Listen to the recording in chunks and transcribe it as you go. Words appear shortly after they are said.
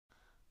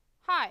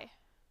Hi,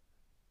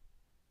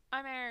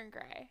 I'm Aaron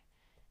Gray,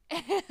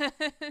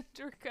 and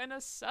we're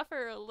gonna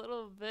suffer a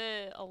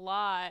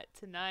lot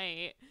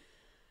tonight.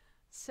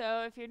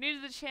 So if you're new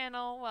to the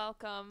channel,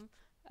 welcome.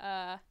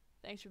 Uh,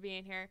 Thanks for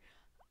being here.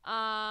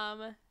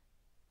 Um,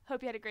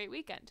 Hope you had a great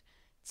weekend.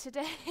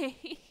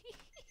 Today,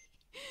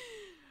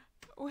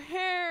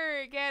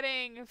 we're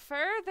getting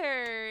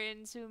further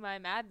into my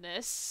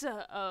madness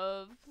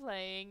of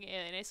playing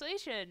Alien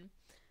Isolation.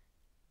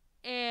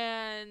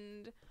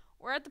 And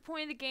we're at the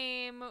point of the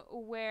game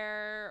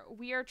where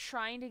we are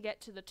trying to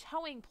get to the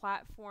towing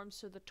platform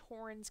so the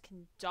Taurens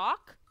can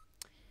dock.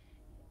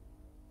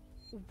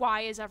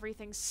 Why is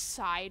everything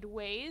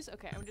sideways?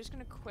 Okay, I'm just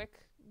gonna quick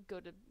go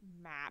to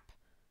map.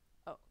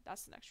 Oh,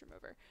 that's the next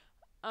remover.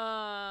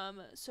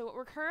 So what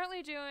we're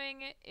currently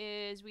doing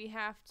is we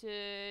have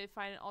to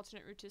find an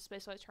alternate route to the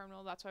Spaceflight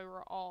Terminal. That's why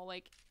we're all,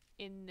 like,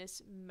 in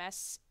this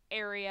mess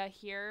area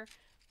here.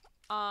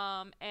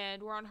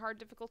 And we're on hard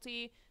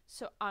difficulty,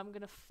 so I'm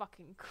gonna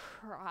fucking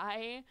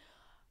cry.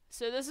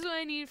 So this is what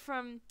I need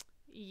from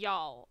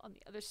y'all on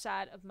the other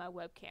side of my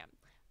webcam.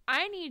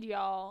 I need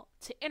y'all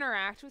to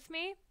interact with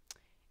me,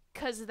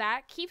 because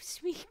that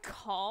keeps me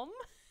calm,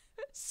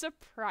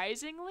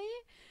 surprisingly,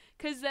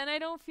 because then I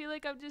don't feel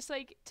like I'm just,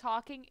 like,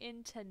 talking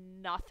into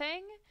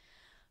nothing.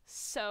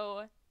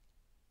 So,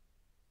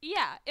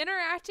 yeah,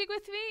 interacting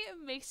with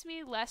me makes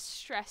me less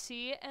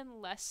stressy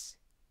and less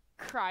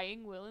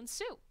crying will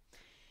ensue.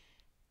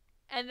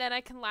 And then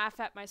I can laugh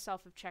at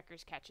myself if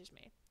Checkers catches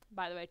me.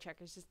 By the way,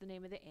 Checkers is the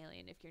name of the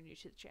alien if you're new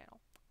to the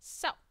channel.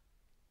 So.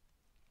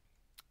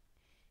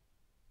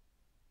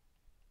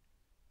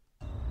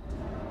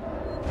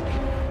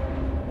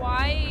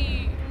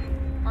 Why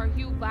are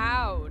you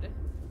loud?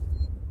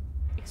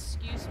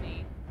 Excuse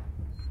me.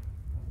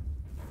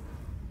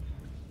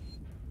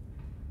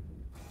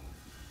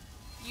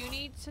 You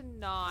need to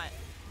not.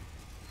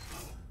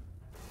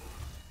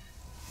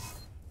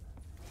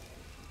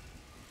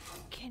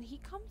 Can he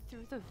come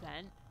through the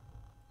vent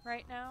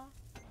right now?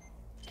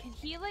 Can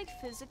he, like,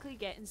 physically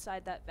get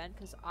inside that vent?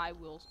 Because I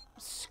will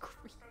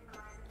scream.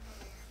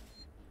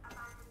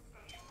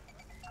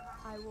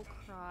 I will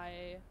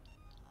cry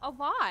a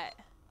lot.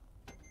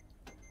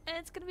 And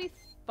it's gonna be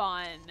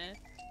fun.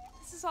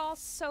 This is all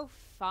so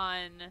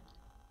fun.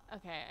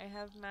 Okay, I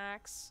have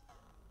Max.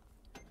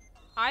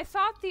 I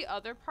thought the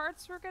other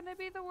parts were gonna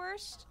be the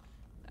worst.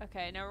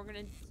 Okay, now we're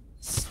gonna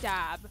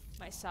stab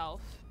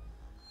myself.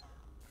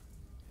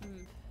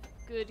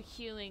 Good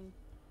healing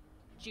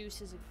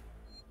juices of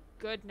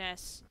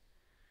goodness.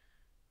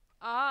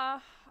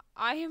 I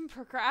am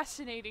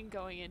procrastinating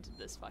going into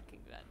this fucking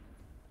vent.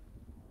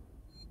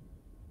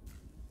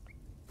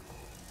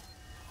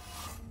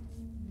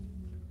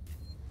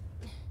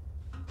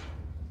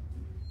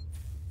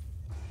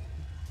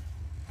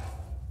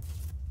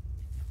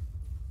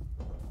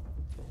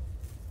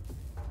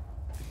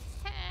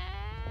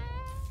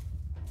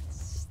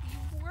 It's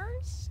the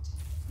worst.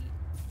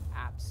 The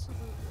absolute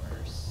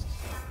worst.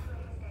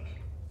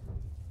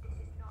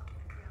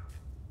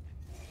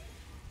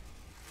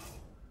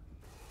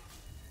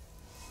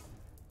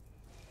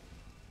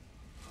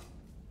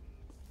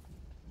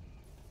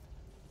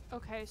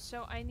 Okay,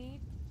 so I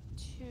need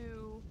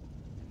to...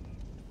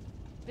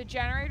 The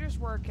generator's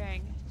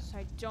working, so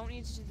I don't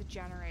need to do the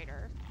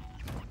generator.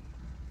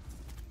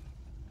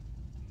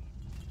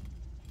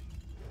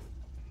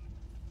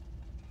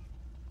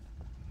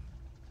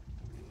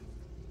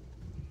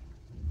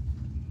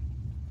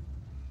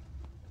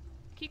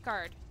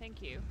 Keycard,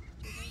 thank you.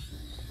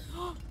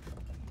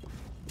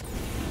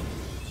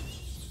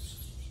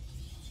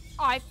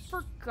 I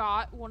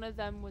forgot one of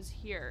them was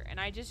here, and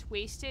I just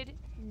wasted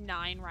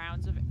 9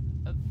 rounds of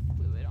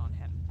fluid on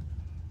him.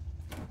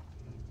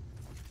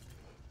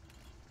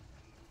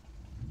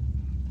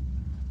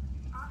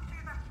 After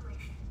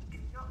evacuation, do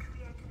not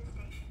re-enter the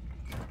station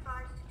until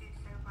advised to do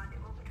so by the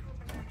orbital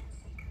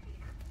emergency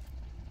convener.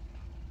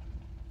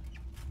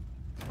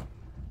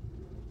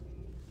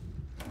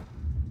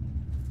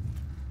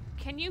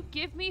 Can you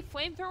give me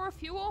flamethrower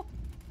fuel?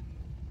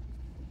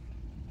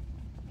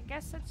 I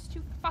guess that's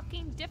too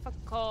fucking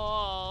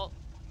difficult.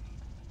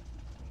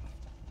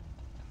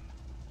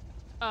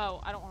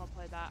 Oh, I don't want to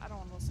play that. I don't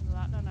want to listen to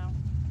that. No, no.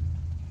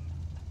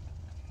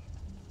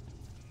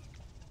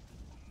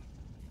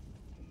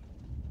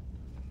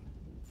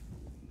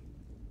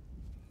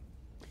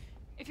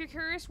 If you're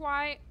curious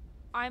why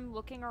I'm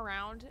looking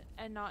around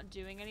and not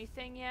doing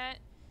anything yet,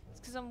 it's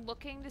because I'm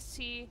looking to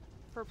see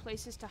for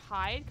places to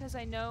hide, because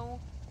I know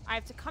I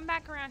have to come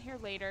back around here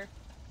later,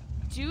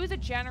 do the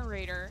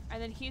generator,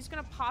 and then he's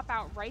gonna pop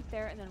out right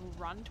there and then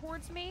run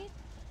towards me.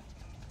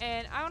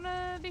 And I want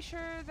to be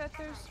sure that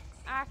there's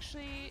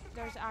actually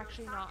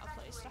not a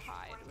place to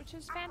hide, which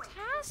is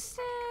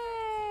fantastic.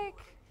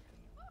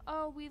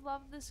 Oh, we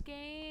love this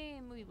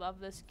game. We love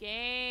this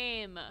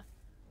game.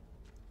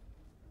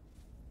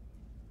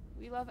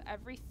 We love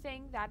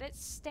everything that it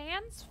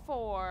stands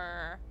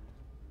for.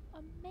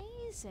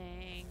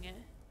 Amazing.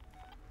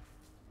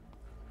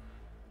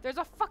 There's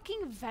a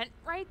fucking vent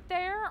right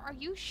there? Are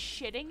you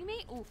shitting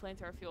me? Ooh,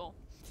 flamethrower fuel.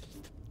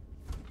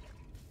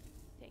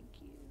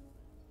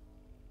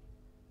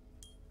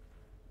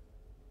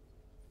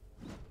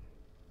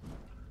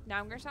 Now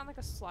I'm gonna sound like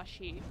a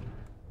slushy.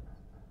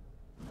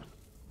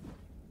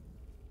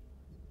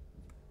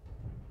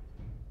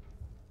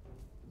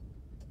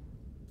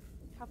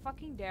 How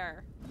fucking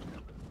dare.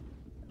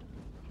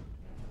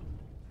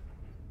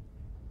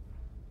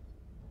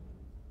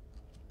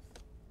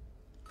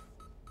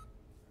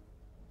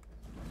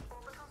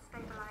 Orbital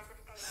stabilizer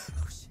failure.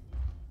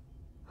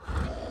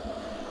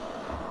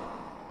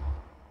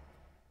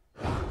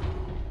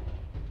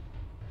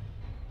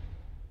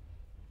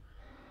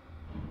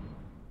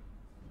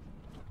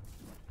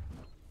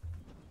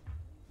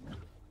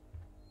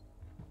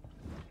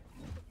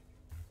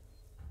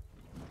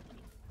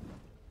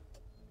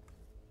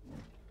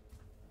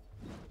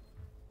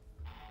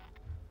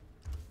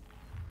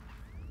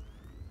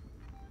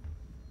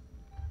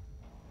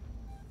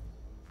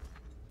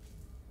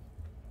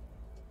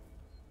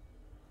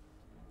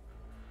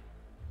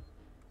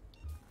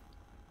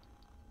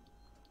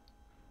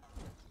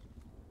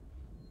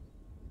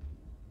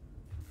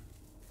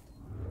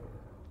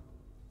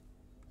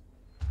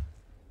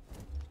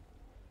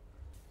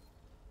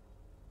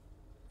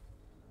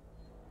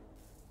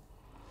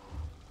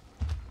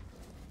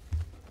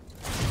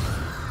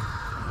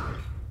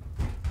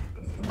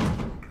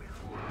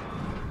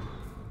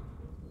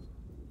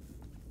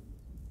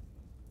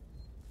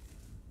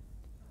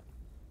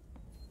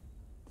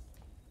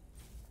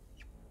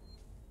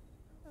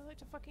 I'd like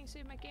to fucking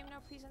save my game now,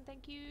 please, and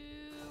thank you.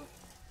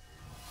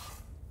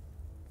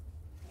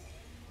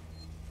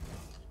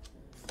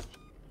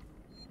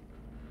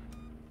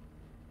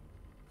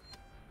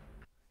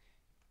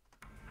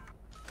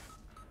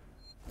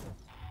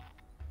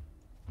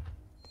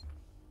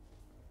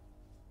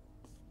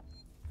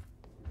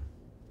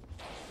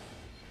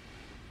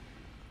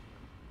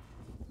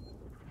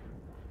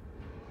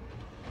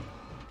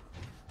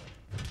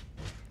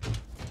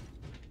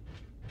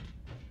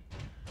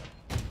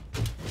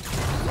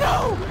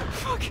 No!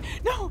 Fuck!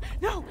 No!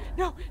 No!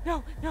 No!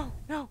 No! No!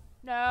 No!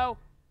 No!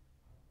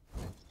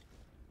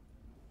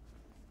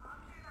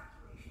 After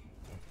evacuation,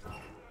 do not re-enter the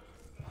station.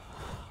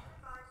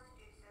 Advised to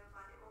do so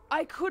by the orbital.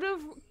 I could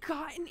have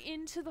gotten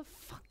into the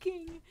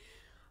fucking.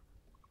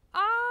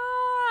 Ah!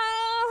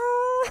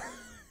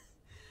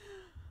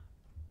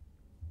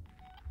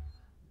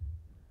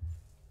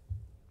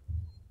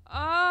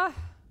 Ah!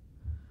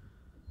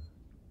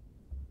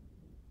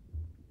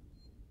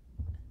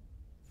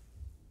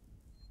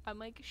 I'm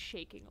like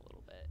shaking a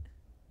little bit.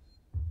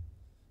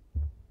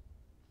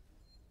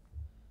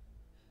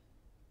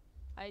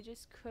 I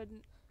just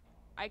couldn't.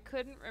 I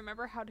couldn't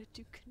remember how to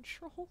do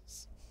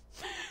controls.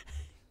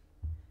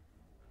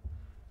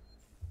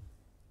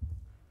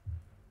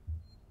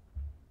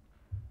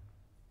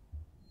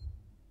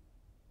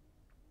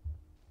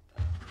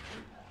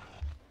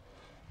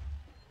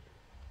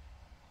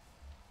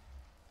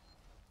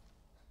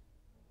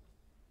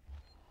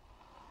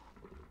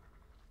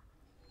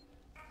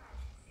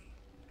 Emergency.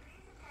 Please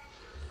attend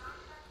to your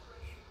assigned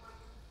evacuation point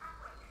and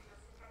wait for your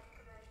synthetic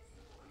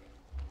emergency warden.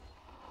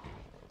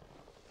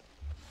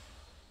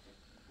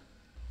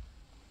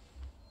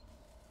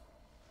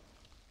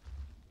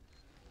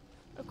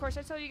 Of course,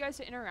 I tell you guys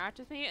to interact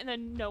with me, and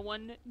then no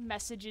one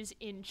messages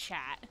in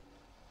chat.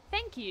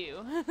 Thank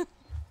you.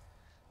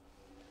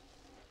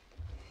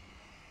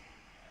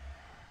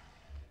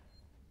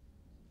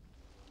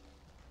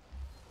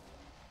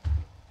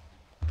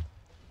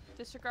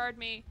 Disregard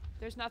me.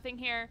 There's nothing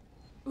here.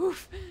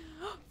 Oof.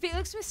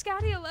 Felix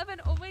Moscati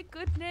 11. Oh my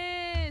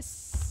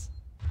goodness.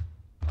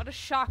 What a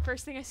shock.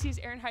 First thing I see is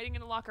Aaron hiding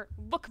in a locker.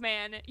 Look,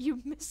 man,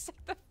 you missed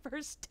like the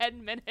first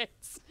 10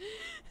 minutes.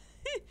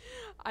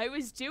 I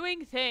was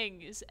doing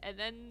things, and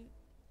then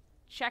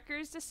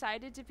Checkers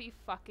decided to be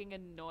fucking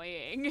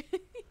annoying.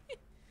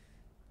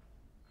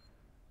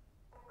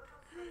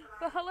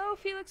 But hello,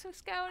 Felix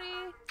Moscati.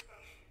 Abandoned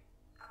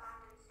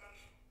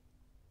station.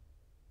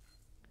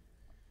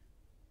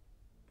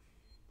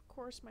 Of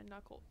course, my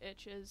knuckle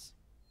itches.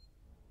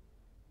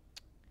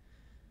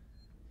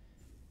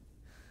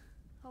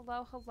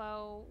 Hello,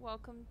 hello.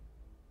 Welcome.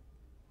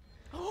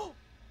 Oh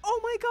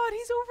my god,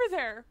 he's over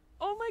there.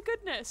 Oh my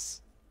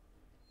goodness.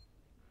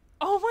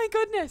 Oh my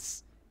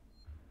goodness.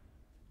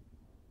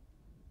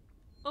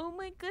 Oh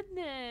my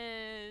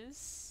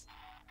goodness.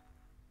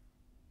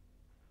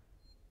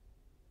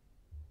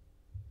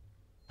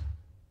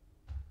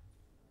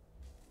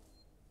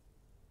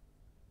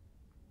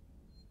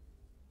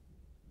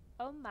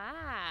 Oh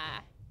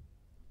my.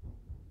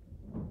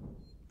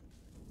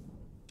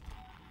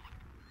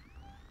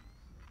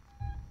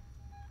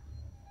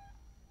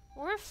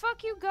 Where the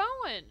fuck you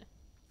going?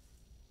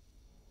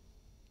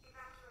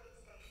 Evacuate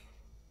station.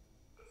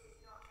 This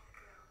is not the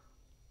drill.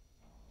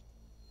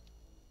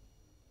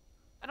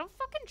 I don't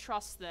fucking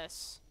trust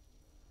this.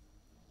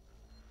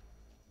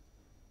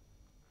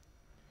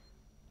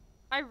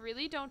 I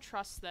really don't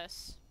trust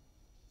this.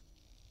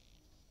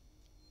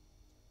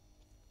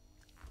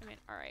 I mean,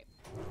 alright.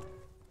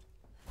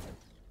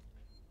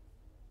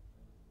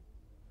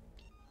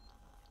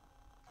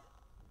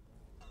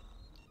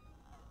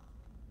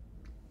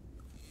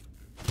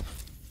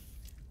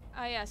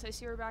 Ah yes, I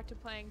see we're back to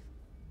playing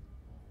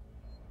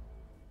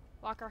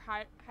Locker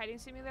hiding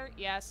simulator?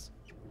 Yes.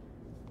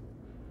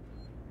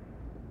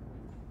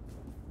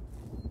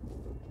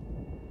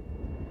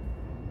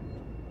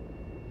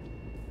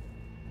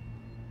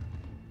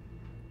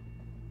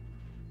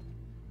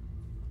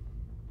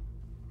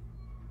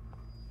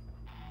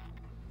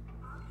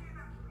 After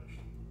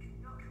evacuation, do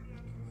not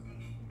re-enter the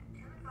station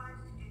until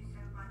advised to do so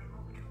by the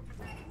orbital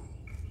emergency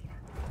convener.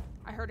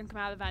 I heard him come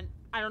out of the vent.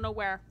 I don't know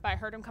where, but I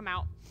heard him come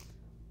out.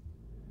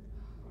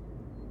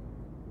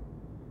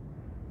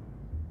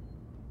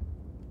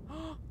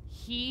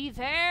 He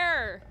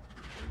there!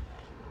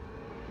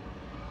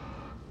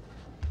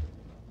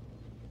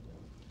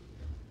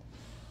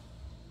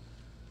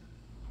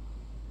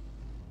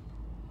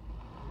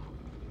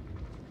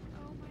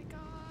 Oh my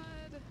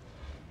god.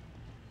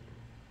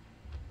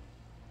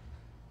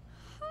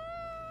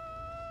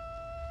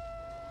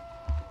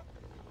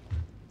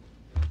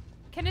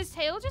 Can his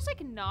tail just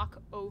like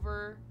knock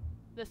over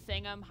the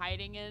thing I'm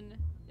hiding in?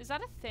 Is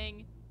that a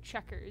thing?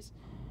 Checkers.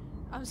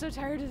 I'm so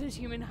tired of this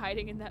human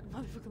hiding in that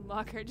motherfucking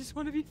locker. I just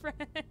want to be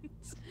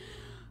friends.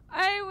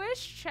 I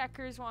wish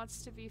Checkers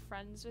wants to be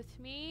friends with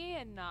me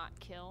and not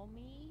kill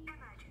me.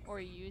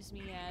 Or use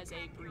me as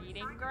a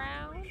breeding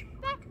ground.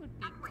 That would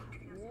be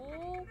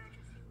cool.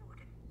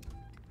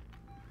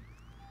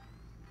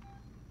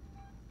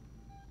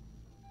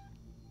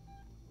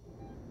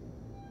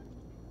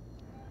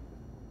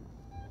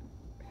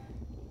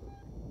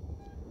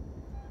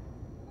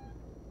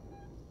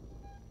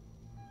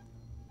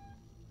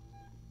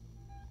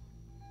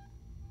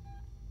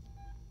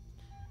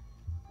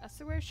 That's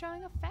the way of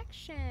showing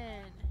affection.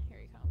 Here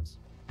he comes.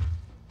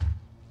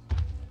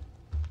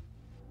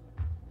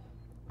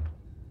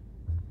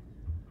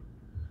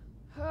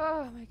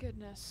 Oh my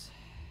goodness.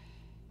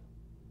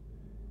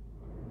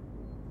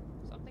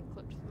 Something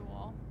clipped through the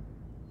wall.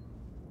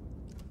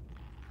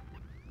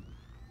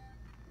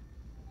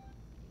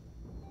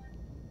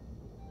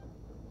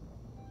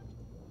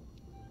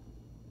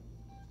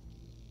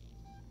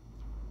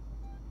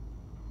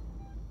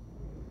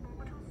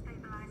 Orbital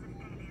stabilizer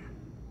failure.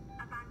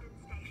 Abandoned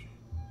station.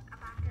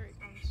 Here Abandoned he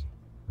comes. station.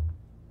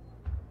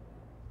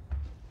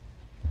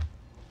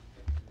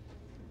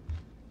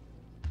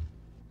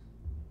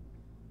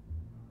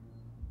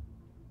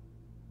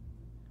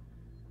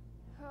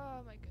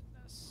 Oh my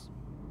goodness.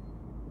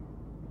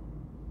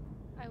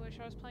 I wish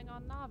I was playing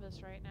on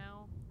Novice right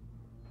now.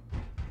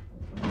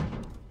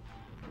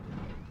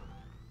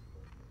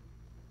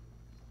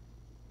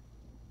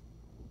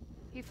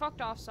 He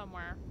fucked off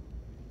somewhere.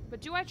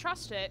 But do I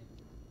trust it?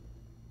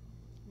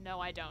 No,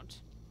 I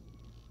don't.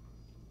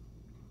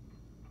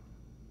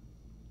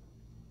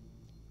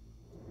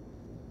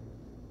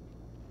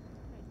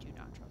 I do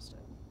not trust it.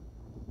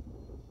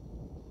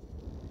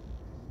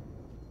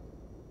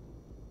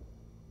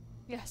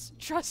 Yes,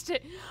 trust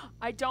it.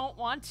 I don't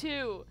want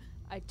to.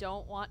 I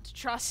don't want to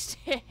trust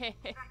it.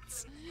 Evacuate the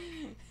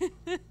station. This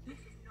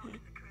is not the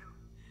drill.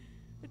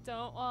 I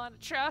don't want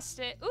to trust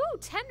it. Ooh,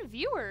 10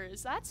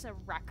 viewers. That's a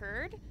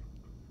record.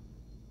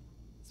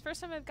 It's the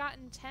first time I've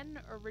gotten 10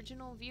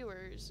 original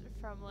viewers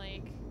from,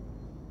 like,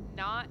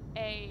 not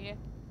a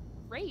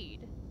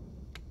raid.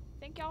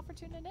 Thank y'all for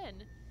tuning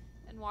in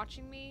and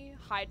watching me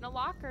hide in a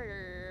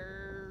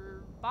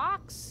locker.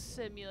 Box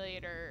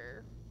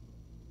simulator.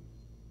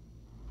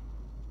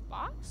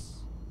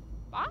 Box?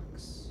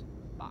 Box?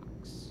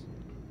 Box.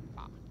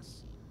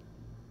 Box.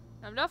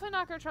 I'm definitely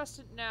not gonna trust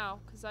it now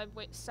because I've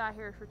sat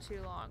here for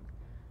too long.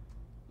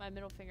 My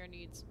middle finger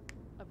needs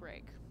a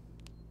break.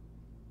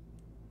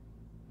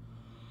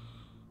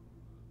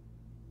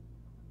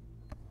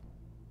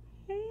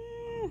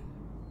 I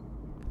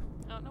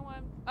don't know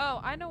why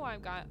I know why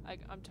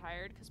I'm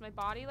tired because my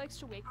body likes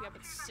to wake me up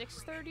at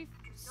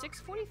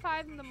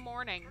 6:45 in the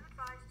morning,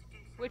 Advised to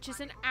do so which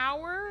is an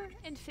hour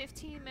and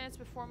 15 minutes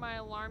before my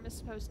alarm is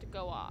supposed to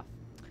go off.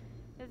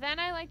 Then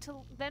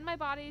my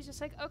body is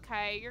just like,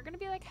 okay, you're gonna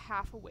be like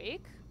half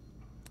awake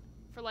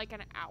for like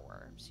an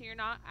hour, so you're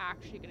not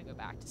actually gonna go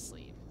back to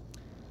sleep.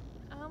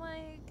 I'm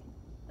like,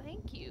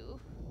 thank you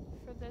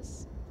for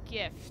this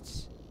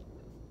gift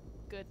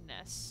of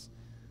goodness.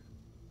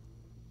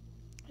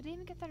 I didn't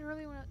even get that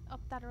early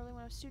up that early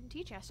when I was student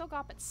teaching. I still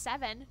got up at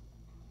 7.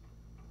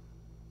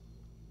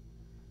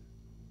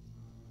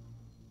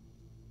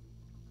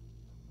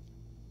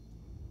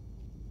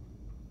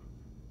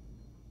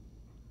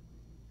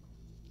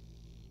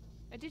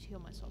 I did heal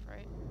myself,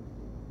 right?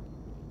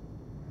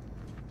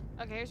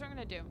 Okay, here's what I'm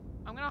gonna do.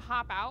 I'm gonna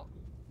hop out.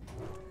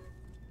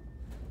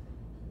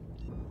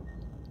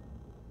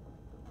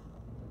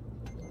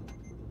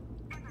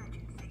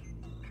 emergency.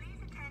 Please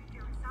attend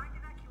your assigned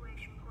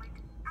evacuation point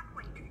and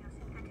wait for your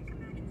synthetic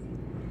emergency.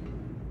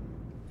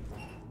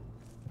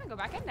 I'm gonna go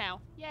back in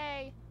now.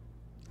 Yay!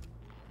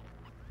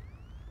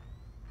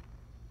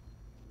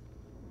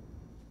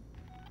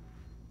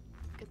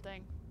 Good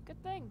thing.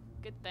 Good thing.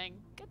 Good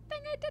thing. Good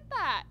thing I did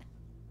that!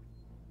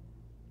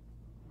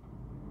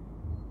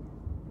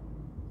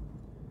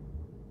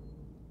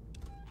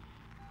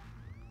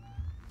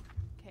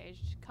 Okay,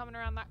 just coming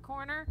around that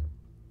corner.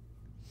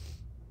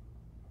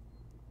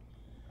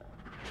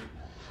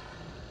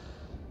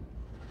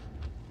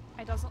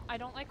 I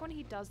don't like when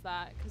he does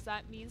that, because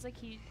that means like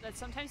that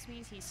sometimes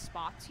means he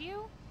spots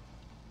you.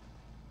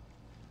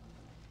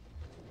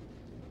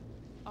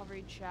 I'll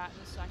read chat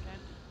in a second.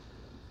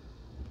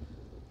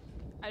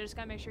 I just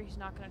gotta make sure he's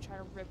not gonna try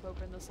to rip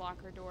open this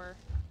locker door.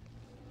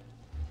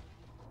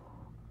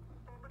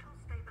 Orbital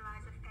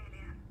stabilizer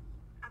failure.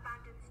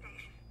 Abandoned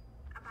station.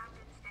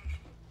 Abandoned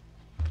station.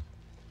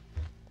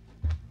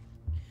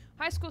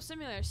 High School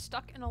Simulator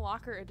stuck in a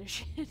locker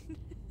edition.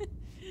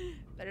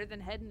 Better than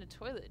head in a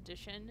toilet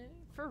edition.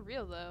 For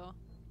real though.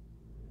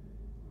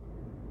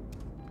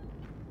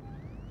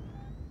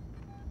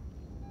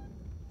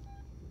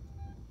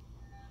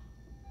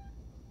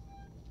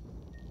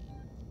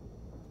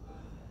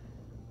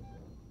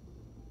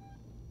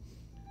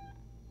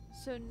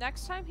 So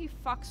next time he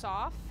fucks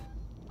off,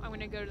 I'm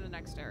gonna go to the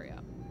next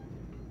area.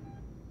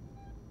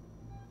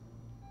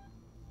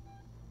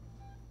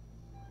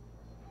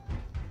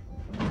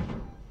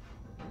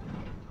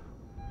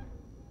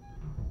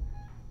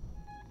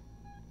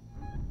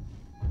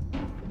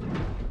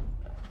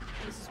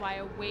 This is why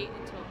I wait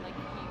until like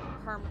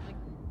he permanently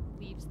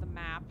leaves the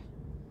map.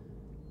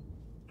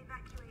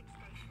 Evacuate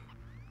station.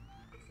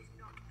 This is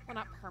not the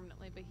Well, not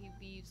permanently, but he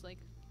leaves like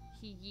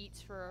he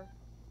yeets for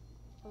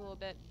a little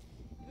bit.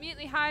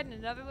 Immediately hide in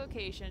another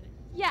location.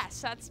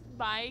 Yes, that's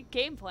my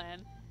game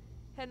plan.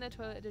 Head in the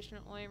toilet edition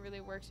only really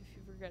works if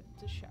you forget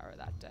to shower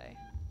that day.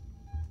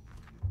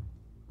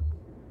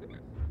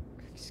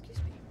 Excuse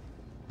me.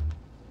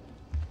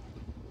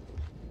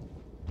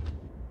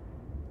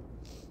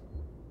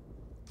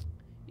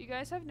 You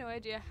guys have no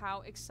idea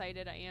how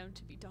excited I am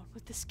to be done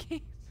with this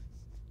game.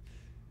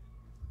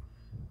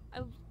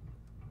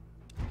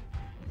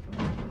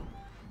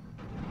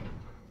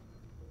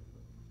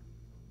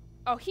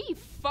 Oh, he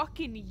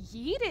fucking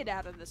yeeted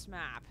out of this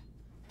map.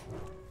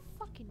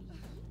 Fucking yeeted.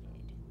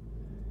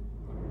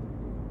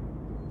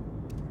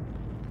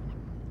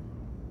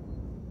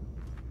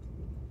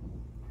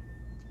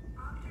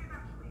 After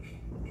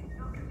evacuation, do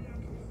not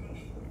re-enter the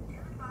station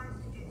until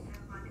advised to do so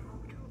by the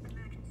orbital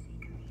emergency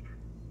convener.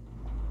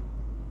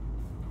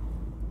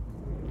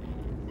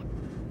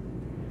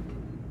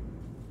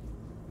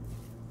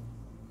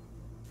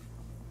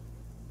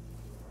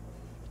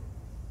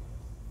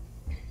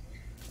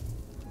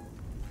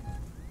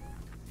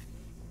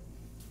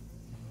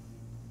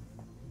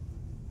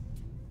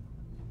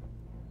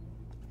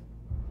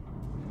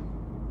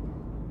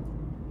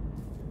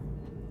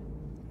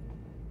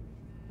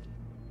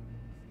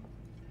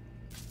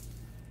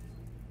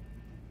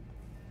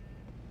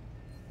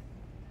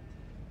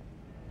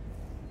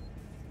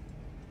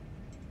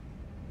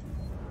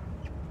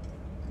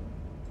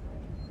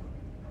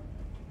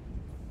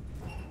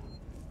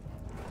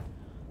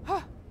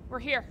 We're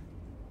here.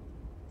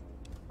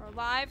 We're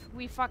alive.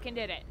 We fucking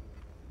did it.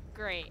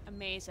 Great.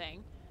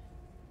 Amazing.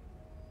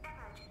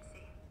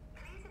 Emergency.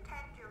 Please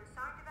attend your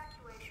assigned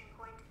evacuation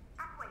point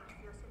and wait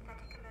for your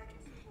synthetic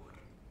emergency warden.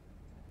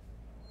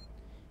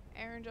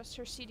 Aaron adjusts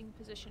her seating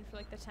position for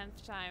like the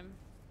 10th time.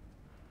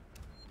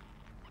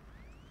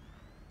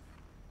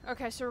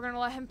 Okay, so we're gonna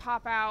let him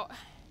pop out,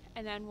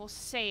 and then we'll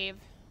save,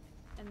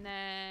 and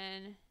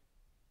then...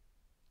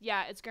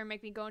 Yeah, it's gonna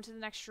make me go into the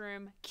next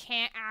room.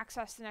 Can't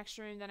access the next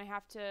room, then I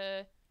have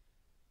to...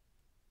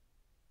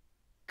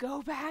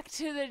 go back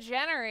to the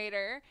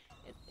generator.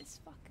 It's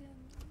fucking...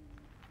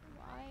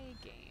 Why,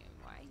 game?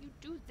 Why you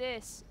do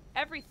this?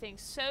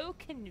 Everything's so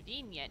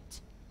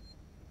convenient.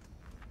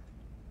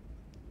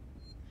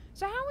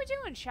 So how we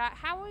doing, chat?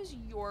 How was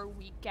your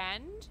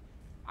weekend?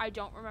 I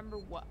don't remember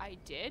what I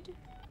did.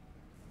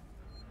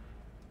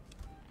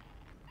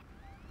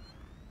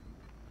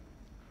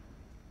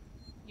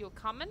 You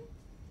coming?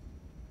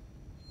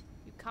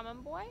 You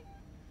coming, boy?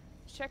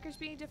 Is Checkers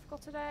being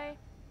difficult today?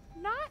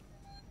 Not.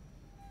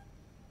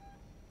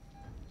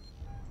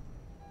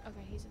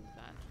 Okay, he's in the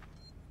van.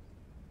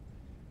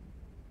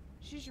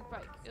 Just use your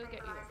bike. It'll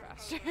get you there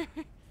faster.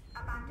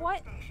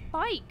 What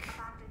bike?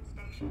 Abandoned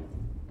station.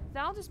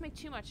 That'll just make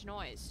too much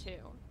noise too.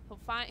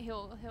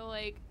 He'll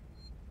like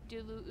do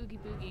a little oogie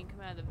boogie and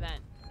come out of the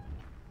vent.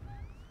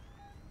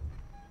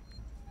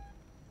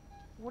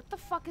 What the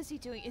fuck is he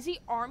doing? Is he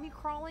army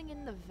crawling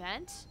in the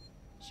vent?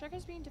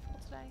 Checkers being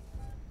difficult today?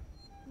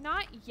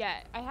 Not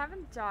yet. I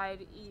haven't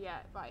died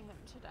yet by him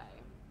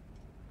today.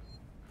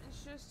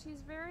 It's just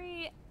he's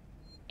very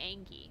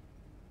angry.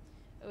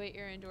 Oh wait,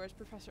 you're indoors.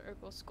 Professor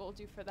Oak will scold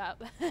you for that.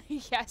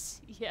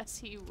 Yes, yes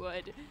he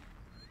would.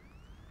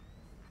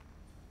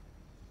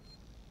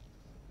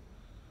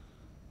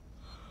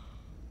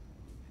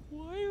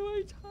 Why am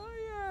I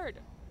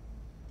tired?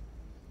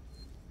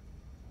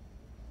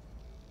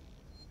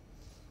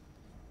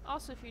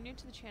 Also, if you're new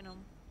to the channel,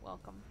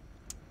 welcome.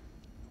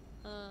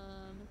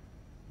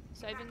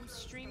 So I've been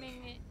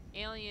streaming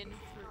Alien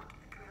for...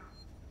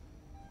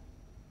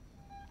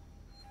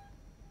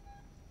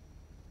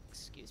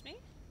 Excuse me?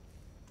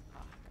 Oh,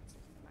 I got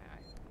something in my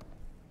eye.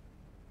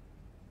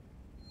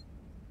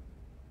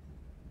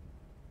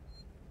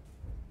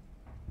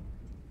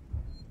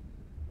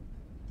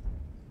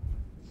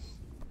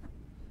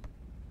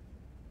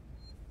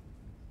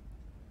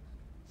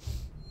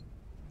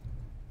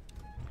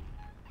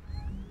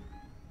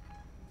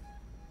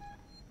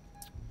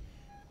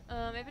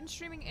 I've been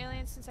streaming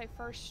Aliens since I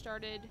first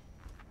started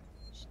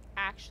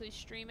actually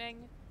streaming.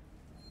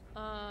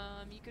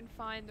 You can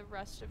find the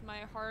rest of my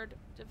hard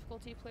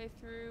difficulty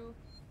playthrough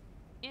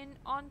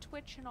on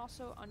Twitch and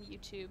also on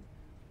YouTube.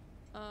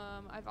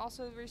 I've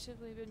also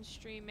recently been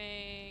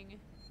streaming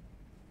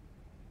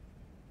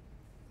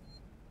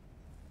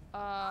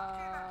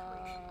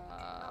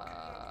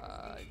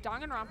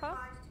Danganronpa.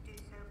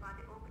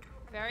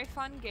 Very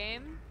fun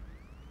game.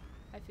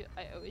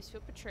 I always feel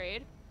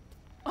betrayed.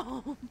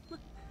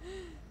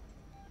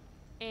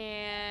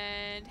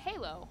 And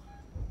Halo.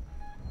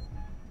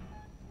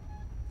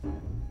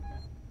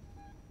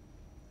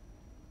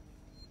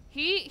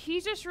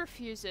 He just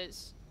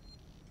refuses.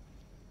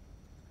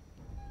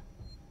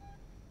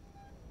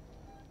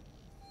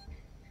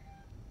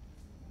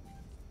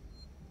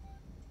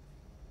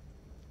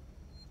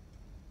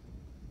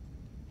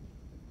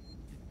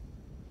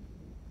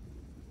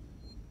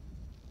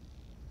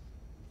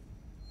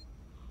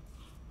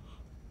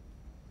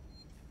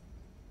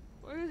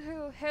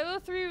 Halo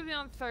 3 will be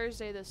on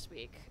Thursday this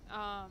week. If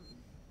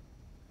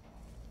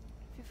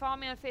you follow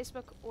me on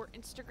Facebook or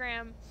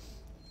Instagram,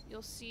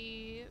 you'll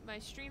see my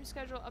stream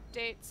schedule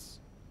updates.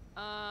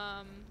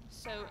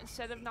 So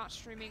instead of not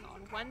streaming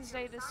on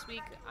Wednesday this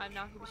week, I'm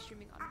not going to be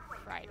streaming on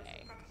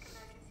Friday.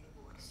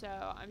 So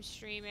I'm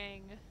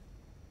streaming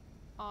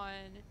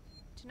on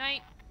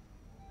tonight.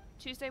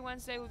 Tuesday,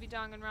 Wednesday will be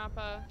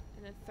Danganronpa,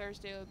 and then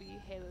Thursday will be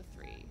Halo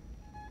 3.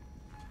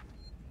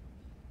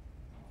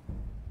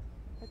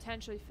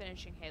 Potentially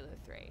finishing Halo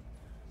 3.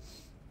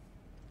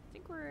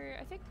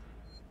 I think,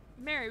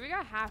 Mary, we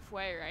got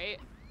halfway, right?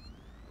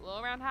 A little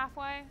around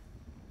halfway?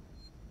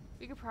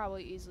 We could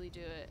probably easily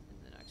do it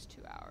in the next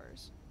 2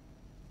 hours.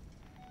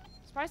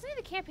 Surprisingly,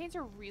 the campaigns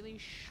are really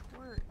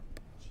short.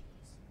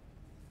 Jeez.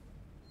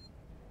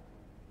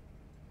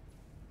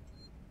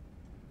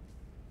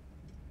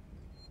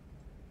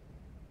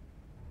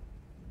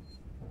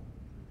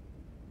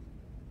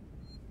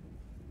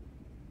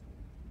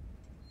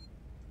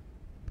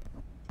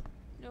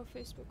 No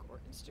Facebook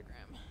or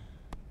Instagram.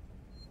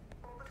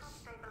 Orbital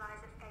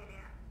stabilizer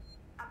failure.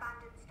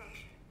 Abandoned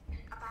station.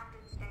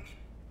 Abandoned station.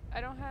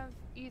 I don't have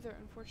either,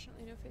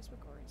 unfortunately. No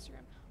Facebook or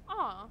Instagram.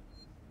 Aw.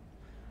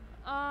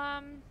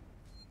 Are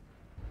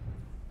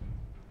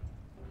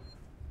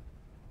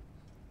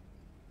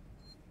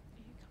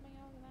you coming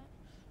out of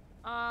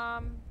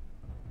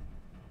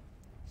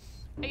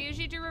that? I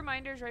usually do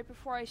reminders right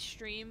before I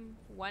stream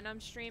when I'm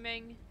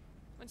streaming.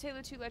 When's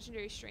Halo 2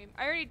 Legendary stream?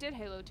 I already did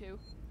Halo 2.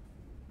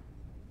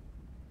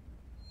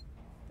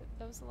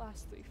 That was the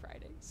last 3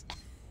 Fridays.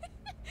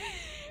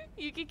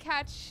 You could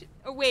catch...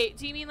 Oh, wait.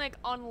 Do you mean, like,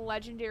 on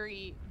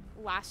Legendary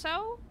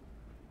Lasso?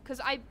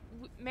 Because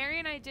Mary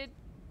and I did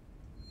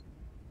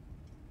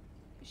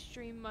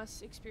stream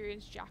must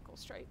experience Jackal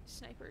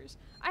snipers.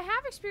 I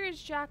have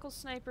experienced Jackal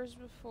snipers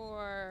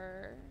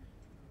before.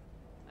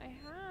 I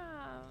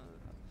have.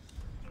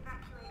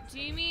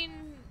 Do you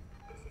mean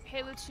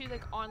Halo 2,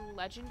 like, on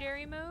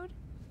Legendary mode?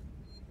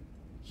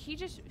 He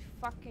just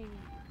fucking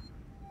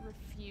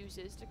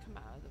refuses to come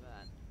out of the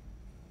vent.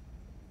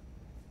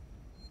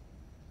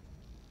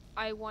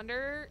 I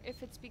wonder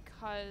if it's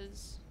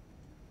because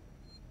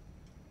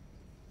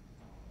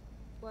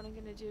what I'm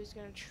gonna do is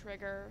gonna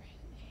trigger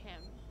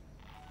him.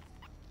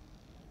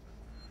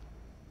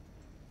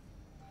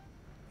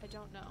 I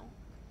don't know.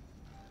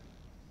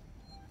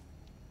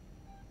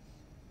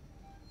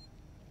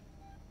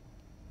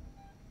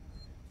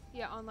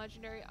 Yeah, on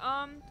Legendary.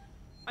 I'm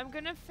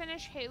gonna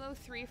finish Halo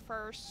 3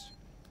 first.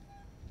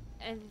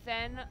 And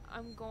then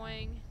I'm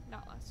going...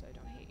 Not Lasso, I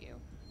don't hate you.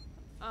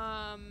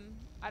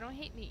 I don't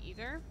hate me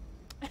either.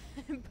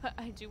 But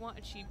I do want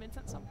achievements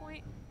at some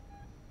point.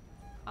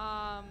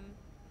 After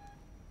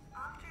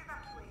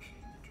evacuation,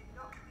 do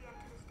not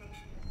re-enter the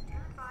station until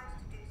advised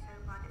to do so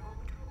by the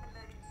orbital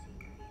emergency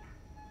convener.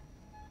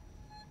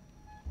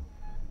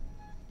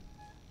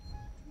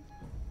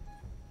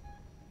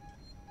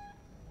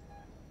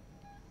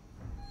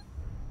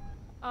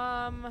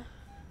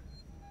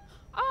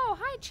 Oh,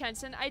 hi,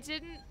 Chenson. I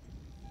didn't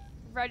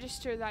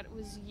register that it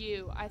was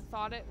you. I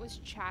thought it was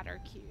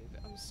Chattercube.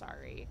 I'm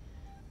sorry.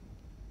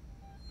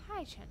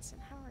 Hi, Chenson.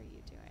 How are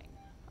you doing?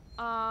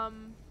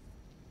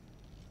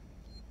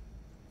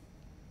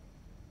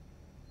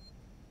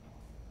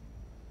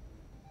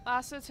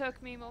 Also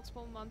took me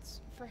multiple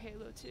months for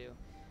Halo 2.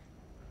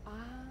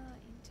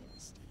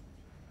 Interesting.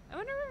 I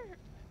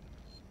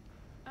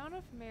don't know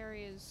if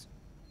Mary is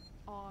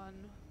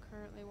on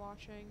currently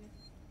watching,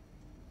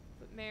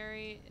 but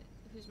Mary,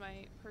 who's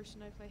my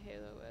person I play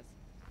Halo with,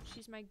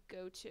 she's my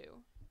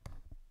go-to.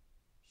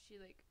 She,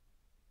 like,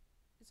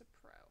 is a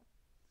pro.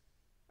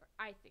 Or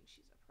I think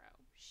she's a pro.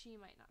 She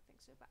might not think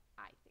so, but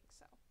I think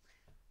so.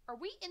 Are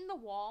we in the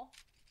wall?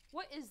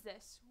 What is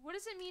this? What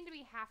does it mean to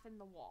be half in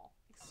the wall?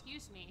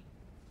 Excuse me.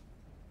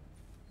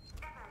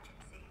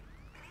 Emergency.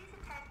 Please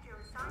attend your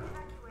assigned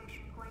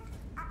evacuation point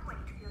and wait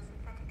for your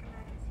synthetic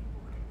emergency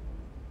warden.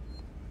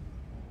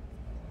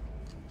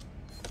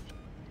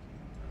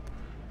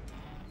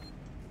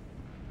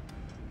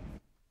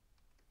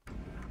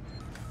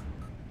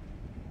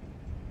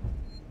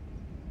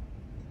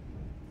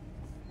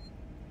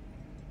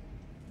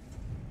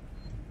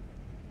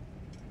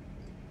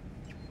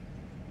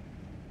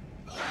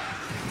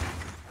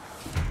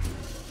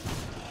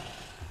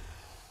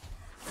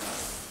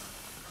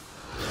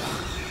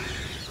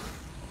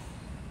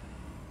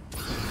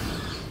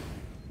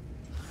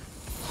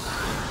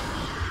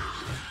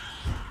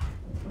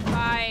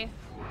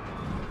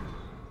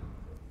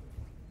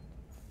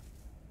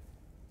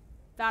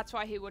 That's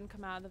why he wouldn't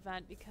come out of the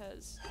vent,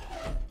 because...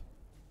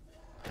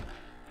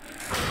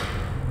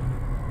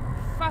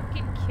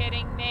 Fucking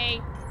kidding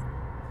me?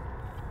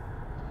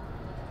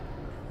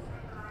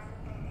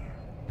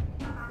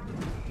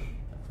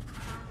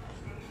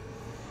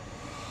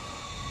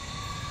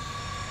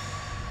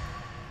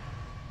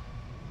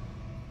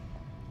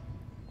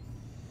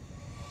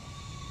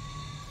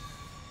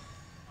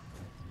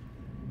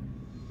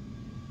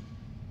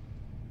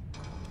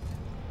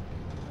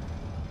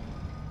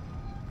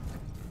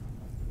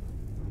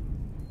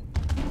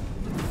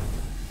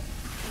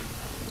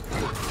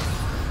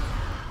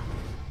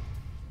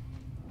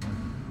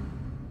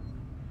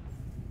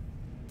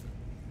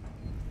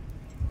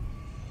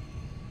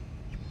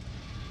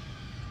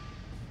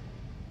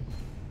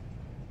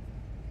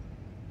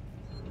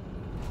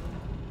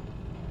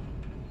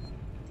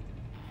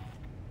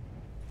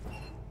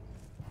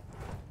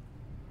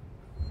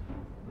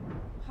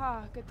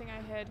 Ah, good thing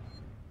I hid.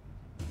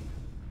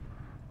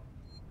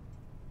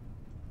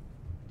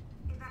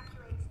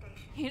 Evacuate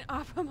station. He and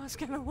Appa must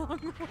get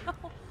along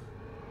well.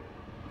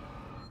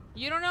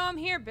 You don't know I'm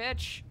here,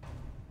 bitch.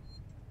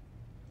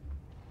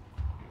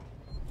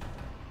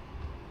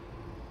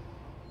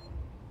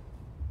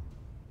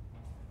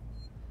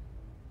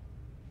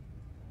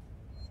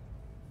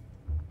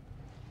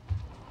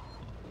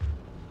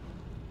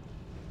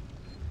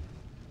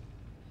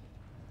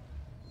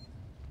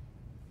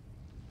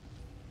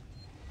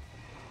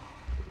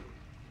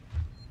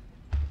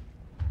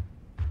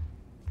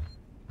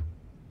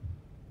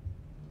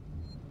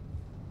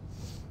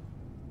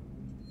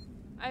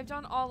 I've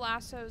done all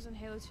lassos, and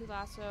Halo 2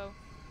 lasso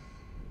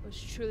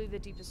was truly the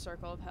deepest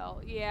circle of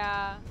hell.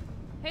 Yeah.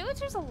 Halo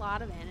 2's a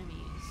lot of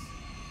enemies.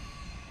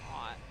 A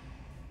lot.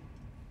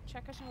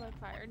 Check doesn't like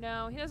fire.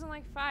 No, he doesn't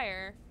like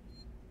fire.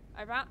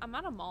 I'm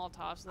out of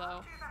Molotovs,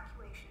 though. After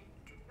evacuation,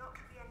 do not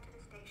re-enter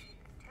the station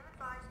until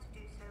advised to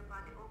do so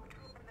by the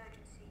orbital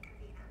emergency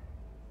convener.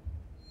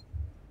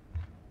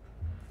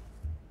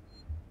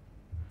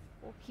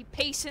 Well, keep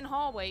pacing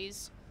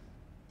hallways.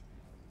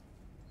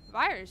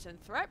 Virus and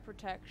threat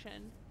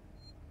protection.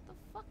 What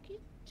the fuck you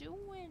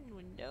doing,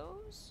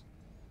 Windows?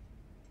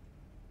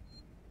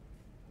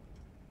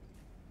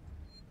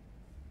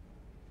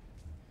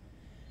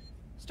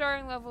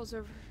 Starting levels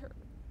over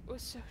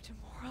was so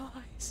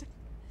demoralizing.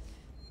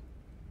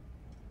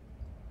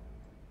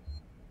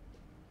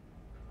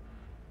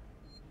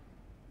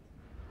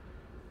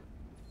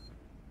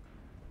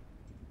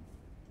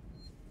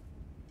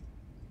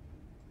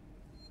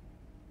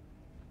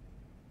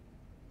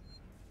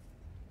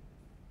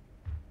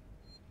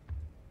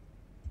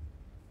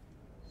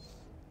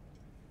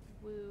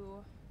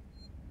 Woo.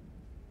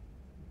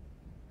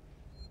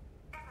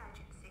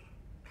 Emergency.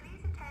 Please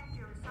attend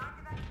your assigned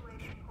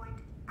evacuation point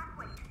and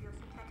wait for your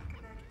synthetic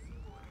emergency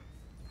warden.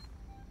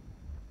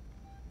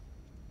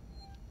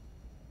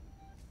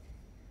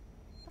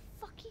 The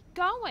fuck he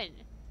going?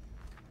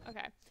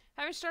 Okay.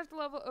 Having started the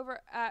level over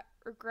at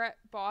Regret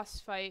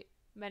boss fight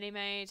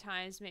many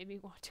times made me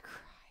want to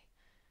cry.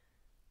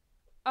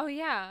 Oh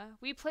yeah,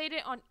 we played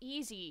it on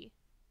easy.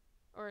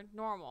 Or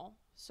normal.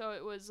 So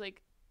it was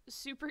like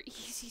super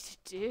easy to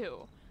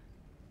do.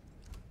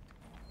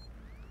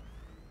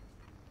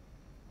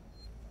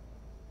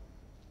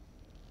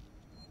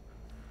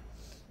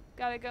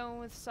 Gotta go in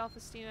with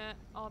self-esteem at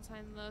all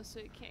time though, so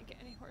you can't get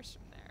any worse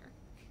from there.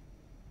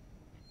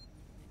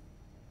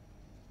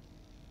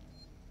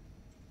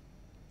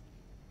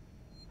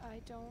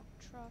 I don't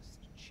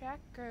trust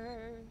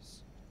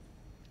checkers.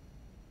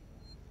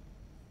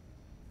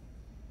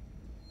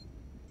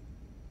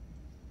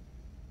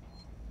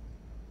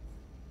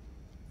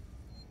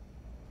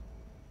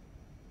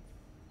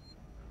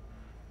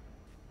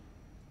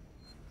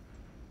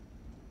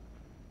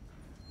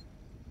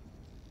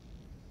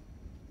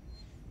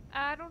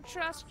 I don't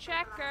trust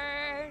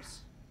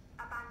checkers.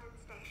 Abandoned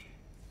station.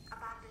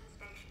 Abandoned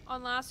station.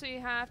 On Lasso, you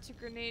have to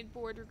grenade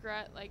board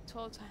Regret like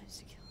 12 times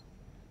to kill him.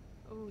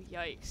 Oh,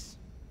 yikes.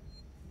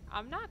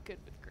 I'm not good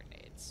with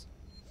grenades.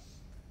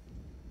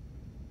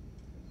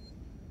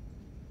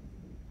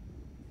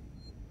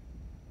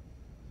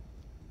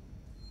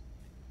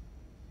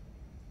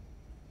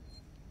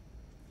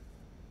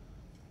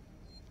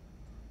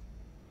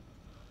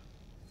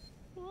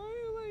 Why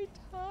am I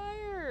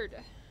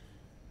tired?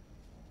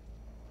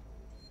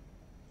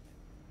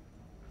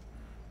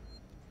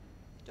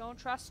 Don't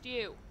trust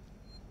you.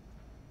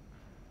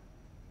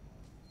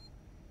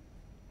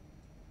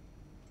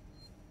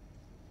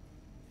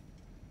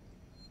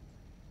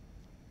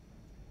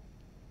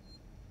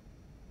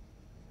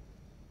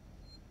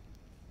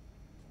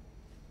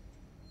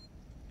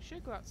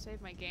 Should go out and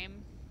save my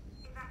game.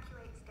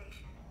 Evacuate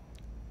station.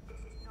 This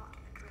is not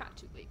a drill. Not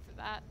too late for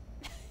that.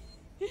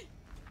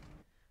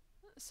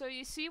 So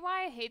you see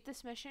why I hate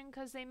this mission?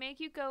 Because they make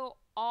you go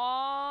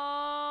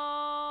all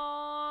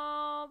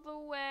the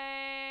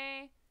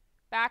way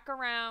back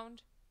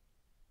around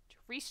to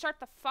restart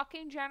the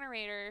fucking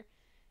generator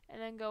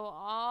and then go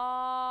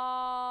all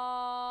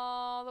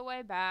the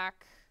way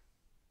back.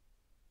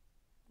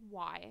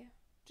 Why?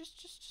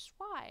 Just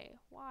why?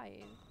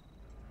 Why?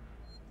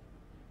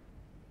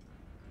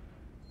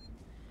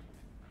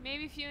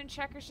 Maybe if you and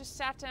Checkers just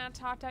sat down and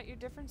talked out your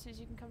differences,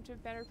 you can come to a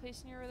better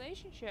place in your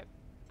relationship.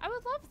 I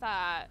would love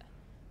that.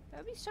 That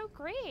would be so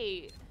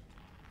great.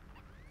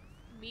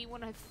 Me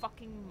when I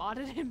fucking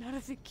modded him out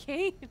of the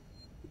game.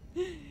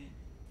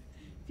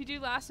 If you do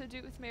Lasso, do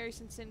it with Mary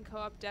since in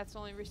co-op deaths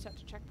only reset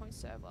to checkpoints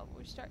instead of level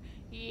restart.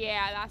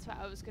 Yeah, that's what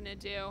I was gonna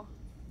do.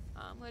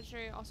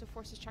 Legendary also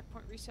forces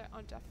checkpoint reset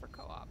on death for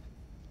co-op.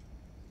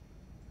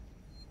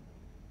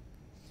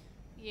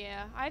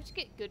 Yeah, I have to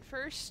get good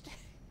first.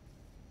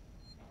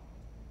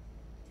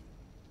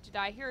 Did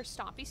I hear a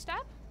stompy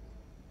step?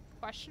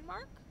 Question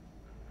mark?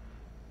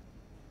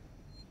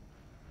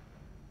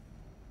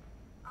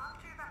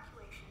 After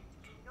evacuation,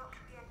 do not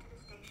re-enter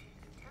the station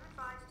until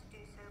advised to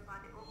do so by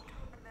the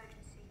orbital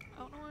emergency I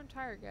don't know convener. why I'm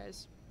tired,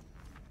 guys.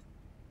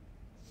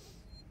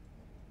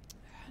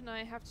 And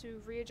I have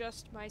to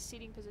readjust my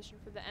seating position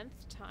for the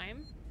nth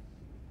time.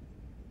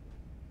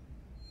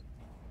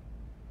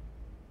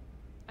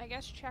 I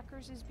guess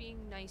Checkers is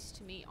being nice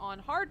to me on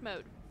hard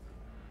mode.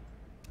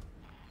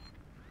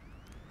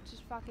 Which is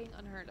fucking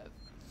unheard of.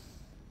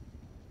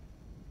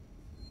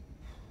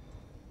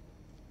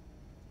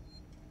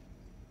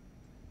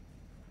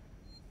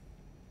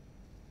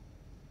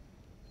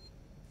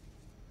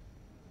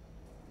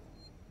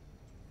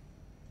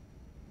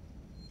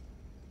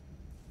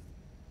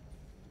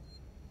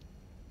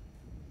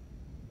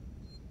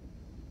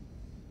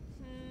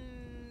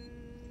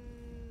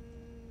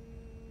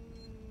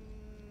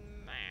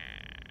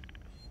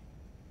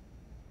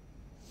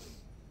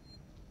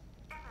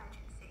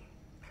 Emergency.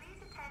 Please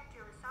attend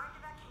your assigned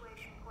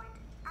evacuation point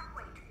and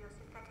wait for your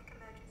synthetic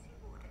emergency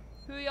warden.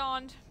 Who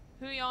yawned?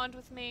 Who yawned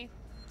with me?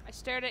 I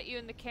stared at you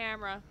in the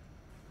camera.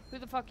 Who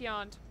the fuck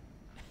yawned?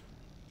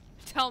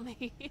 Tell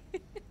me.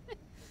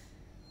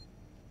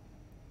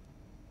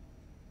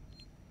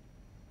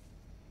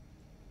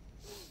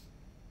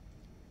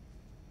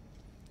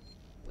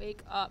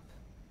 Wake up.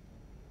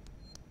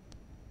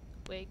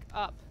 Wake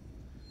up.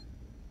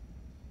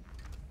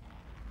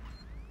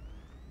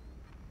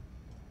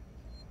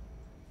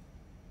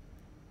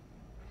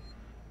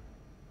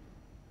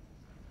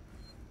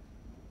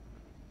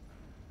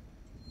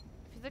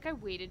 I feel like I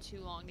waited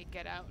too long to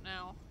get out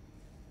now.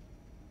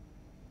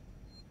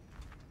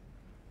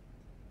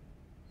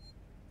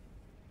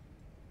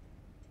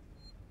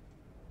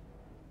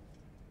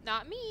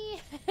 Not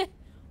me.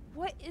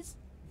 What is...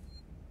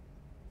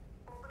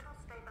 Orbital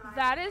stabilization.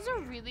 That is a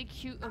really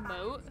cute emote.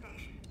 Abandoned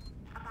station.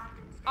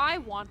 Abandoned station. I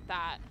want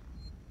that.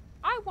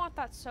 I want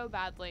that so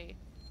badly.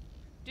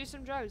 Do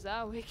some drugs,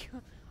 that'll wake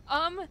you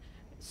up.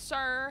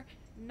 Sir,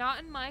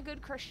 not in my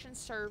good Christian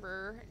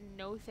server.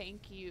 No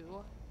thank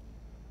you.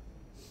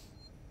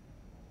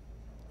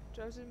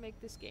 Drugs would make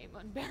this game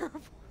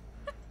unbearable.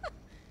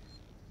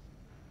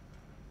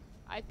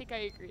 I think I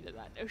agree to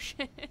that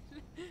notion.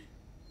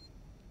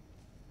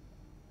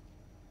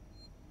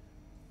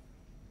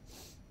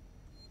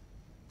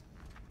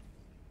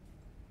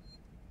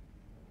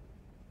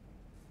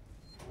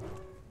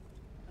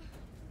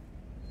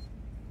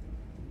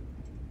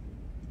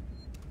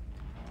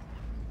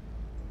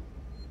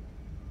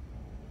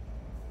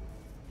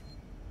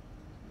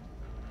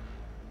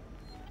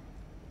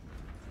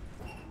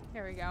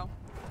 Here we go.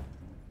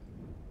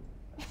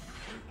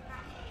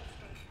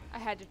 I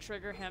had to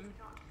trigger him.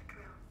 Not the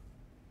drill.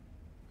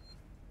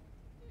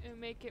 It would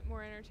make it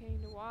more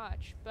entertaining to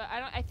watch. But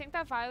I think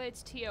that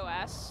violates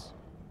TOS,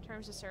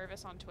 terms of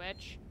service on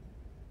Twitch.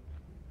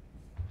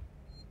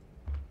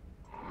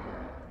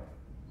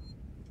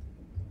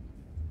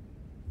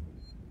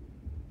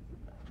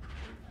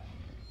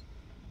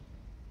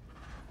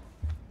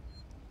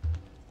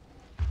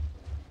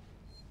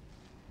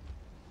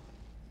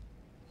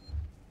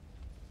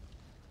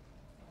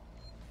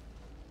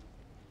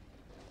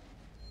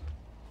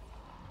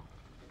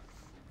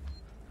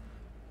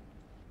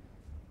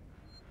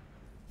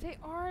 They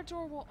are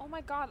adorable. Oh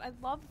my god, I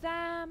love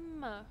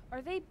them.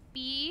 Are they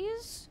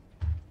bees?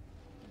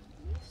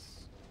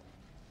 Bees?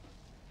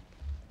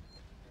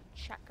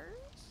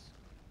 Checkers?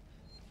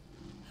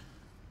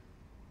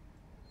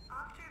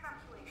 After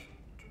evacuation,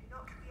 do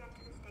not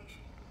re-enter the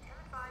station until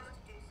advised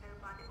to do so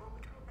by the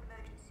orbital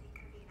emergency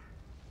convener.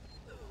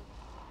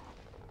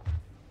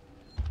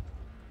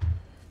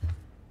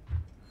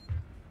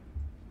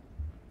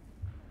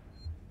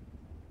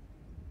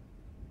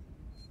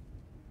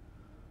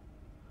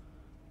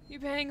 You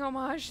paying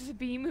homage to the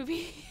Bee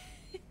movie?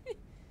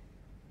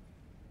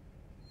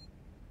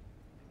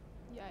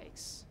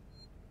 Yikes.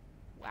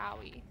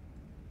 Wowie.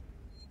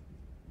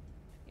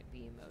 Get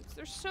Bee emotes.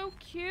 They're so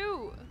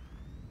cute.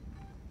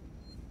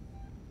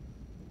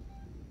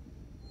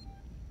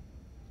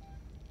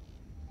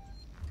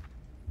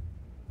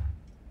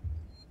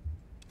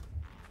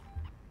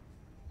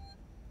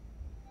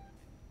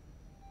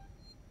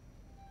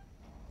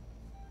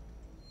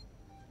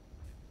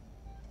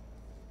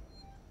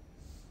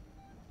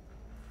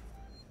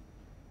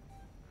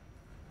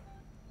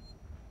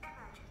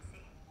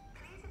 Emergency.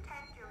 Please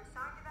attend your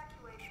assigned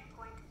evacuation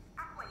point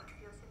and wait for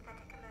your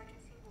synthetic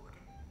emergency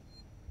warden.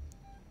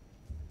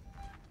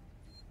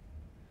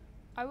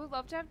 I would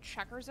love to have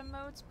checkers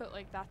emotes, but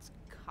like that's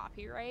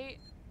copyright.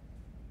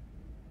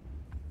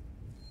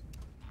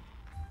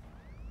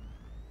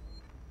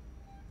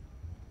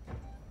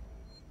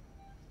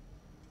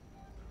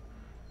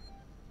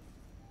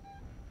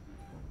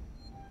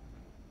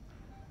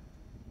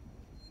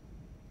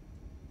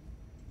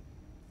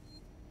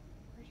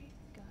 Where'd he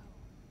go?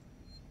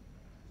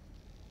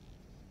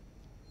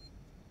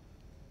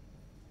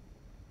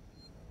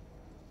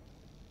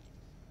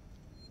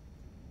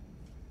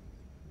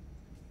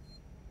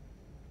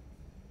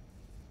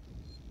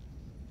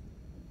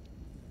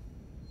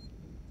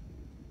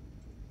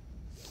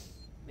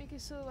 Make a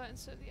silhouette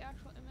instead of the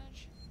actual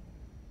image.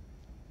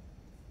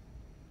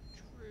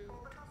 True.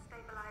 Orbital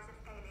stabilizer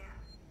failure.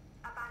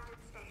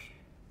 Abandoned station.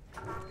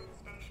 Abandoned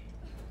station.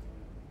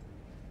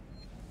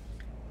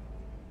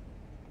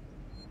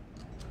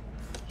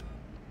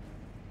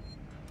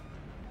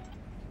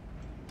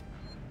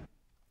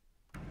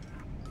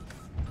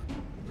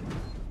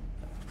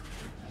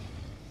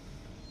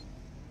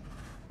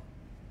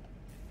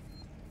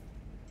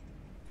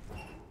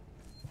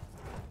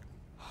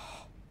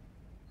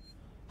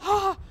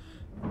 Ah!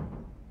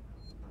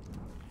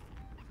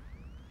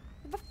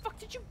 Where the fuck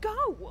did you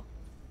go?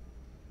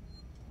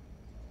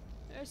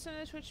 There's some of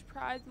the Twitch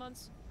Pride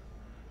months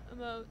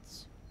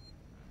emotes.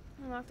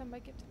 Unlock them by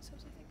gifting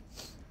subs, I think.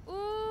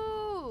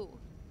 Ooh!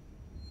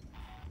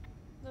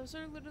 Those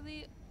are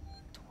literally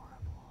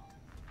adorable.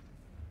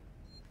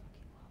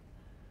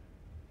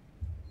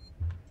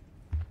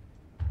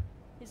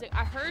 He's like,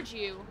 I heard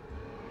you.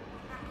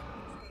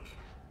 Evacuate station.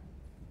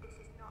 This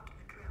is not a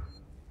drill.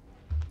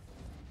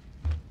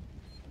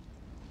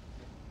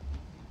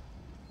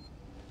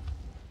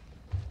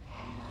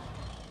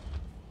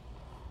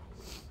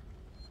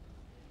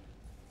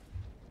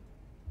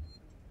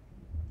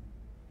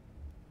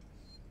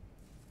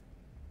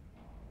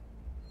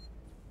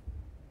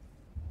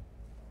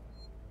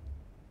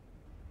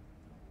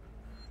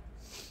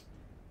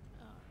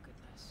 Oh,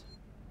 goodness.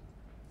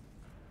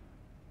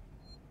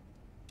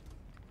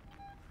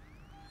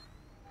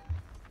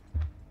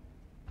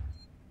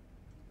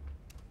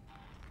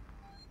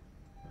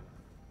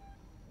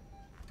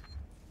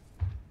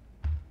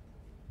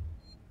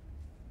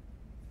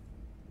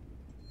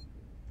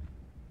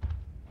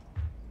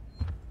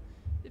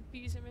 The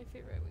bees are my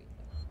favorite.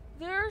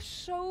 They're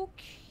so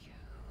cute.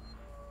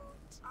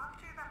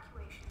 After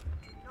evacuation,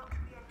 do not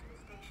re-enter the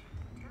station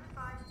until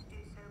advised to do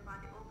so by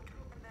the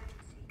orbital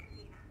emergency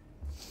convener.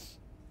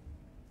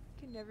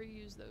 Can never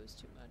use those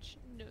too much.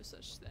 No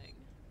such thing.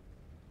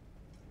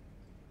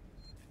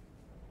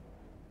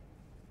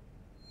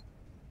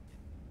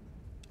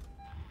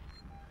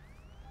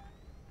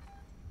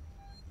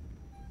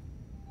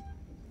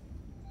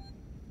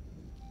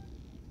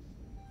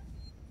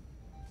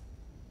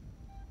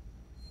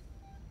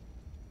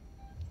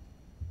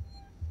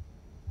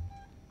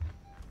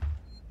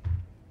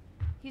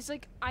 He's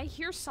like, I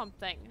hear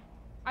something.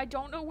 I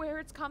don't know where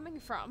it's coming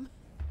from.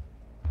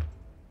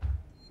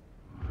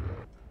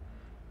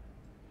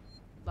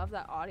 Love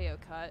that audio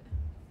cut.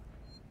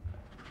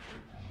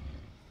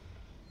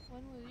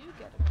 When will you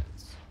get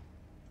emotes?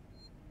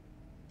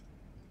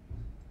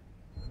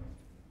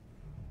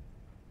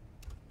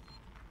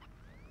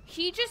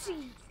 He just...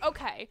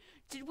 Okay.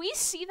 Did we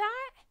see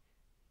that?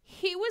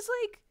 He was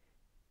like...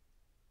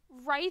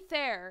 right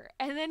there.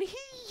 And then he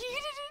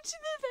yeeted into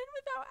the vent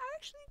without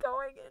actually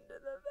going into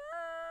the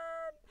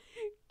vent.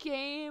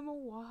 Game,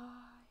 why?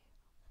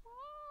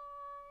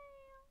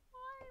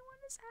 Why? What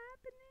is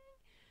happening?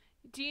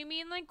 Do you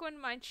mean like when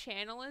my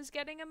channel is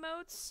getting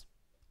emotes?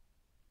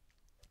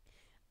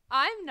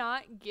 I'm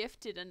not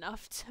gifted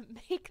enough to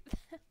make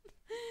them.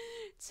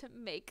 To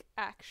make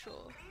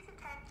actual Please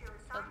attend to your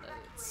assigned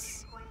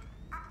emotes. evacuation point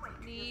and wait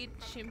for your Need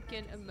successful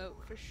Chimkin emergency emote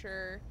order. for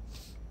sure.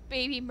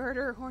 Baby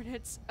murder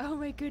hornets. Oh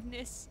my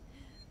goodness.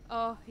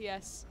 Oh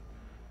yes.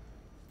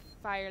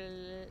 Fire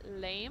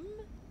lame?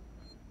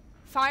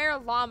 Fire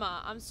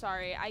llama. I'm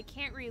sorry. I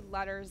can't read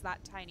letters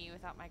that tiny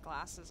without my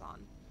glasses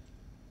on.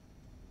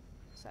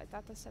 So I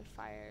thought that said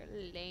fire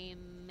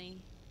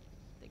lame.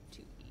 Like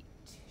two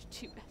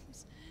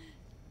M's.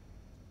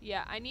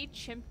 Yeah, I need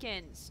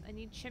chimkins. I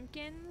need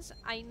chimkins.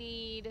 I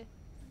need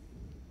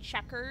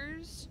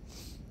checkers.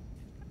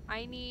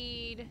 I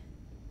need...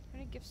 How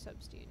many gift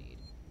subs do you need?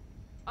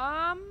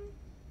 I'm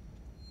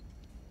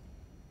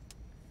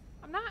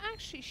not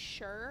actually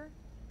sure.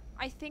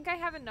 I think I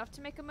have enough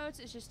to make emotes.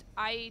 It's just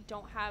I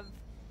don't have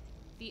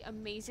the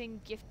amazing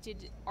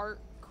gifted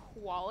art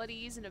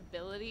qualities and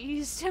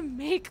abilities to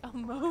make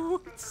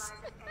emotes.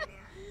 Stabilizer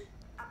failure.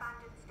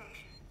 Abandoned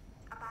station.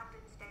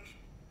 Abandoned station.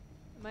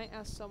 I might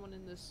ask someone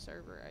in this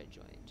server I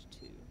joined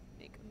to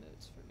make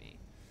emotes for me.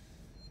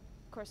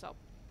 Of course, I'll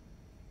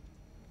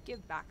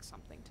give back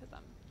something to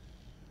them,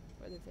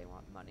 whether they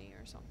want money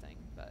or something,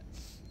 but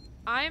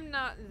I'm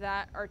not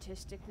that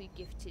artistically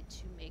gifted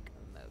to make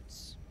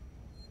emotes.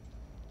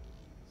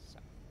 So.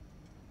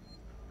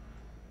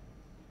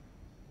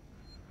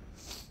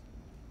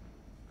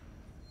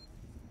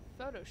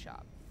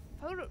 Photoshop.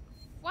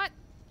 What?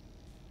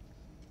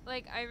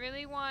 Like, I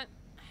really want...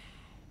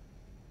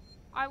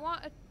 I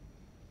want a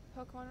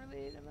Pokemon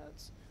related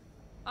emotes.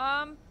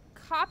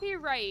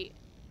 Copyright.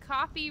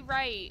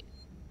 Copyright.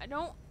 I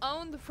don't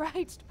own the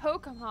rights to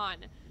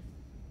Pokemon.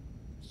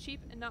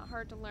 Cheap and not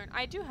hard to learn.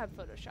 I do have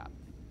Photoshop.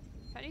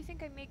 How do you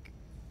think I make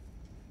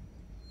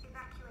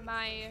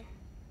my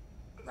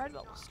Red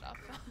Bubble stuff?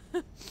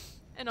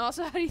 And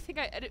also, how do you think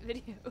I edit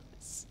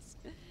videos?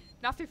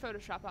 Not through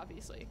Photoshop,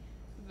 obviously,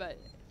 but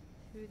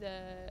through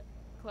the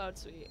Cloud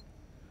Suite.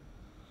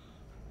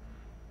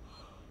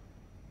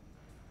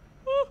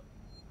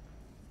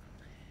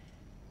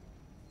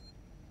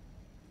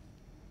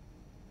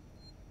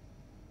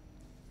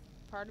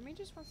 Part of me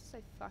just wants to say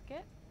fuck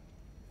it.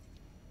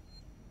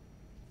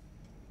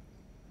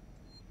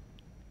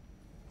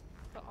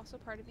 But also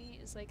part of me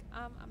is like,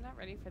 I'm not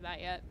ready for that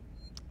yet.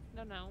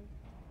 No, no.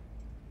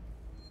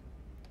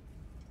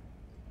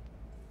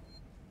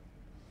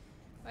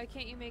 Why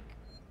can't you make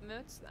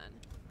emotes then?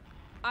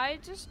 I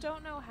just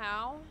don't know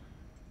how.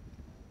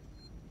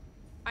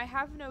 I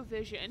have no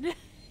vision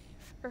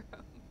for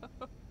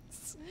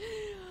emotes.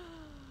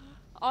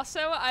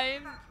 Also,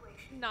 I'm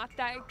not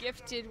that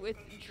gifted with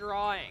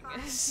drawing,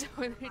 so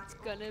it's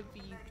gonna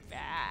be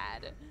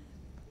bad.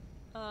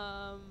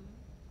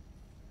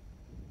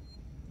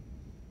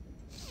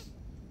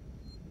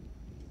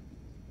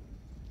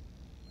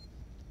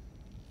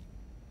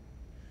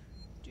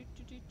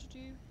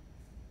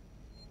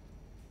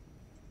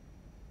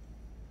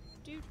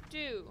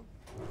 Do.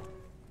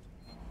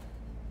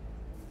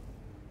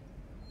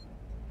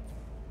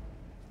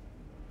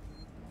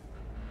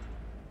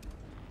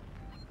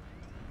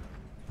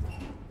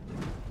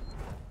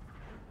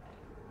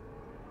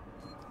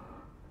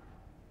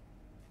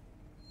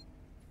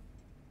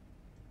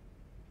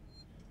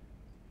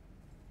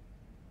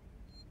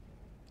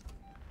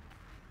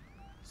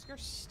 Just go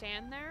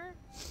stand there.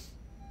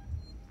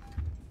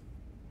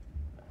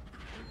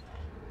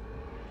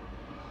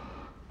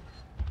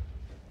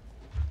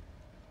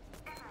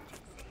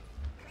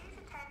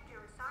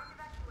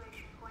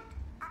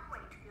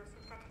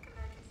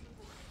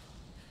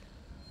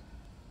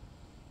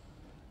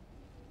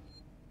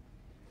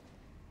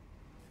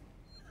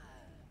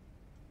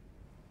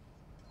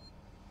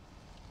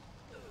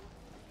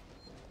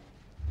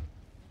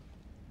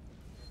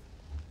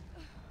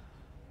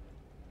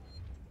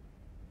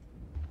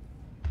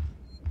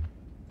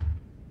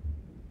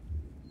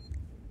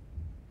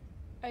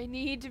 I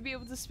need to be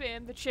able to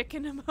spam the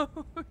chicken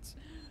emote.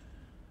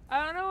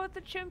 I don't know what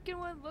the Chimkin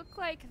would look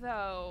like,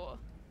 though.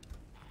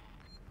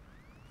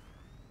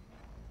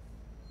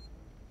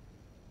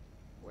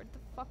 Where the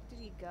fuck did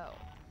he go?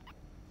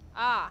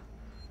 Ah.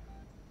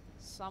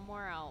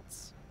 Somewhere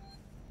else.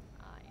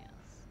 Ah,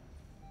 yes.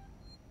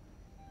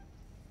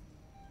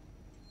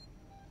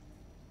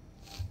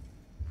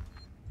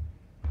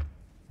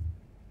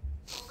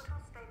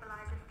 Orbital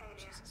stabilizer failure.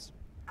 Jesus.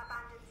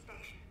 Abandoned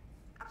station.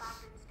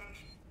 Abandoned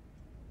station.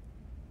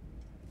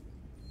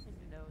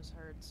 My nose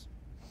hurts.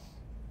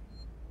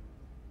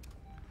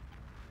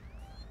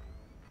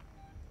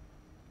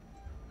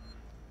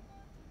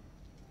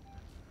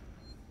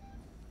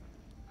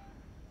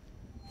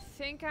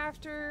 I think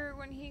after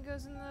when he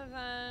goes in the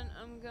vent,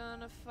 I'm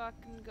gonna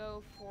fucking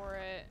go for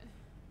it.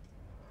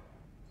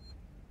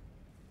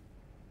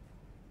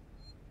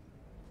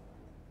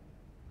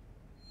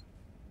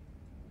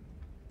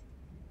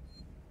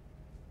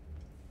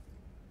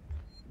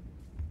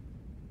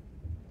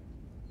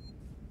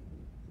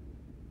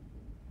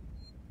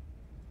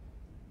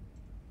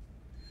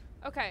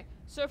 Okay,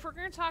 so if we're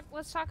gonna talk,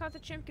 let's talk about the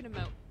Chimkin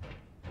emote.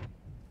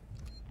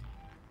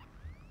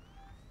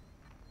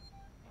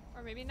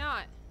 Or maybe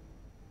not.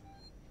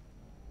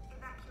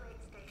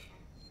 Evacuate station.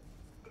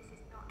 This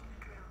is not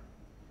a drill.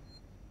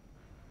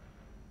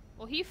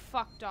 Well, he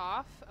fucked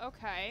off.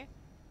 Okay.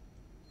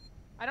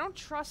 I don't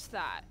trust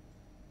that.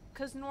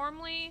 Because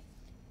normally,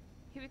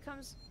 he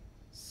becomes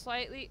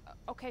slightly...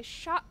 Okay,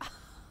 shut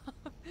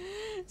up.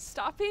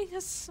 Stop being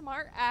a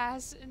smart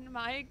ass in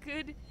my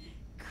good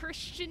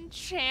Christian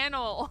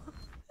channel.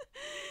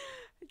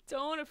 I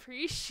don't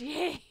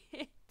appreciate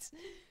it.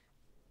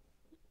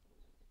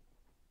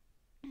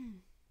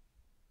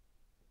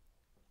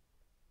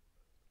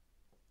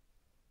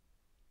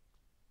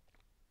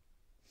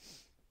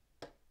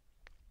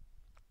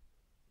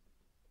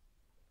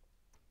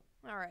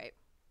 Alright.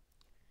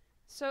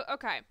 So,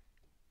 okay.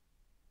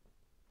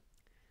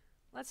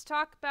 Let's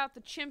talk about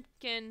the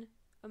Chimkin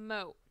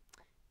emote.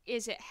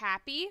 Is it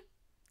happy?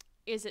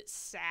 Is it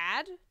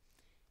sad?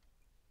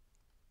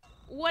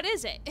 What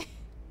is it?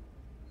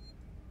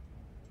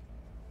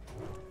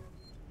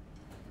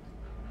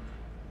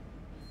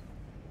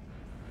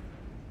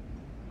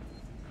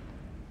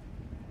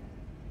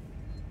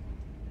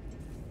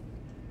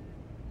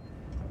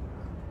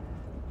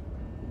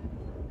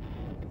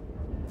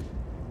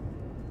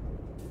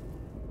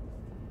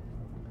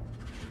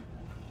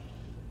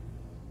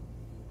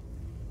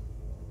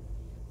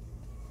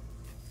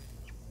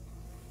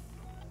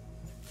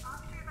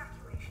 After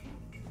evacuation,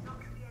 do not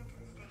re-enter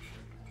the station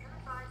until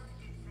advised to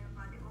do so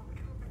by the orbital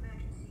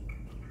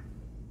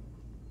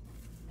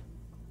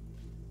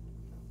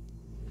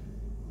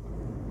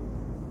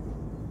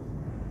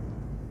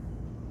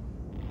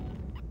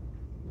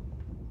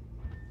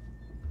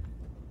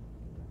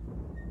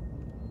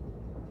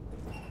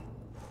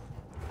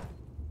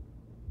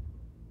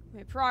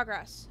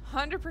Progress.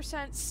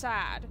 100%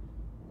 sad.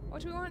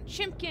 What do we want?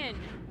 Chimkin.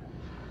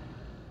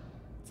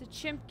 It's a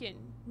chimkin.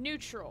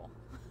 Neutral.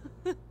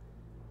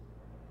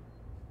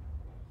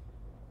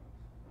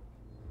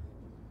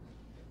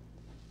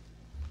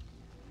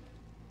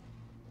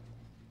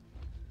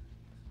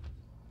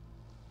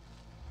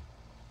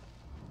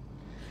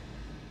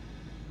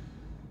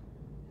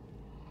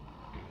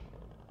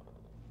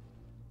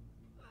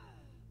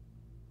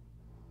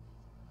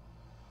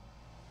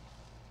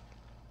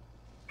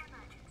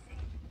 Emergency.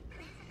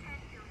 Please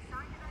attend your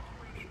assigned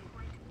evacuation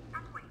point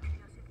and wait for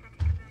your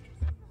synthetic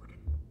emergency warden.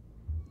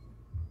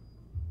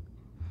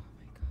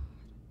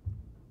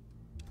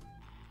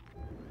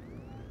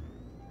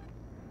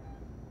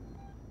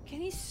 Can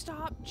he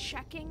stop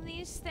checking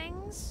these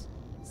things?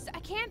 I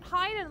can't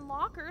hide in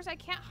lockers. I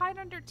can't hide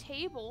under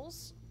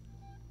tables.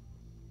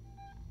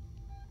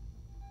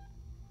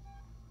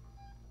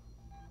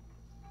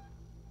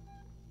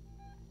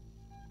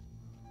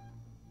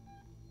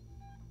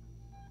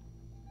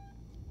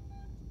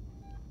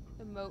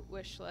 Emote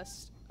wish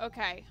list.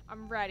 Okay,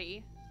 I'm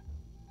ready.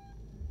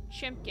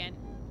 Chimkin.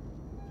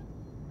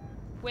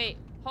 Wait,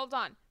 hold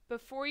on.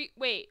 Before you-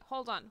 wait,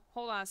 hold on.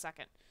 Hold on a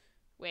second.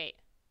 Wait.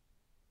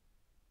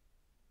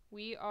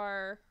 We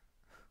are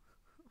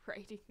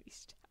writing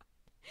these down.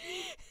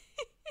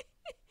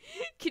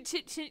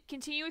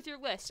 Continue with your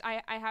list.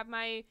 I have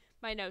my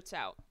notes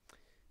out.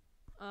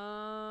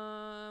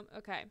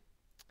 Okay.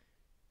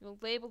 We'll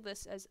label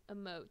this as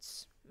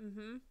emotes.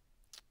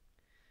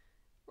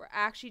 We're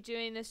actually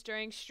doing this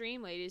during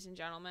stream, ladies and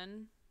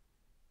gentlemen.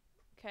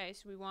 Okay,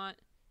 so we want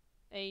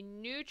a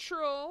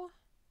neutral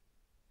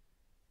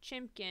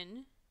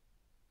chimkin.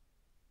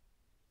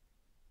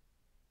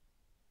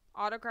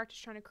 Autocorrect is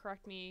trying to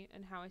correct me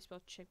in how I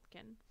spell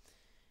chimkin.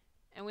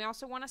 And we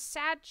also want a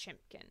sad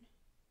chimkin.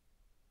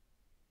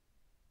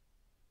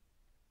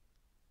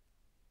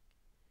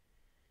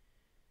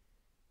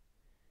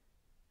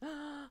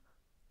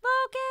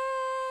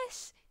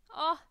 Focus!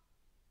 Oh,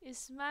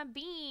 it's my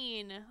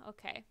bean.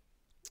 Okay.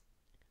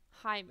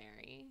 Hi,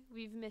 Mary.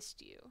 We've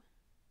missed you.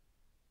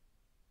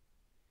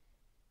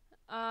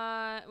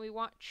 We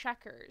want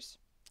Checkers.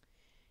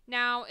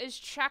 Now, is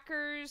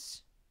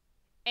Checkers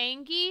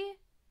Angie?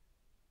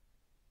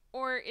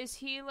 Or is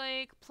he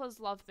like, please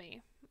love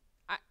me?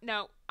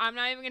 No, I'm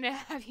not even gonna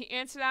have you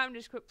answer that. I'm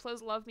just put,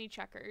 please love me,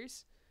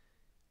 Checkers.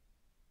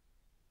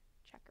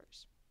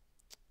 Checkers.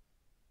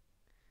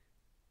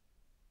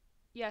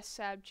 Yes,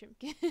 sad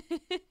chimkin.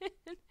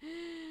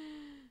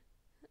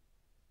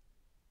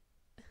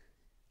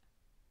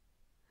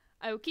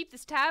 I will keep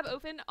this tab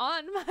open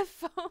on my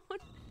phone.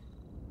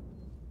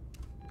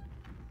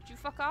 Did you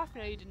fuck off?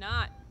 No, you did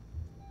not.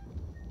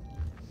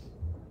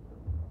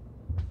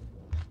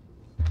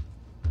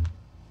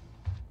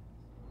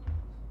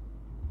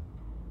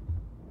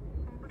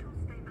 Orbital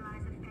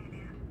stabilizer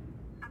failure.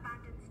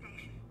 Abandoned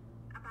station.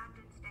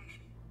 Abandoned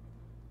station.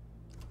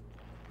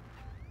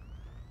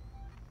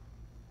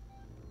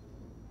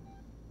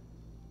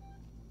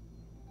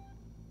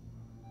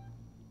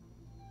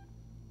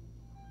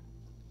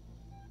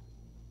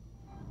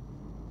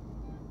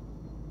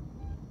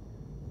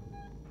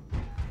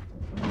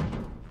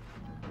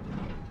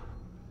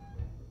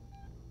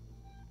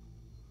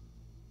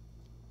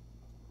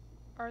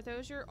 Are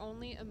those your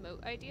only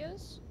emote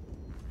ideas?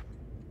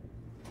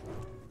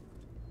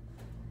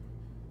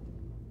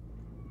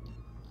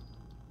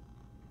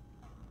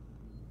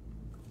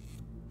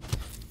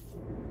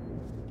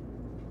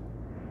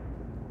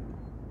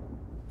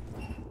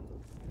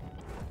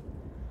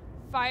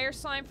 Fire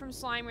slime from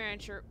Slime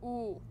Rancher.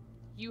 Ooh,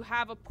 you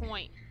have a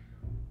point.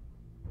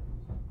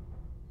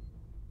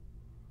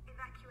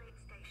 Evacuate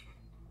station.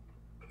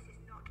 This is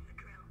not a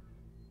drill.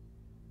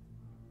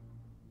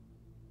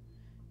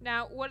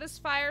 Now, what is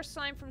fire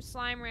slime from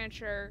Slime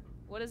Rancher?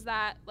 What is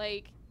that,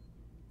 like?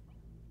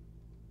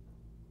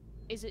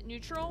 Is it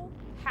neutral?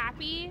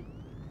 Happy?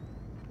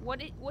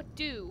 What it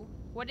do?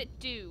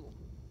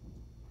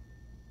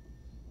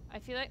 I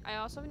feel like I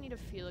also need a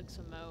Felix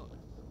emote.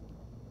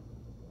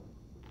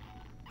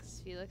 'Cause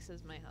Felix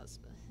is my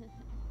husband.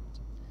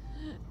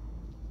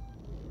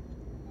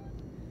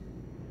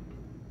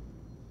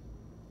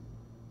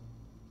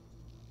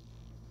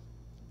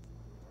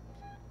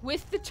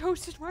 With the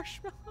toasted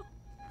marshmallow?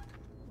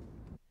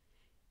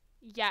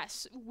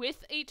 Yes,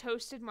 with a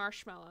toasted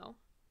marshmallow.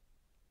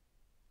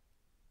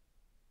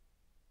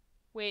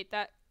 Wait,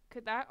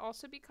 could that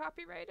also be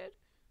copyrighted?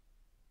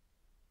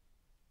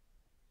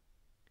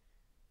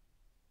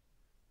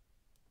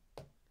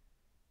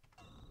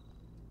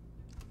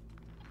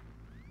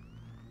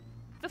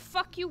 The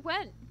fuck you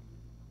went?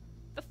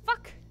 The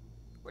fuck?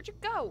 Where'd you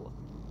go?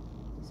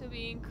 So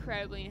be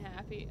incredibly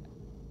happy.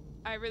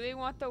 I really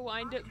want the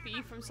wind-up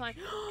bee from Slime.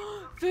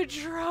 The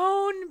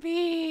drone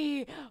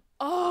bee!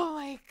 Oh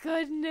my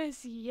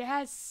goodness,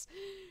 yes!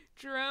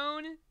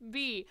 Drone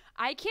bee.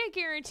 I can't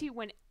guarantee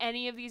when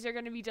any of these are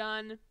going to be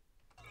done.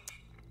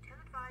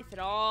 If at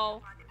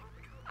all.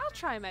 I'll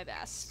try my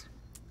best.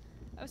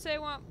 I would say I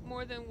want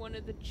more than one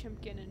of the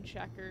Chimkin and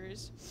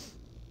Checkers.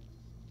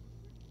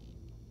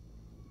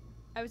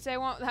 I would say I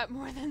want that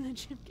more than the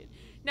gym kid.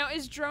 Now,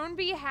 is Drone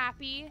Bee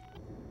happy?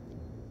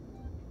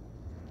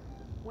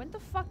 When the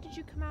fuck did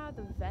you come out of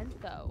the vent,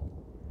 though?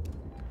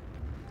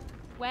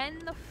 When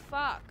the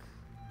fuck?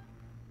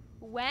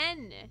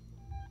 When?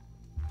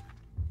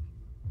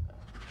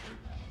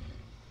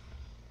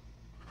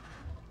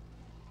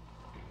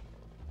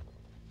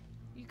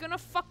 You gonna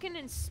fucking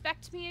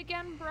inspect me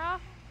again, bruh?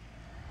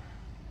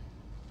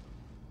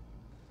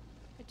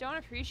 I don't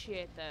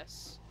appreciate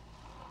this.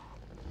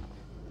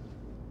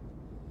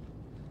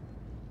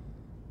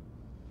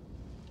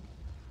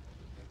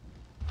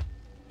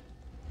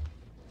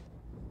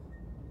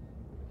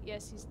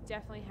 Yes, he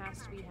definitely has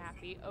to be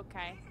happy.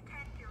 Okay. Please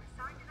attend your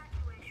assigned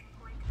evacuation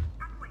point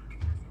and wait for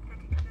your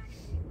synthetic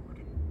emergency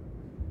warden.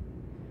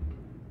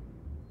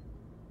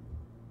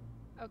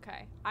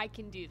 Okay, I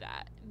can do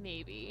that.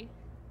 Maybe.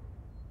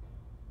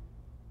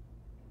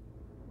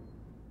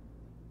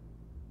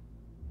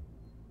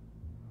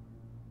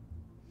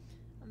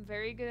 I'm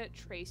very good at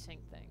tracing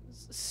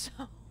things, so...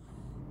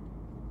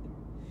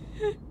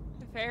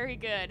 very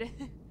good.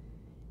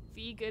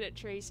 Be good at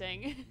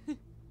tracing.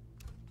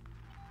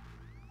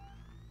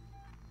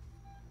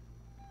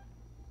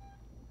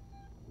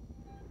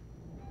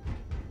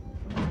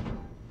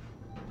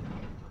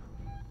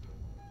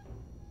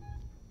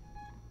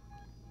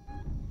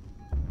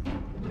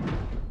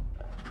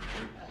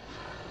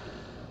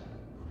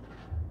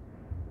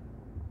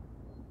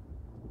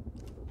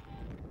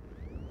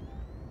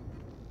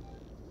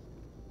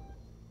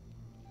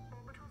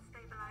 Orbital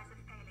stabilizer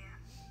failure.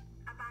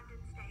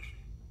 Abandoned station.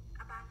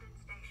 Abandoned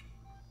station.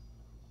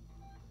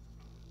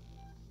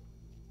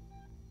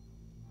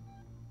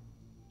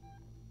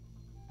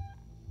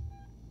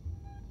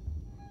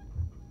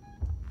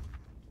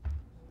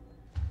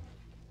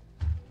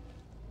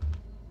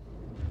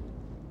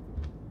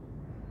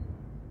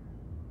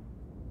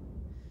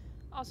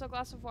 Also,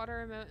 glass of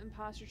water remote and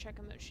posture check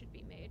emote should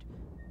be made.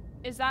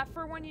 Is that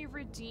for when you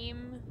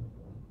redeem...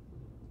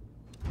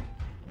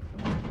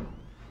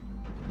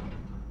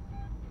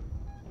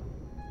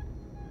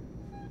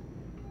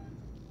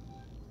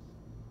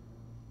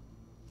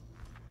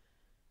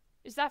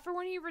 Is that for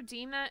when you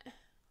redeem it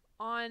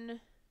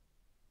on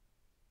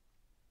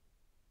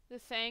the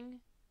thing?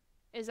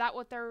 Is that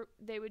what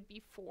they would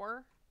be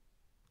for?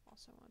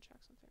 Also, I want to check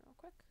something real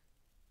quick.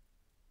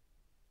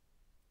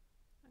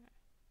 Okay.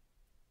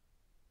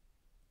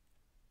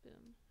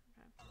 Boom.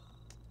 Okay.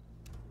 Evacuate station.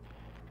 This is not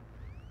a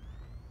drill.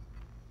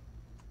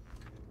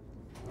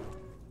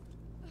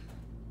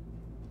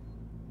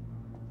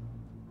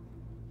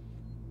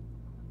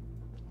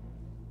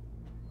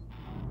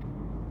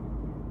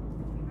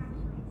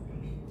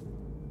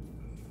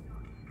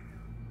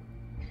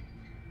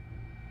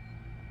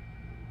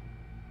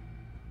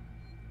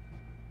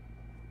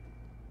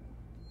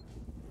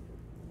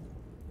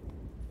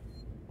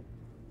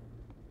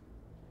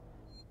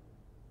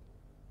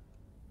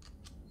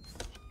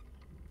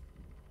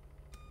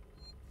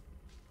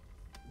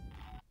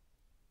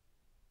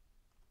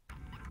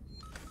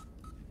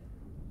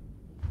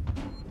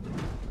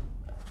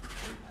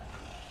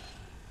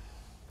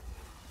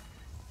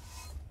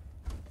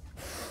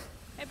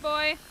 Hey,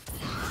 boy.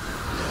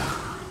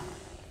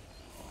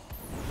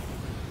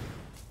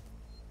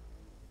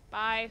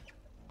 Bye.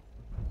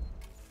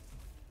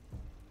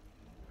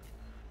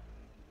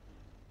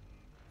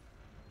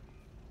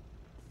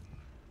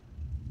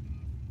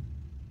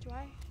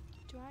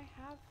 Do I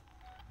have...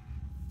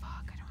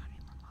 Fuck, I don't have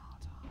any more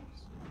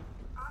Molotovs.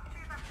 After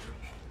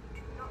evacuation,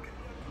 do not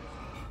re-enter the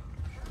station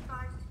until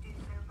advised to do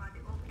so by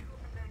the orbital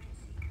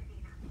emergency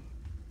convener.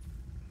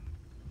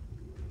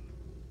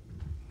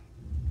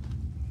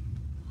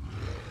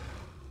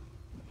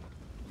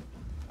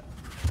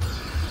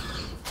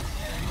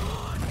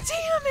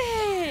 Damn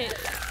it!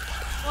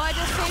 Well, I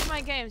just saved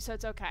my game, so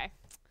it's okay.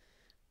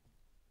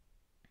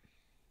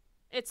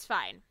 It's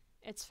fine.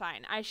 It's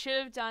fine. I should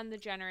have done the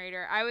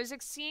generator. I was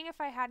seeing if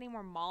I had any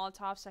more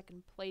Molotovs I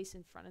can place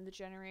in front of the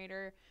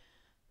generator.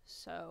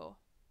 So,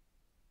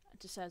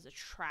 just as a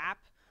trap.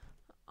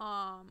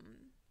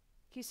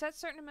 He said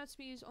certain emotes to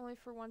be used only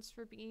for once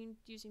for being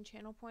using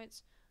channel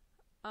points.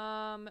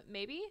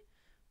 Maybe?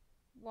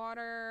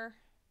 Water,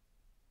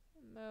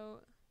 emote,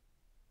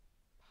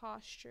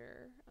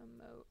 posture,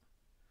 emote.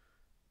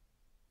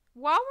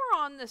 While we're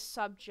on this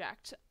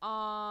subject,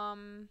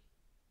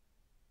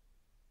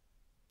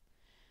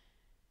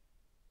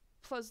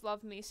 Plus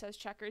love me, says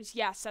Checkers.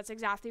 Yes, that's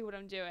exactly what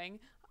I'm doing.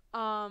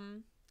 While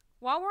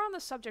we're on the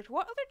subject,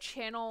 what other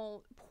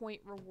channel point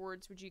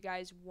rewards would you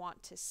guys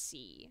want to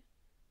see?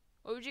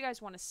 What would you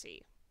guys want to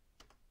see?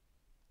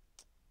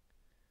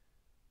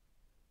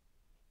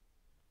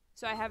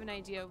 So I have an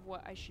idea of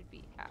what I should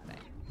be adding.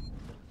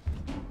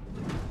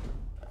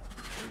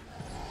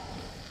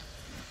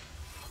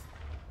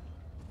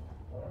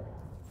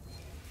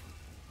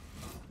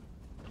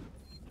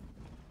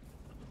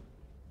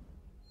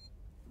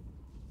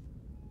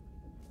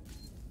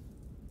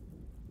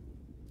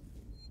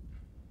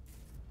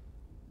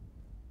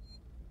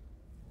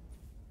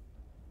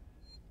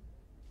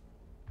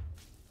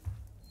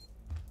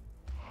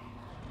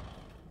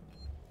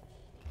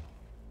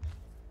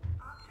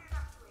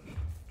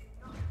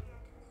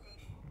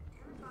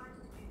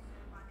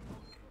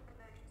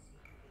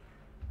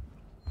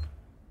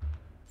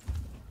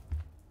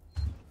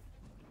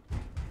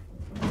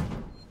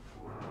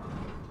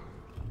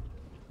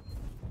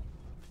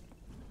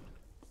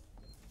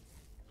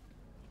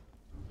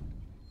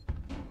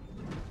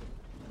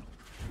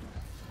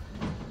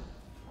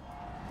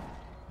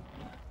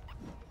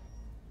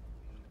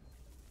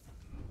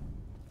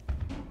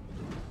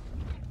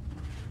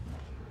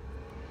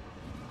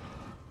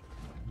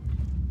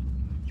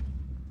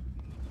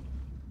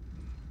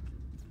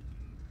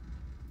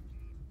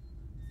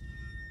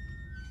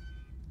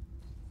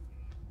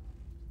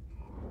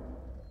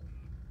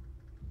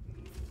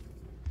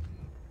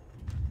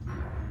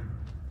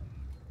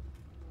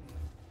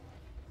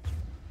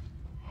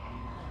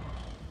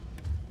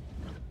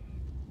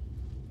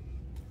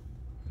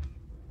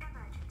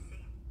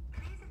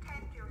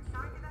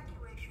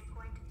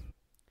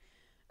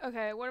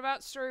 Okay, what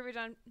about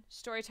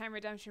storytime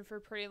redemption for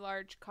pretty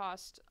large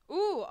cost?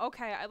 Ooh,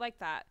 okay, I like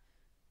that.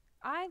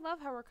 I love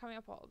how we're coming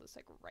up with all this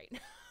like right now.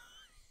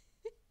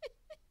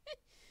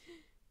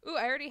 Ooh,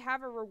 I already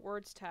have a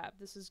rewards tab.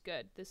 This is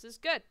good. This is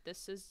good.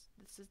 This is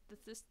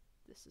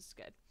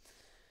good.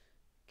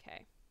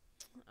 Okay.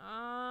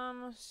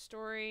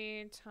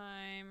 Story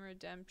time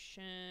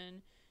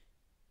redemption.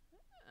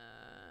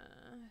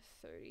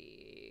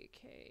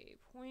 30k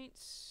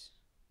points.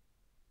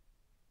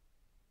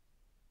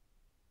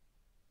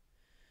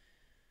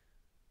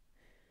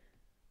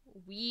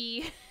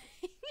 We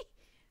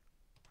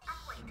And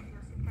wait for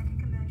your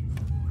synthetic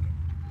emergency order.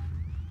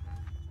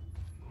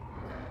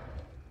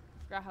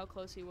 forgot how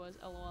close he was.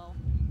 LOL.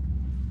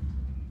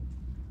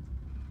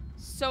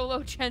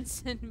 Solo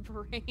Jensen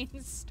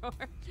brainstorm.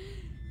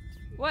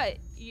 What?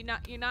 You're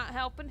not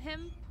helping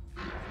him?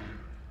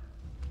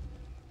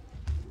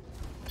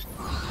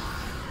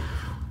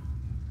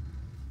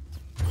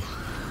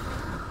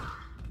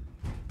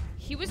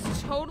 He was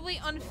totally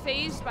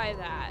unfazed by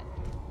that.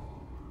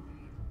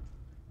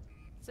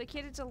 It's like he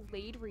had a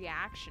delayed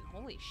reaction.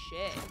 Holy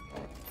shit.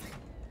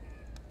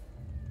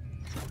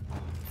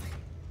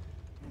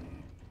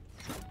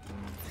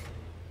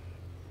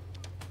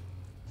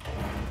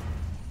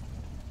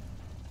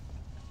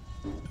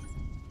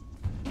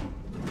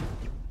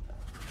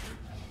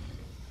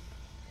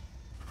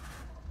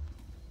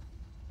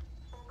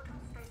 Orbital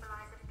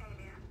stabilizer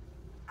failure.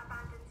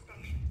 Abandoned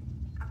station.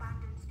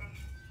 Abandoned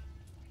station.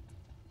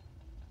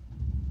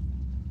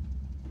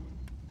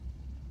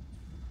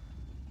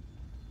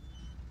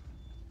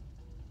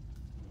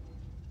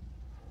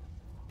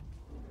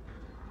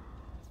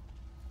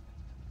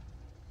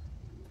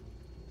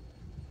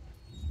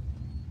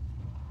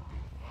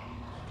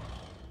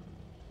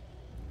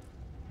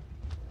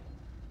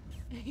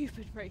 You've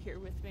been right here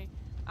with me.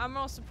 I'm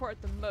gonna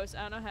support the most.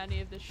 I don't know how any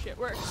of this shit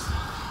works.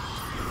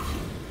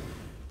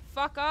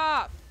 Fuck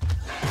off!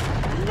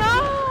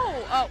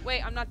 No! Oh,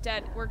 wait, I'm not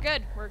dead. We're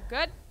good. We're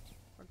good.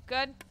 We're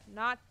good.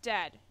 Not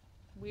dead.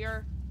 We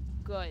are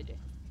good.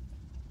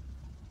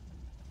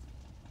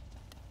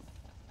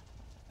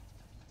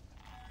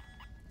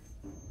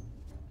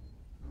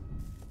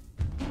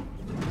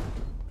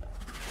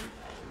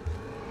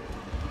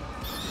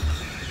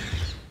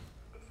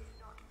 This is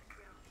not a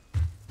drill.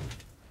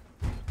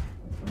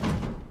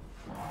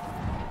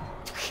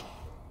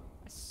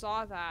 I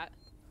saw that.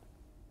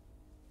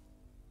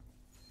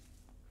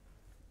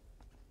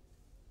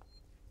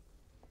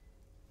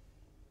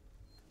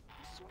 I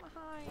just wanna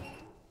hide.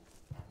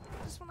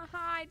 I just wanna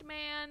hide,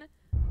 man.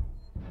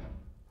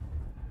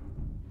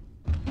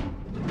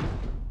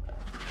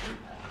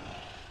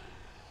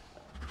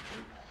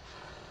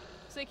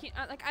 So I can't,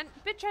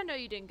 bitch, I know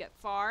you didn't get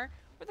far.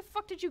 Where the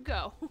fuck did you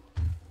go?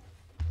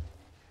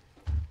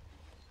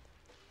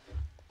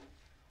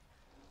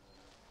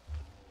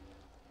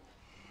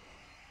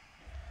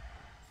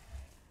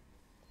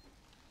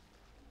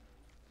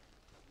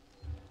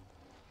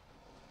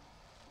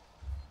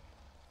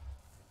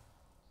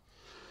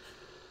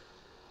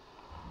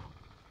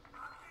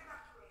 After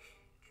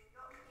evacuation, do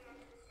not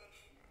re-enter the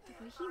station. The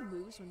way he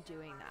moves when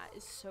doing that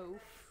is so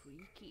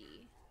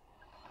freaky.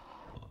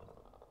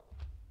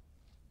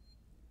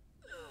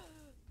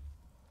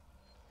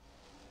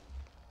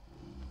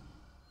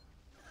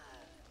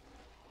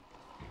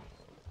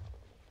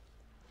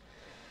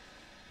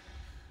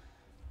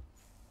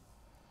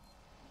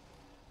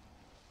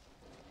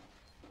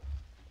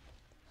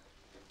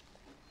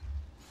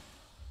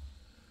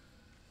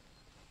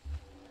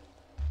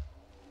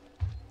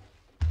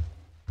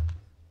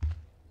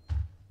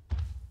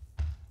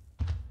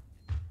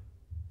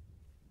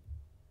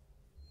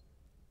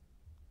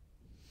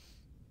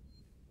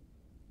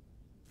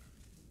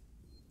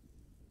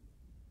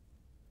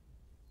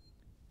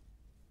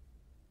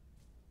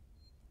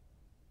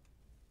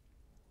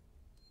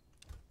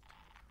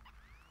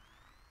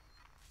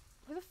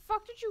 Where the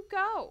fuck did you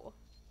go?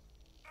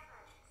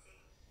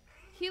 Emergency.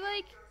 He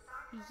like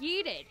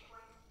yeeted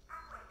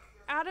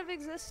out of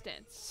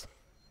existence.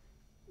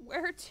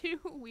 Where to?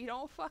 We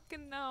don't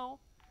fucking know.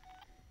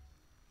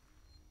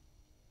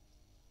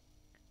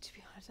 To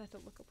be honest, I had to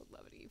look up what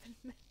levity even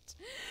meant.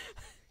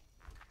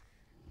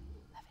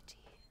 Levity.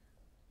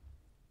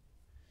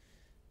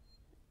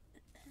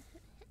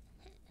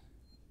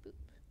 Boop.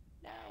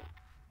 No.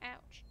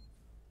 Ouch.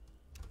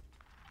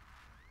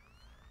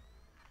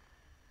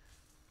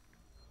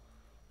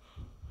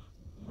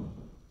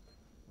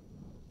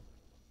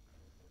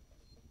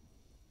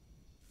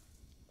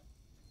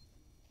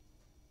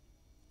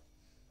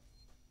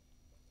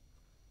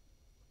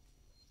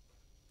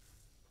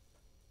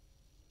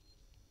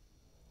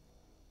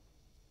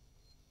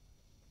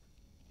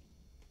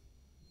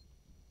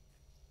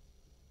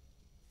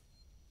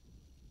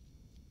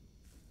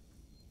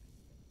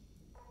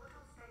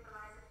 Orbital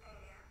stabilizer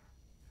failure.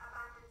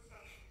 Abandoned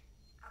station.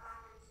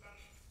 Abandoned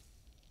station.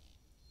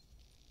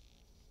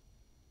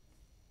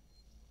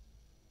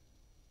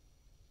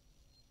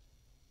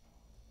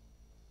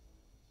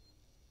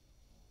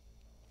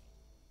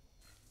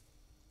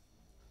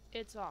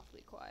 It's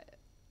awfully quiet.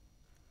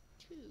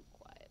 Too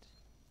quiet.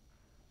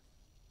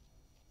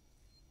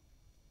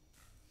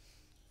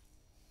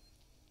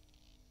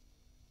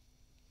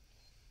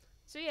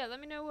 So yeah, let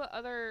me know what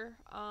other,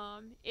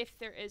 if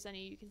there is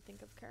any you can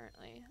think of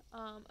currently,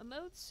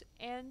 emotes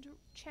and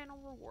channel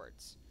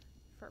rewards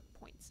for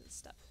points and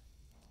stuff.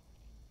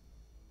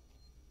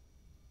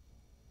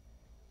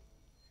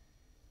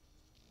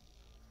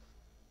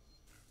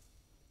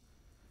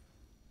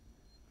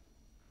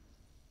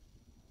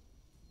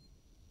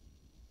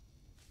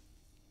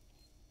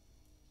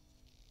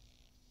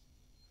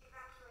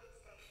 Evacuate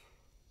station.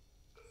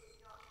 This is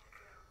not the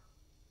drill.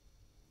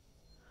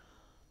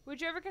 Would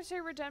you ever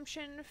consider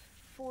redemption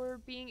for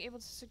being able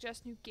to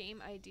suggest new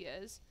game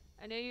ideas?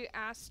 I know you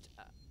ask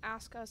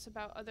us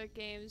about other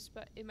games,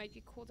 but it might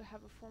be cool to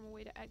have a formal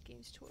way to add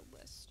games to a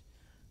list.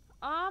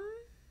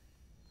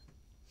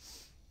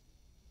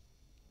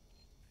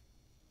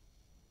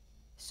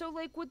 So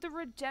like with the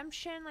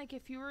redemption, like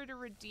if you were to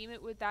redeem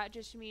it, would that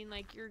just mean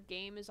like your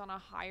game is on a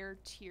higher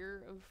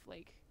tier of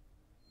like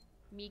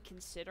me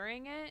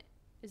considering it?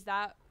 Is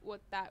that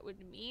what that would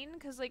mean?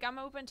 Because like I'm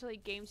open to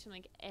like games from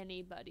like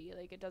anybody.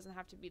 Like it doesn't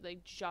have to be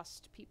like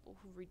just people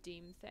who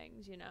redeem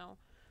things, you know?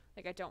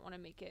 Like I don't want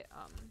to make it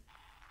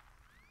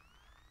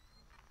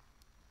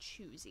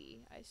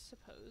choosy, I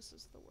suppose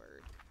is the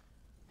word.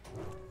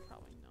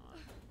 Probably not.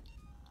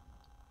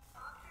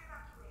 After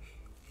evacuation,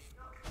 do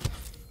not return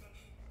to the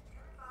station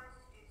until advised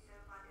to do so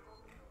by the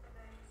orbital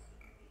emergency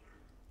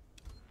convener.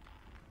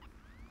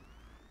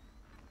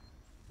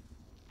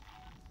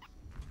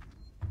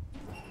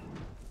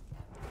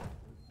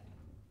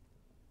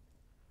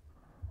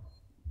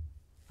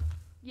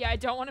 Yeah, I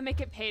don't want to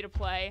make it pay to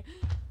play.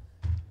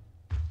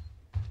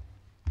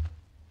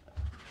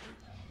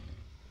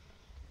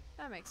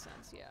 That makes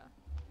sense, yeah.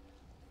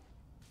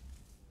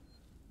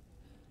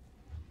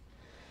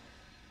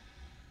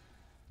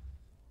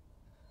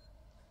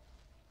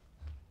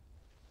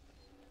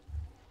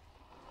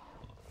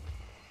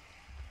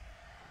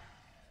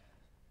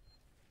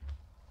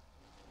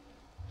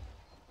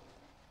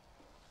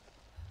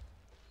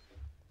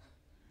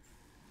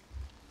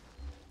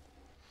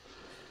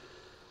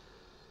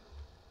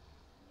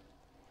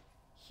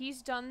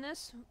 He's done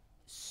this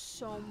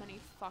so many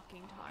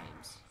fucking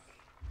times.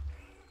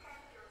 Please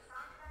attend your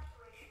assigned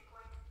evacuation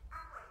point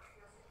and wait for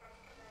your synthetic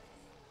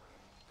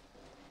emergency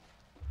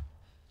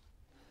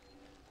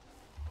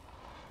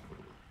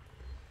order.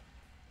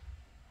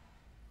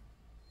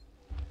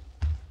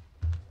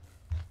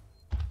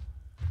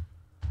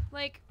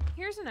 Like,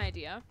 here's an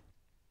idea.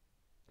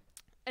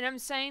 And I'm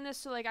saying this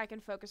so like I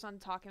can focus on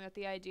talking about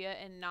the idea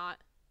and not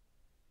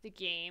the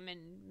game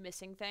and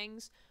missing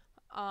things.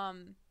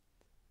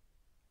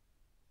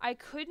 I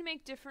could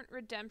make different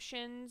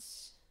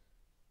redemptions.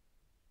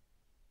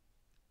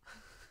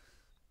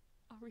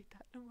 I'll read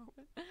that in a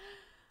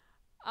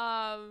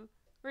moment.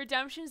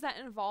 Redemptions that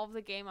involve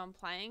the game I'm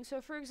playing.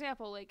 So for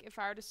example, like if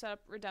I were to set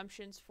up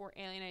redemptions for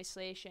Alien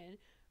Isolation,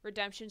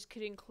 redemptions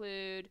could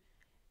include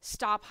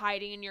stop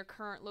hiding in your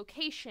current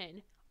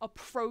location,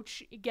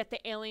 approach, get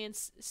the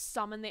aliens,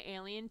 summon the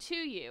alien to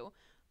you,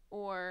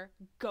 or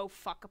go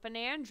fuck up an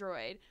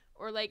android,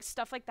 or like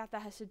stuff like that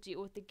that has to do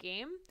with the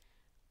game.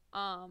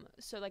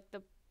 So like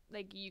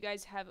you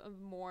guys have a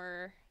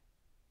more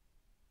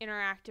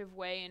interactive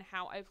way in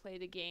how I play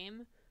the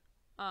game.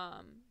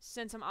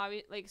 Since I'm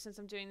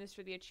doing this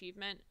for the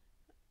achievement.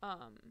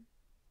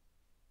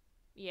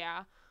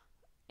 Yeah.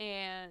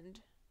 And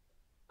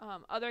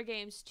other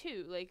games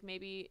too, like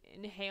maybe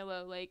in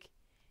Halo, like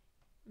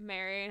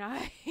Mary and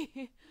I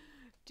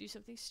do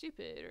something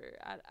stupid, or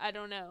I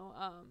don't know.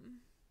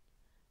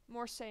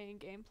 More saying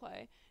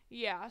gameplay.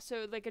 Yeah,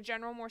 so like a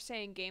general more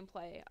saying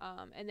gameplay,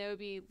 and they would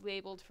be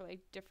labeled for like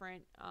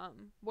different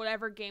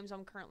whatever games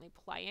I'm currently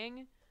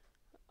playing.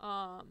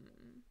 That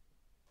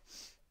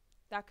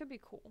could be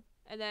cool.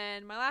 And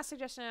then my last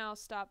suggestion, I'll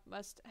stop,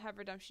 must have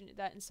redemption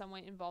that in some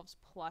way involves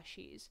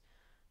plushies.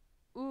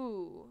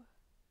 Ooh.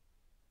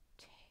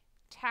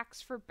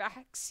 Tax for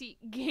backseat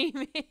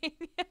gaming.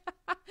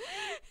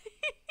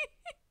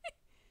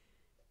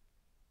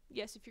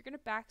 Yes, if you're gonna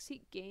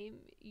backseat game,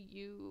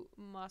 you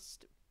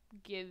must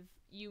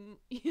you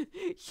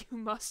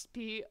must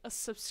be a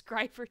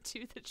subscriber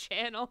to the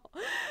channel.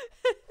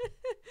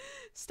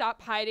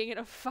 Stop hiding in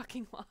a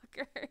fucking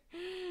locker.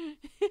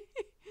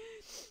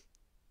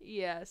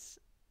 Yes.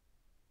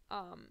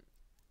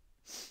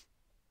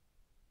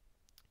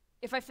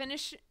 If I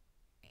finish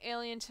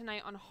Alien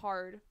tonight on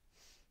hard,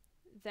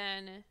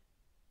 then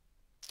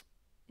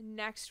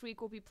next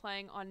week we'll be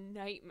playing on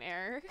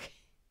Nightmare.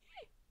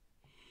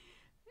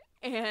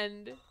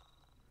 And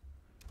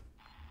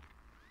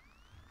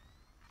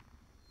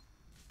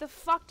the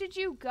fuck did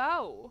you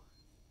go?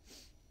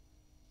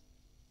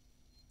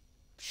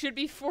 Should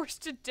be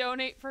forced to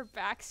donate for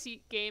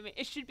backseat gaming.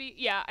 It should be,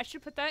 yeah, I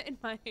should put that in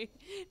my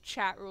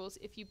chat rules.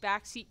 If you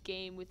backseat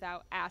game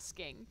without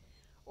asking,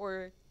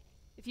 or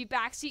if you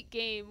backseat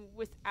game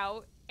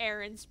without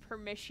Erin's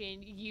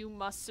permission, you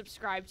must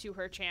subscribe to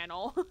her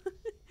channel.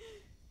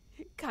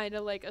 Kind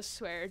of like a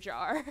swear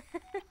jar.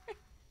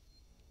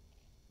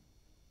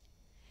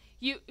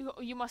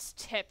 You must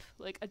tip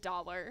like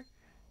 $1.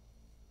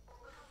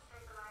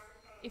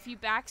 If you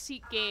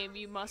backseat game,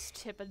 you must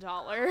tip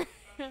 $1.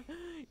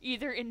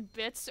 Either in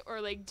bits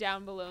or like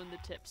down below in the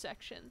tip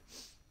section.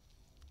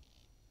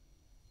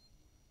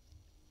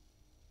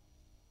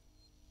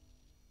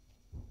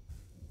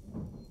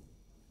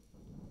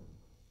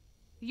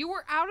 You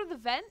were out of the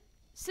vent?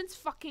 Since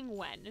fucking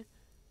when?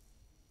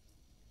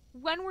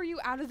 When were you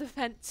out of the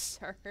vent,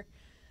 sir?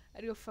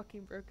 I'd go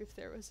fucking broke if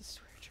there was a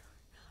swear jar.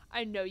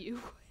 I know you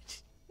would.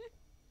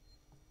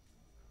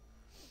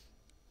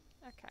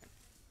 Okay.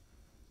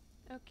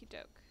 Okie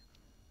doke.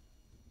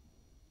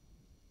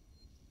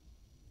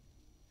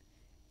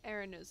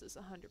 Aaron knows this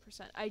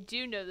 100%. I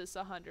do know this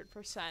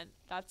 100%.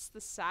 That's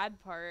the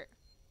sad part.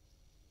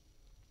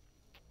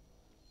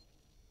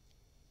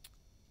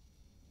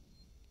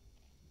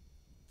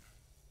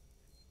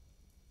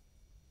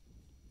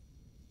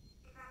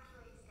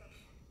 Evacuate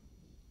station.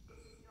 This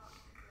is not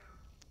the drill.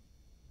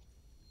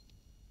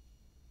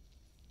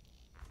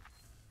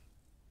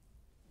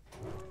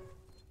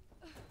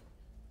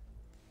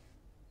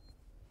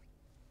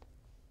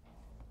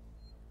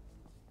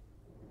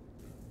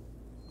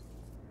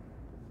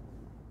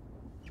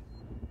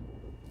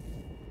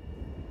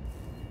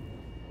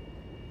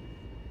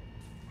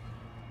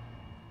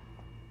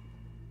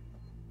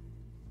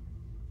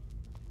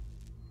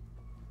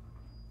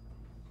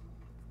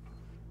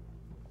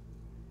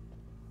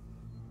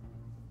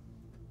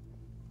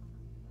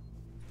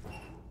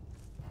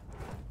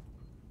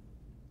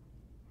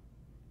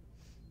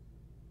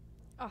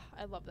 Oh,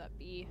 I love that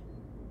bee.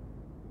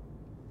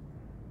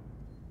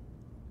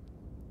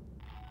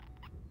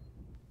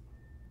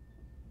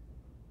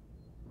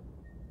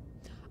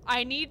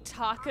 I need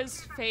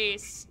Taka's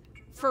face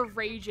for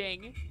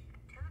raging.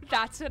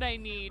 That's what I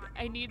need.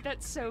 I need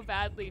that so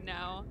badly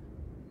now.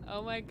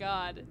 Oh my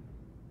god.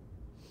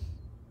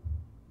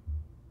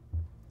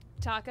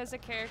 Taka's a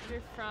character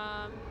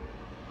from...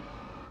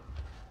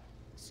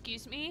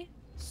 Excuse me?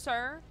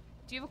 Sir?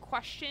 Do you have a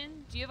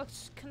question? Do you have a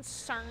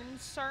concern,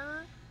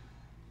 sir?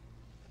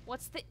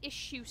 What's the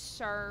issue,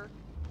 sir?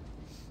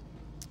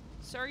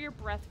 Sir, your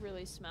breath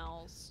really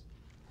smells.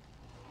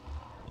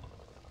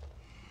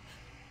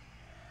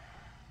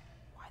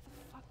 Why the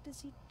fuck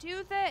does he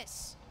do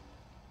this?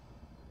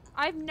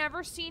 I've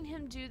never seen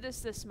him do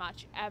this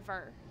much,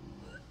 ever.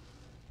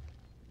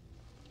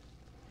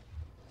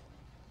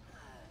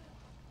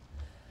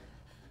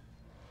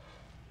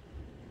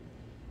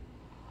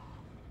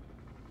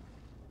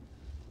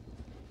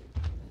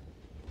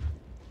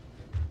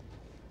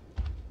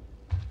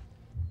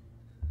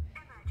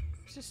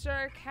 To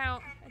start a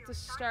count at the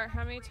start,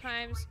 how many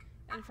times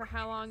and for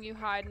how long you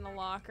hide in the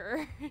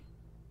locker.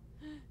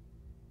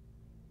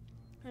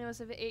 I must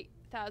have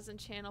 8,000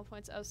 channel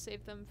points. I'll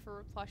save them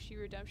for plushie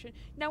redemption.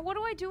 Now what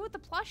do I do with the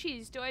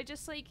plushies? Do I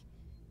just like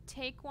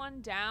take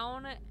one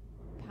down,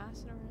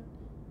 pass it around,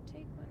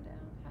 take one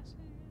down, pass it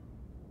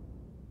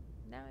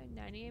around? Now I have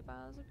 98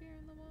 bottles of beer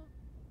in the wall.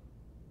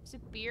 Is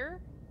it beer?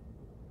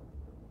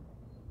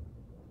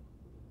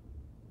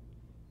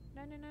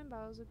 99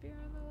 bottles of beer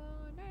on the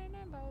wall,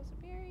 99 bottles of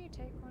beer, you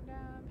take one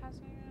down, pass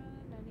it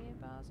around,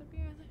 98 bottles of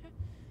beer on the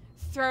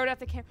throw it at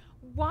the camera.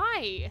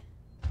 Why?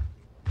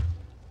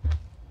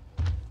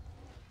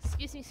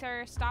 Excuse me,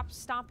 sir, stop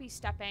stompy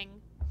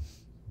stepping.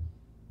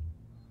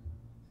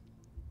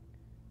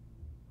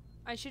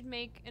 I should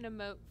make an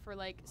emote for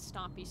like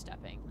stompy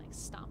stepping, like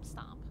stomp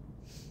stomp.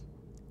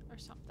 Or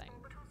something.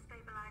 Orbital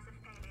stabilizer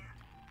failure.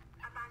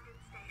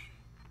 Abandoned station.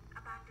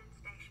 Abandoned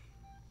station.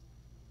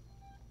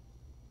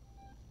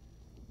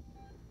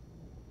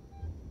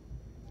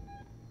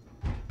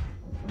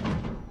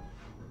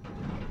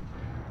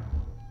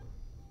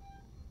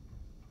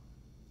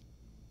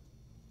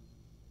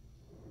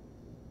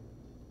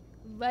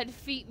 Lead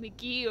Feet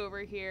McGee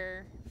over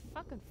here.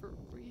 Fucking for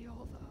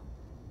real, though.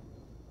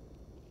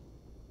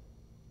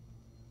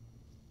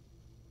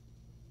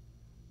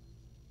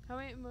 How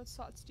many emote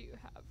slots do you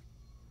have?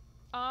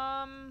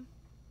 I'm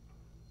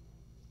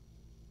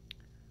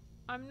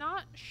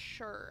not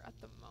sure at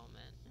the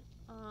moment.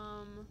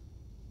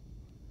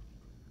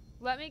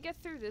 Let me get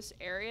through this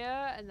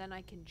area and then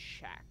I can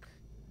check.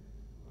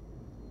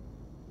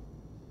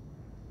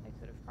 I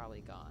could have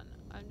probably gone.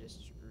 I'm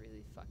just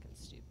really fucking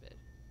stupid.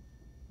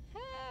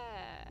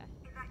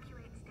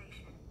 Evacuate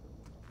station.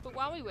 But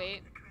while we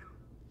wait,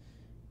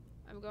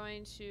 I'm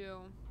going to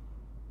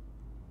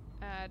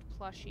add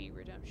plushie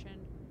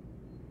redemption.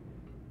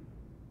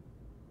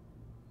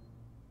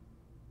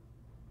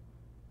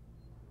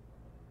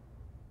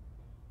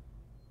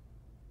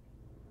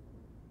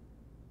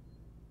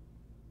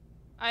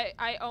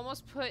 I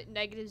almost put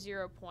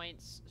 -0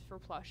 points for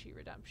plushie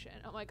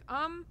redemption. I'm like,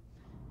 I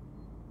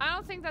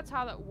don't think that's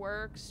how that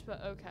works,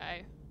 but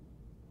okay.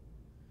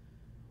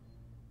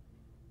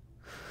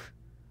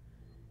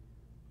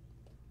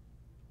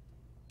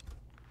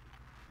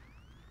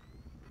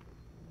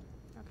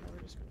 Okay, we're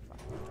just gonna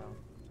fucking go.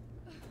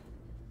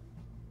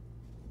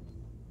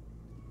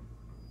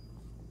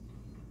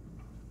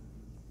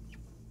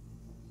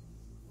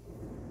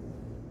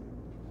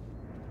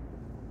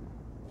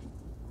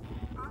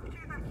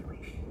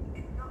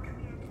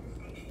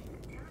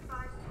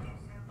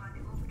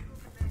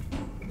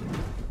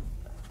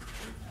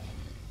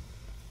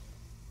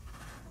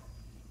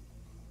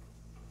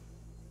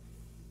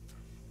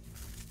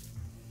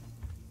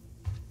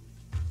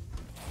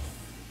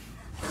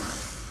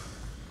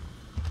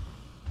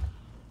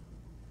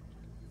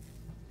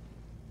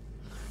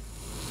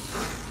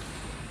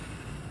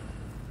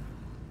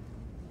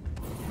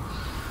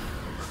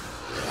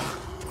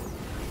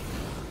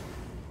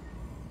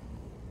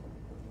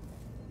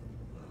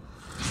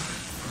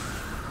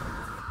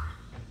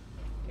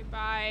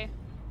 Bye.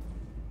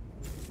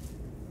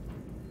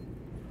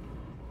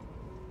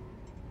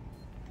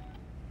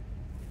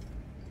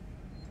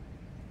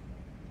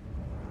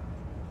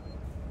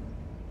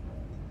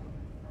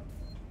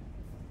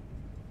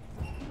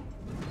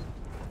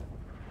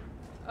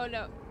 Oh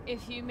no,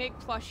 if you make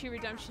plushie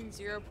redemption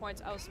 0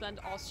 points, I'll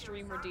spend all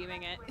stream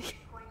redeeming it.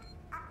 Point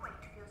and wait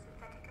for your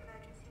synthetic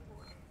emergency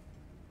warden.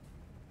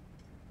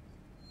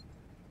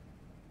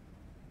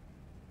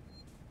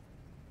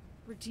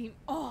 Redeem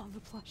all the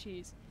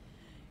plushies.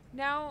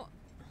 Now...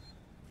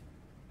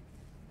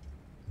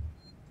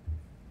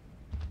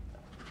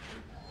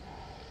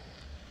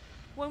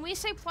 when we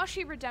say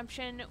plushie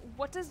redemption,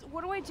 what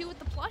do I do with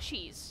the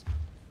plushies?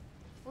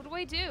 What do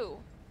I do?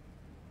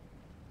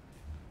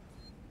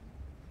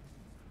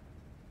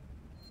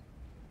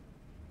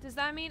 Does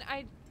that mean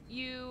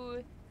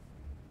you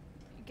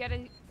get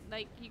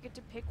you get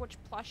to pick which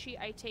plushie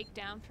I take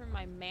down from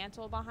my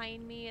mantle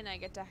behind me, and I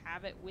get to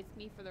have it with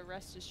me for the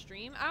rest of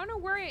stream? I don't know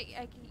where he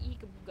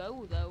could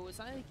go, though. It's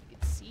not like you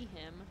could see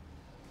him.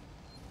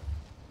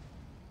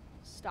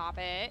 Stop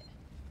it.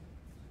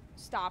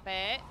 Stop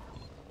it.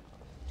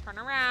 Turn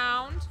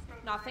around.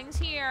 Nothing's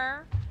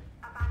here.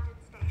 Abandoned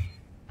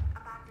station.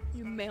 Abandoned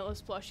You station. mail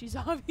us plushies,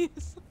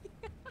 obviously.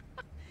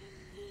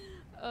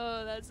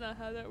 Oh, that's not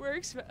how that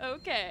works, but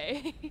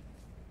okay.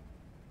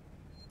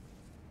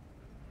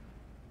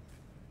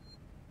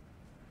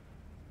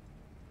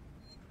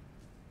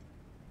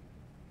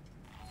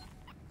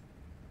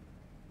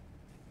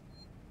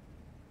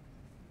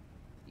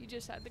 You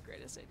just had the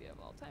greatest idea of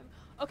all time.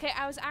 Okay,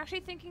 I was actually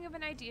thinking of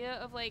an idea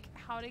of like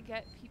how to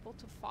get people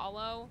to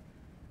follow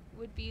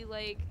would be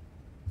like,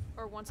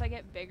 or once I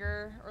get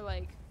bigger, or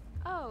like,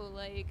 oh,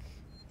 like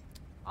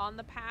on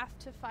the path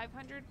to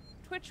 500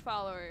 Twitch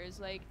followers,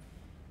 like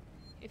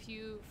if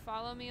you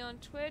follow me on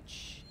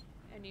Twitch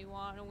and you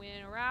want to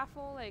win a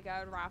raffle, like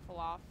I would raffle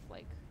off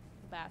like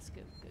a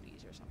basket of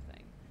goodies or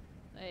something.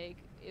 Like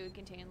it would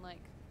contain like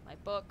my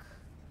book,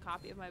 a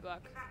copy of my book,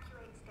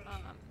 Evacuate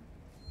station.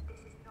 This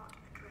is not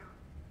a drill.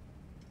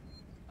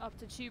 up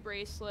to 2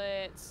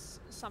 bracelets,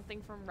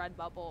 something from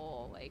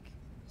Redbubble, like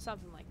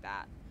something like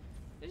that.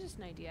 It's just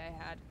an idea I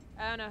had.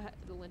 I don't know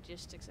the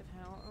logistics of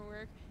how it will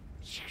work.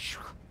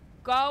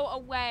 Go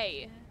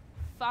away.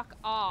 Fuck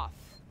off.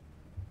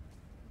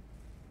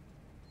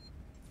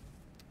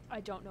 I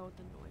don't know what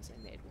the noise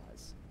I made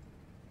was.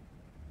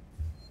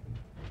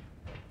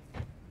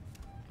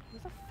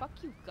 Where the fuck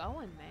you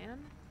going, man?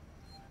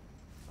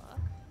 Fuck.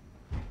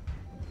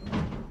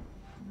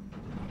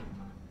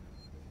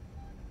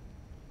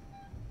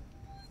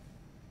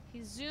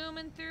 He's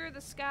zooming through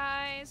the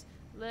skies,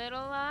 little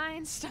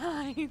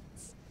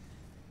Einsteins.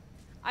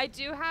 I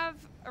do have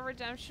a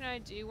redemption I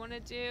do want to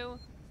do,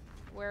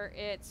 where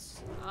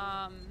it's,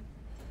 After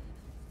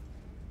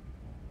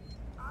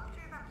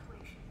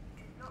evacuation,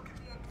 do not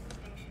re-enter the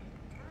station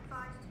until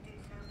advised to do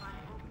so by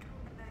the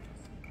orbital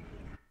emergency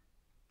convener.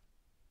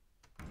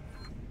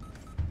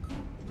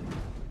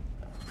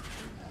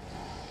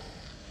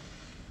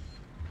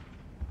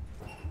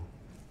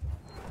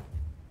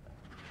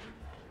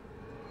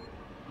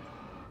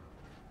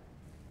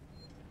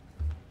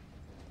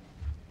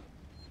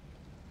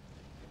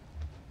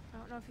 I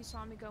don't know if you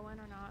saw me go in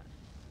or not.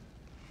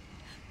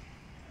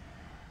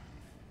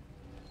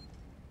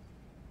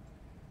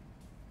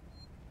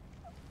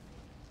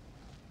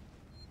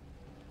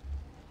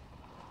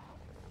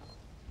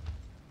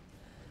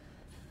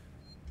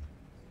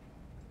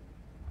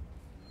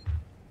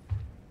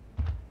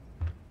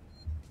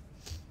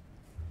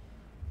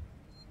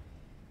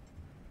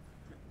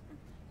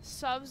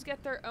 Subs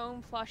get their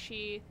own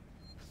plushie.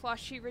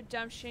 Plushie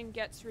redemption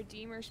gets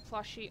Redeemer's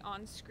plushie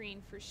on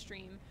screen for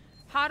stream.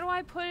 How do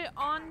I put it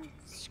on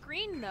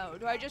screen though?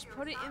 Do I just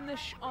put it in the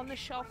on the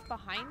shelf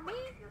behind me?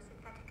 Your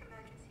synthetic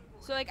emergency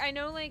warden. So like I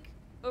know like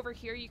over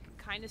here you can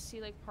kind of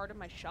see like part of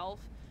my shelf,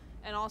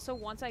 and also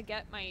once I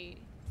get my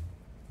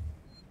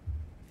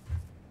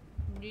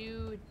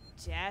new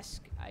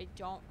desk, I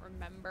don't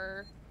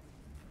remember.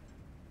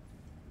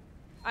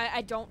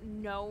 I don't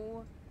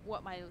know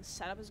what my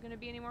setup is going to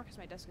be anymore because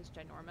my desk is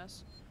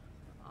ginormous.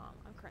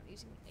 I'm currently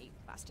using a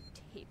plastic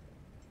table.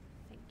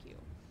 Thank you.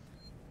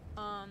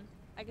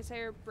 I can say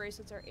your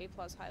bracelets are A+,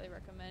 highly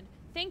recommend.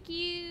 Thank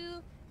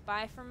you!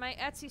 Buy from my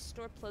Etsy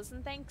store,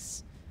 pleasant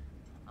thanks.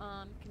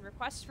 Can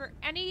request for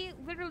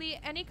literally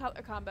any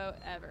color combo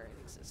ever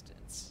in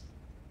existence.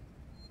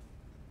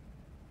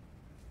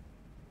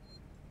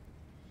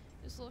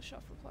 This little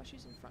shelf for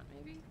plushies in front,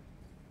 maybe?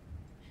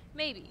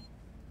 Maybe.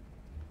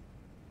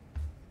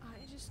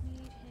 I just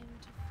need him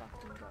to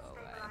fucking go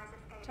away.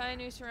 Tie a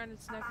noose around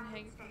its neck and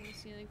hang it from the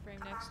ceiling frame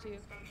next to you.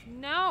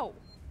 No!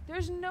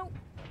 There's no...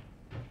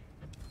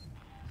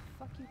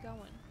 Fuck you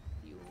going,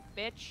 you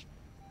bitch.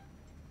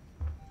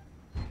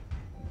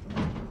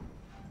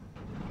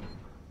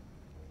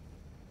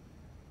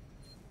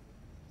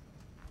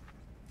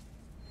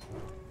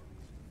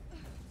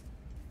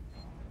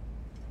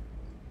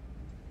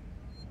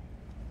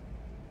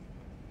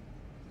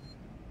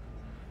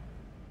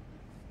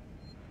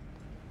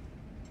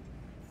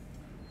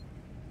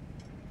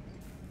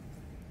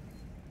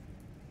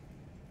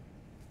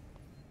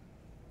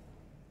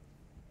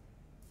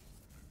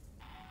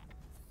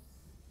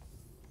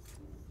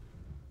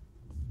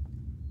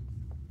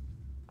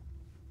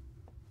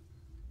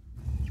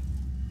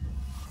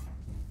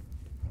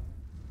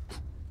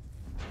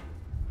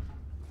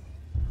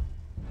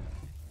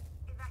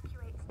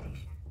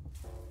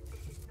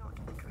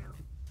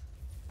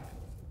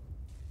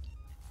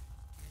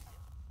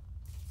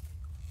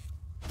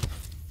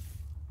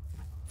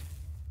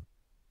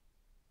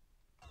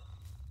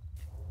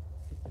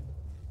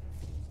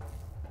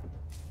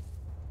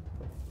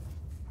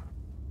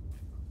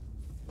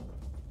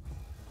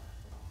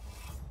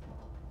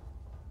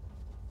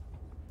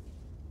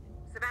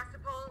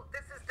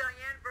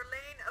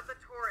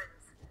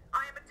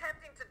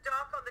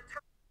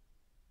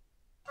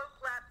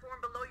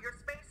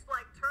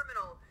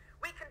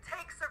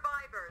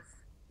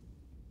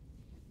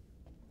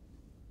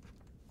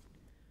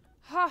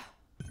 Huh.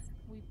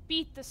 We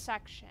beat the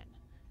section.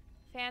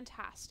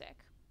 Fantastic.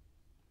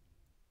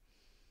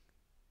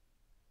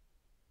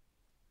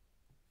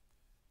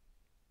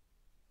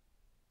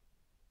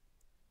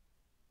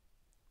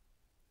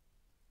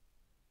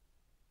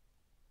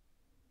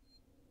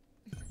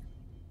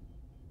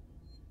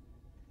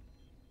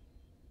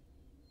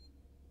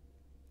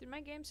 Did my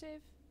game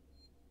save?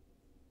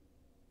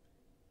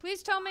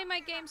 Please tell me my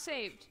game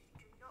saved.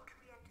 Do not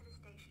re-enter the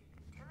station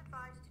until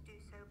advised to do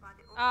so by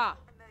the Ah,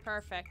 orbital emergency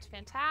perfect.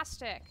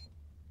 Fantastic.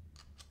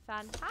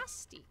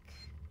 Fantastic.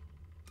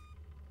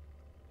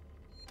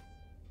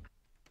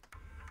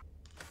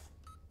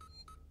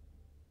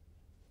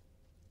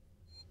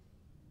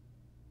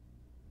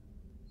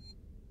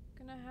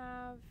 Gonna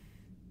have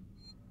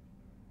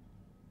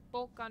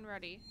bolt gun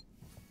ready.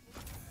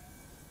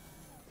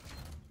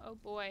 Oh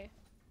boy.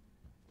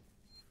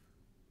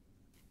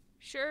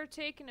 Sure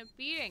taken a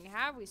beating,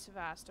 have we,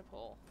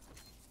 Sevastopol?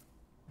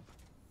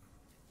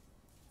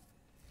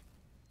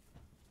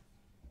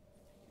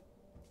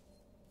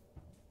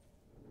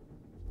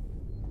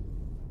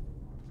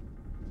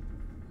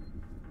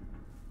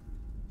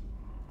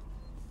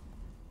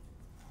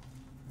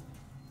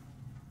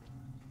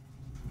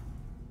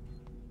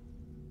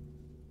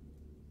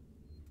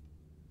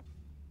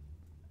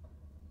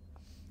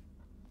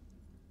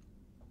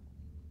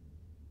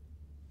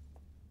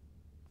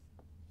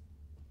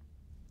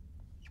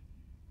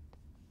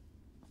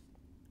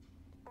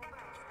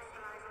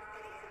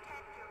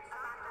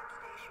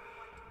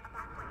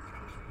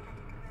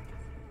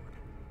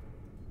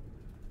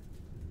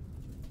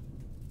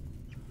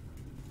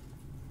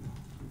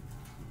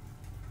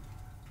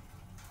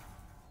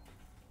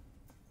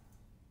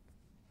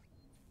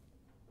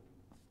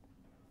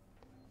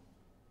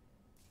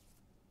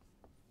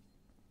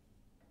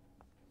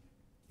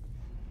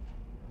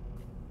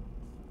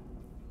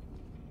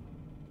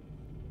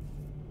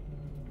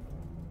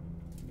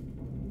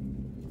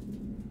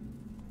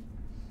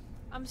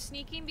 I'm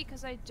sneaking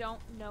because I don't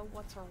know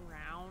what's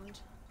around.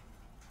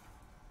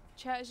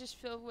 Chat is just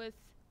filled with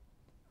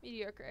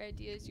mediocre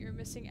ideas. You're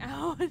missing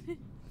out.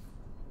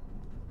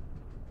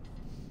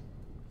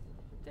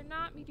 They're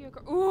not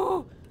mediocre.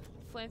 Ooh!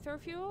 Flamethrower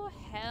fuel?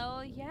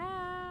 Hell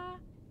yeah!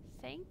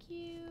 Thank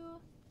you.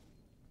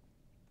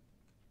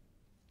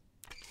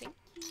 Thank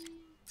you.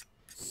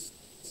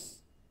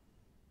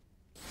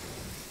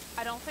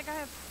 I don't think I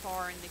have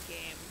far in the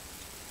game.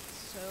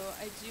 So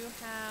I do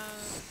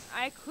have...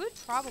 I could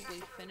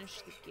probably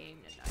finish the game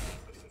tonight.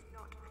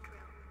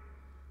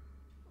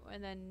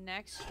 And then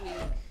next week...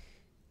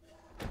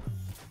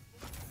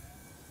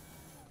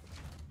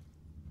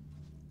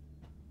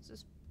 Is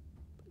this...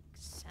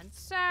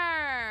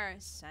 Sensor!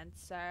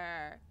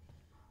 Sensor.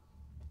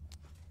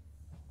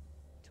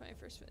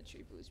 21st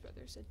Century Blues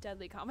Brothers. A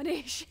deadly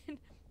combination.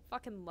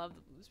 Fucking love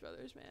the Blues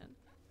Brothers, man.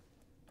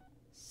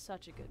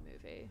 Such a good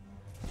movie.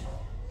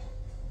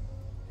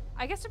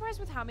 I get surprised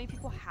with how many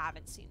people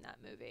haven't seen that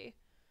movie.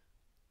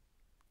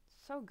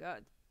 So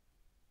good.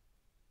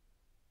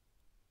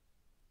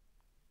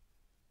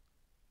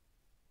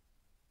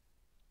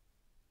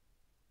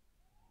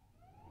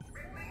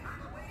 Ripley,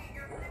 I'm awaiting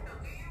your signal.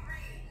 Do you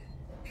read?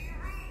 Do you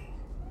read?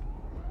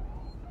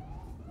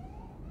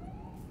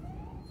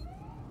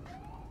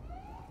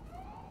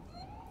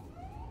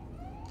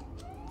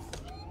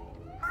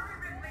 Hurry,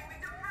 Ripley. We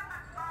don't have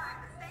much time.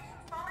 The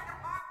station's falling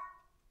apart.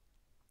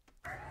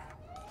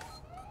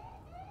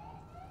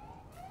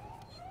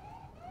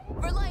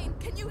 Verlaine,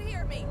 can you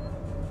hear me?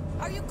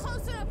 Are you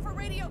close enough for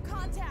radio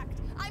contact?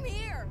 I'm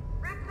here!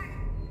 Ripley,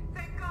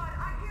 thank God,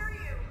 I hear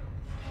you.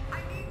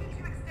 I need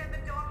you to extend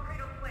the dog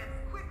cradle plants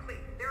quickly.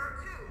 There are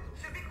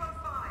two. Should be close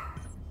by.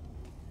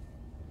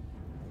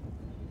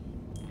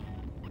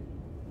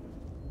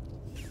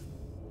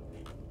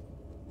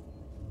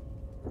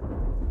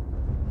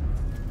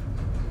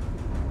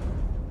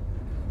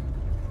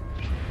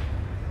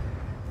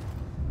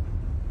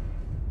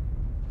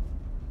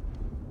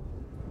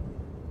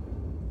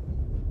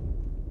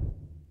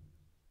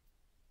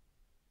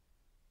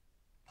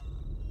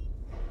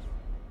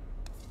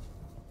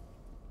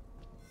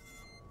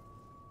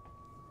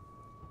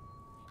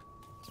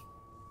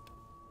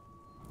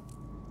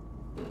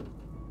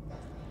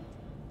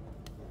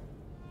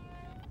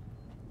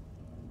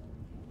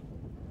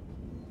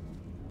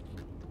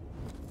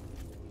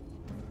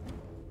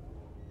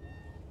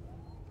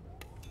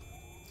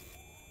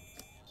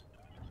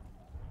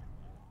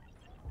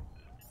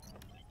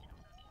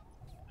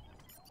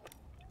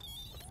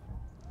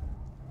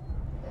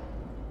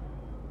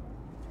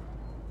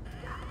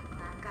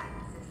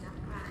 Guidance system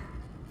running.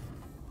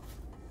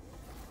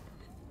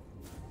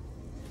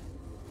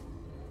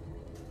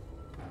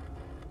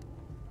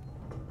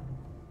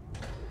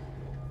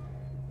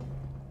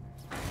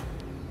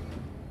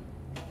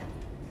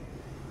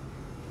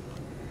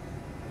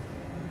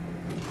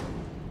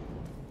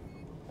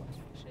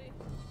 Actually.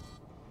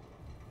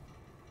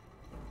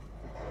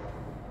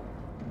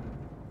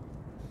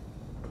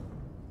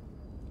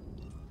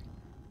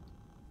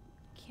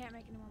 Can't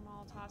make any more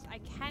Molotovs. I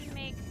can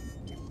make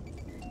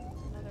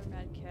another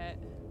med kit.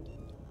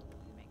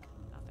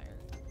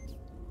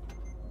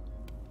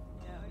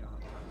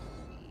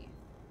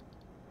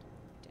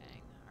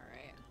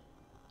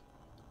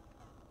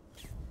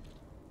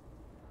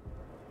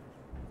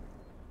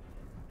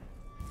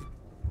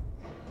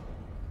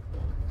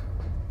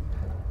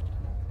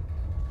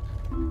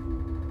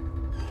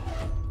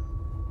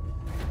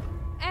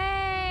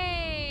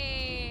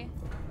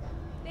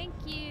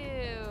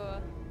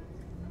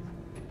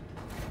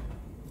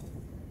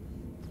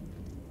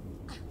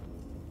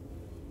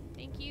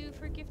 you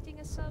for gifting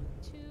a sub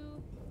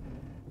to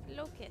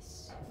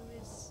Locus,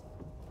 who is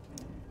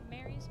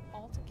Mary's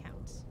alt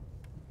account.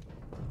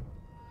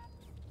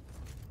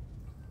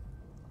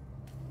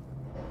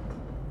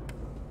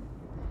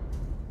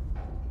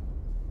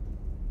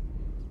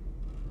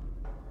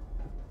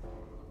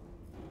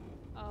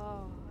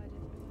 Oh, I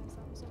didn't realize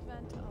that was a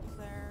vent up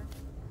there.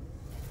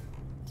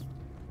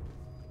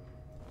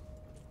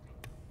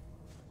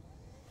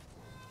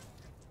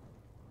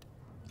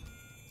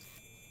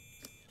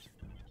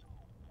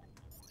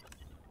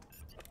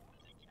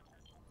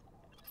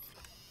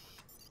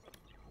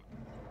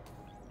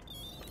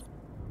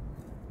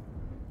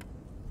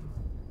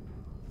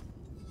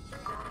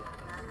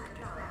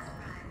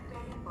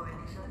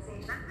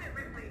 That's it,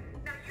 Ripley.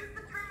 Now use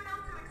the terminal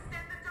to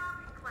extend the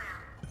docking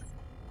clamp.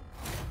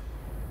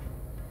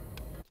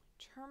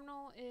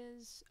 Terminal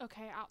is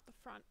okay out the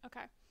front.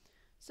 Okay,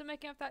 so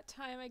making up that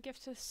time, I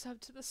gift a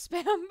sub to the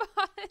spam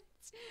bot.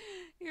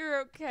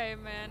 You're okay,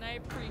 man. I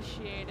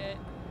appreciate it.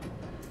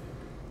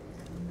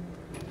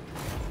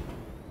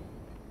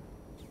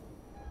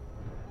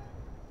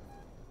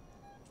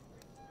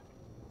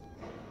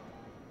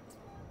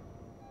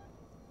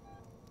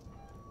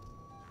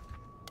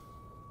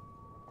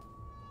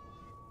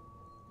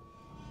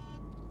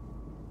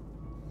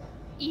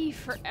 E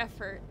for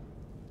effort.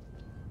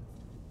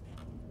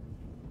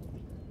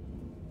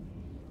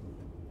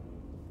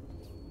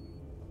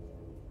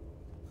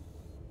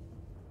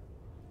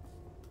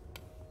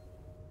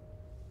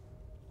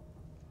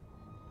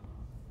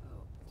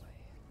 Oh boy.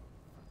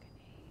 Fucking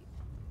hate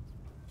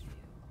you.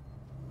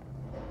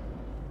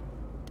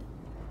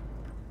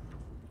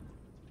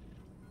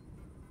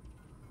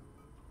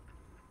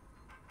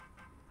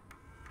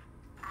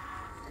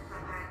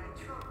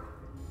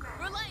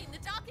 Verlaine, the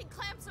docking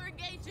clamps are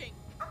engaging.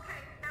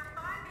 Okay, now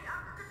find the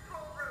upper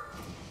control room.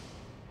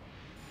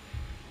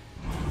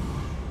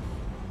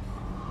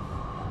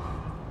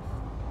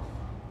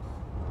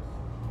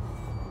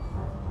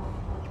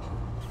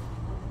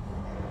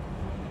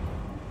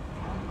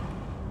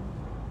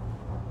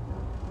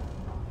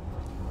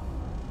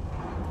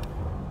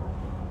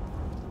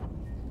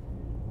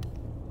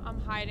 I'm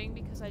hiding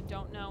because I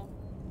don't know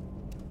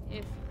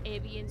if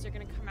avians are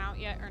gonna come out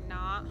yet or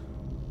not.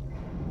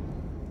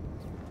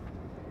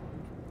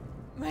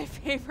 My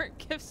favorite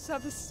gift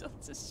sub is still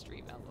to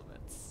Stream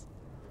Elements.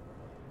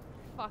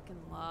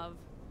 Fucking love.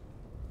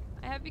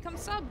 I have become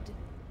subbed.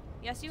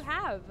 Yes, you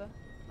have,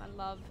 my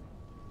love.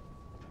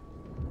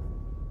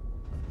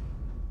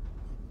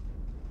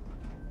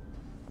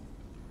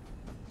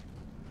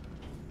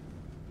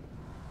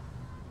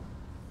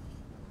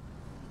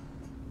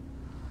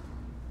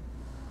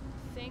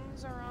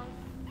 Things are on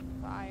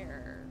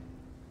fire.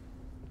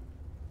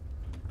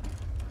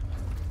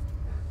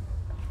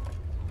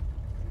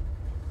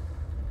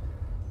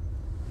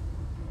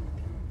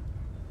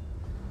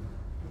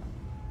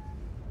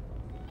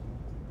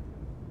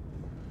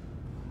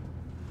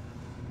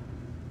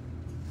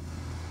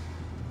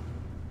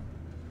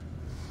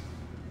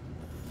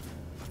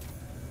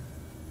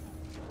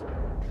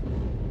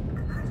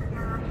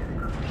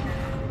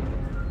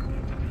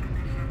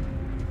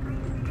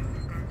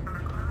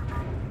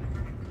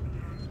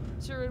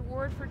 It's a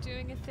reward for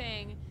doing a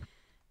thing.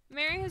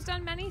 Mary has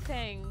done many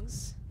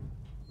things.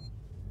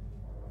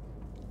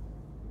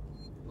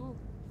 Ooh,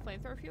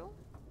 flamethrower fuel?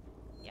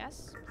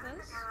 Yes,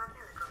 please.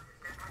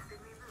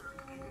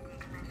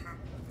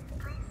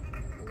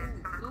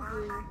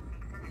 Ooh.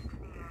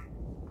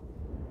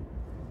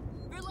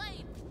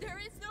 Verlaine, there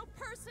is no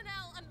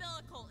personnel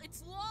umbilical.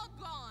 It's long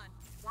gone.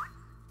 What?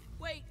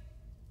 Wait,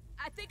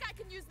 I think I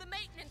can use the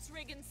maintenance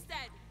rig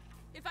instead.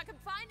 If I can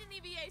find an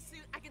EVA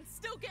suit, I can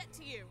still get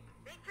to you.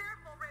 Be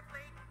careful,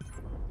 Ripley.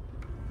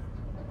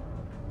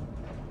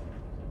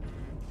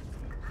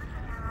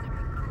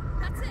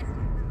 That's it.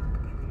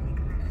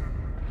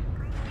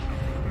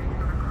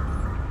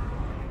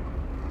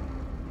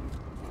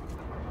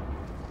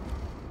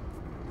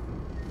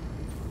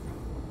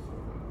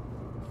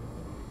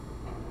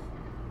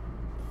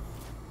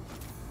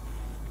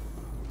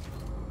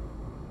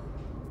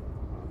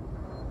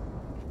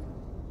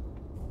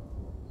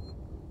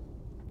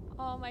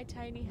 Oh, my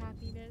tiny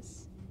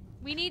happiness.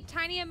 We need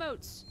tiny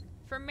emotes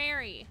for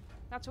Mary.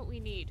 That's what we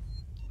need.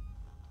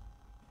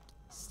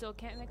 Still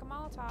can't make a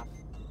Molotov.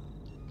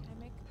 Can I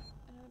make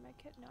another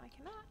medkit? No, I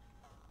cannot.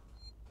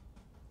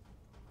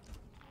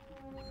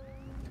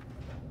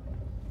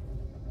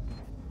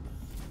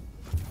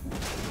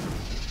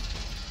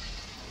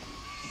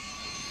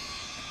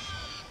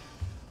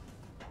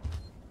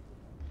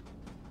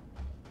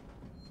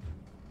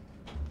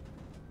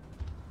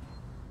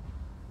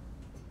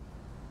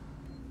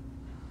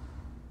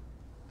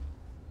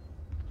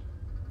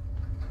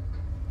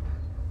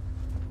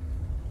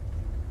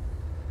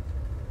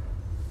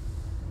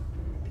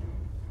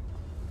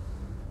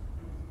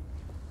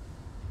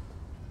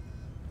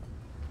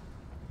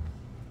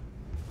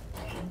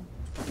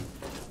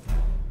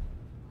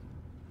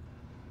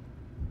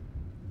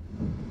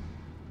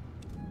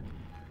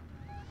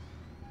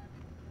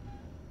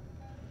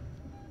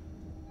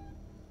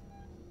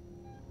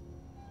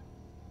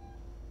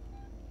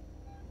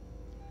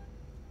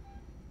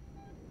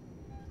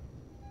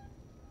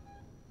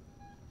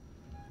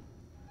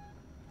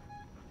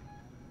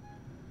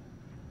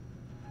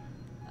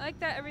 like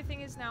that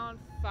everything is now on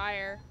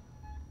fire.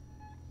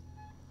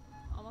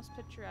 Almost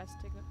picturesque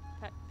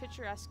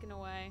in a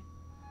way.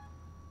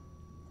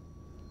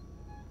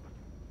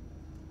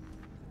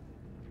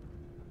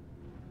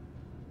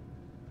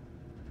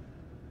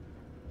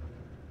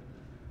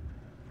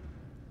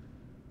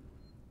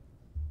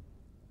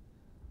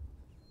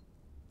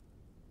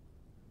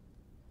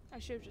 I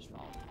should have just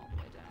followed them all the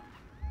way down.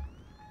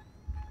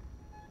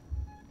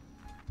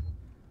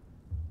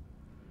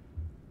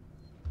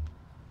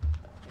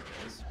 There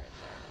it is, right there.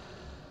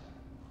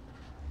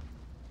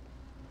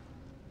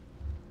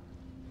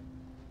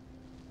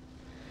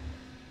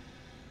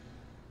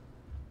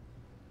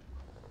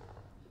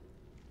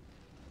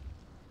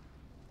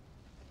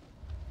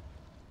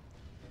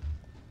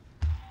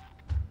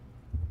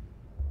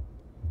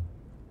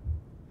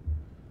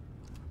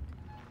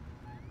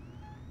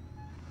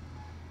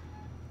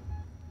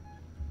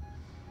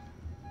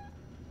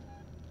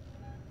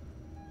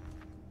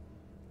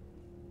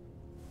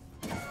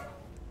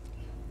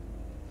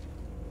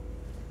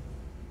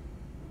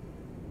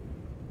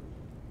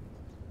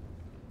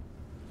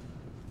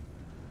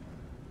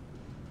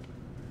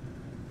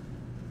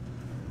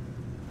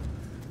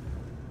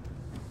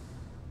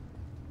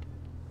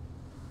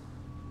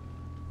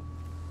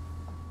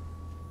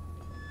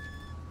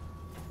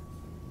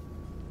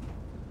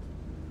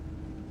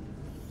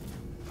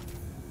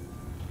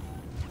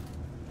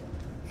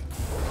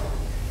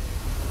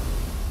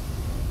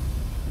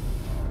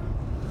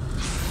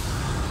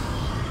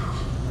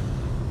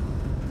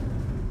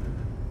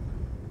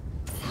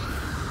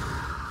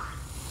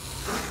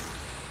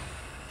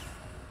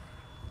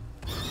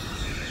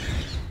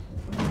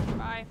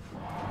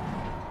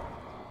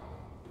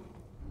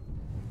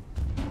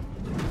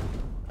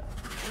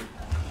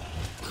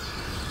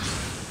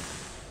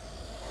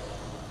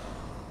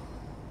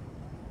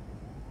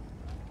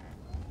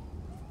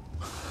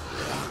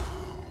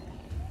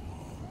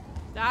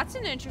 That's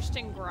an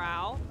interesting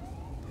growl.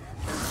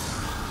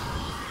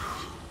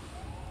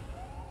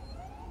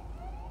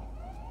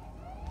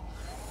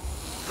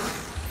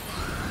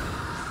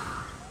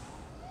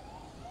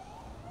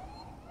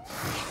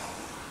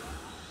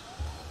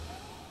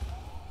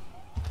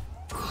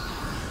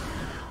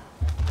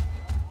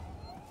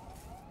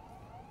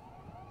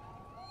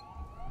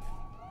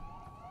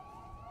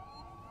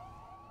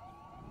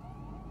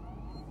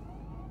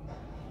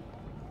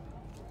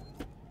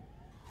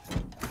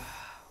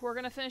 We're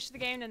gonna finish the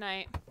game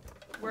tonight.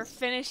 We're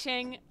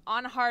finishing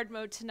on hard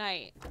mode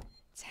tonight.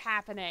 It's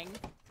happening.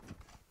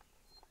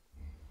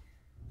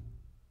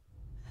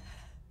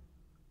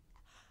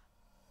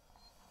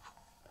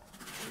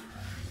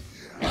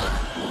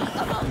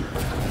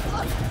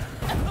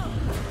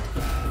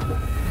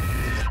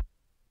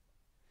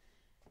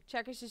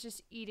 Checkers is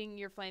just eating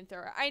your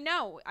flamethrower. I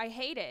know. I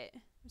hate it.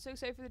 I'm so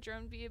excited for the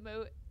drone B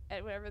emote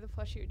at whatever the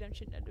plushie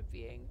redemption ended up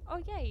being. Oh,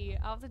 yay.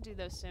 I'll have to do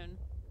those soon.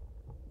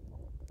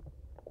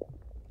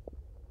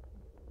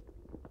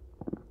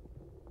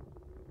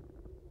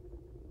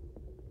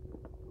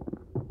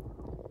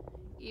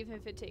 Even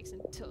if it takes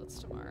until it's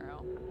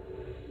tomorrow.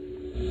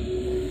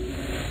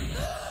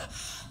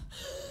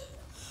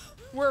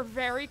 We're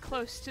very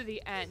close to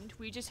the end.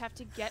 We just have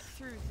to get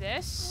through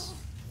this.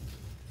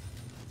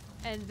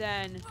 And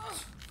then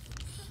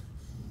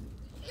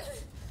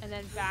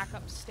back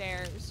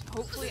upstairs.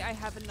 Hopefully I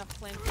have enough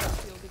flamethrower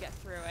fuel to get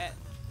through it.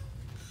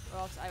 Or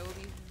else I will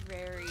be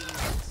very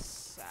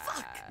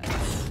sad.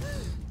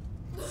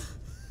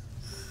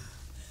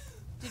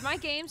 Did my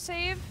game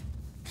save?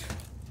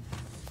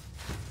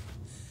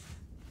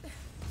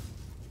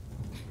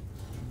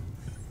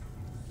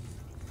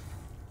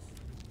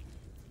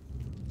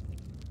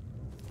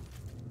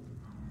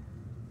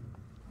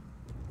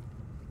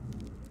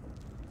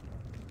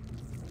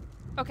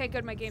 Okay,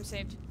 good, my game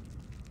saved.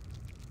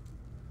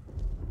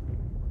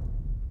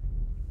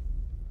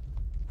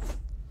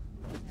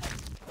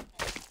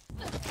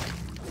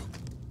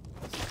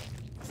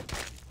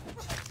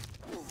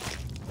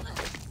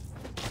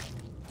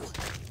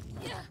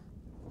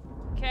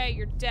 Okay,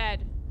 you're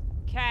dead.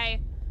 Okay.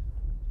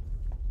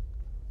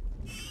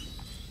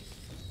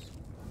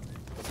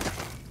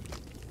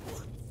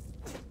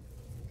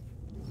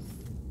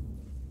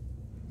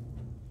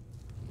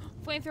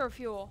 Flamethrower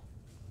fuel.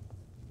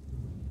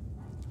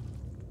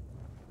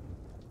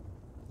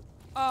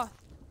 Oh,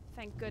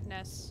 thank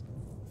goodness.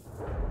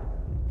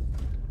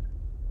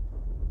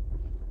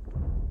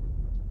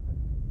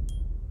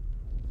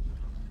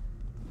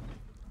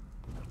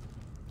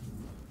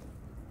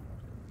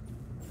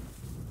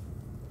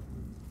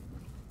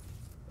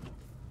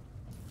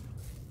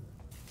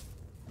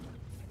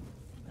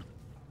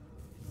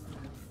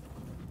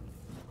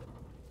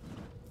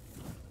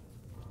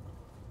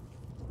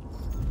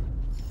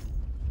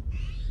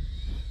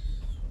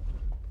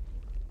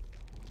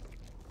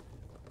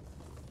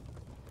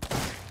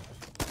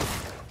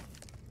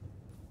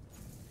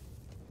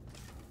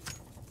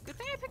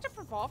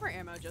 Revolver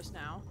ammo just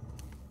now.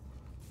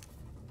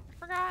 I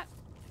forgot.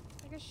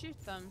 I could shoot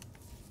them.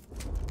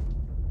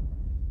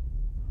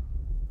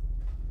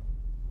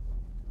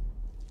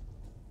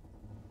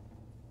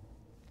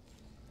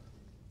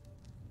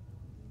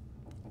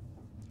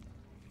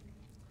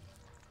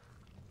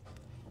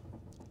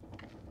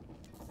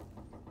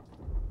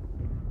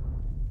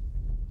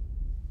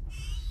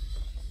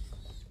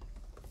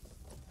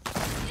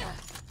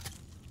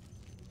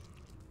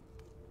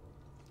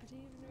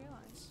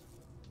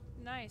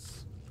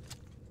 Nice.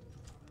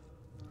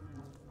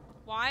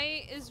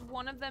 Why is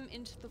one of them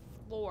into the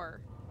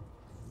floor?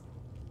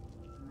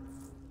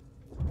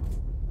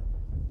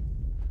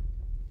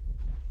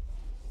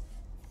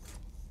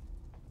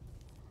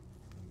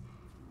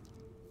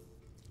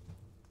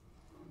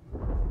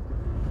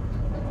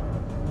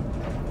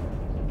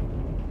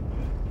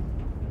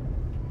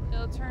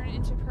 It'll turn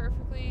into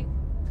perfectly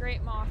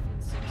great moth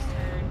in 6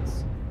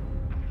 turns.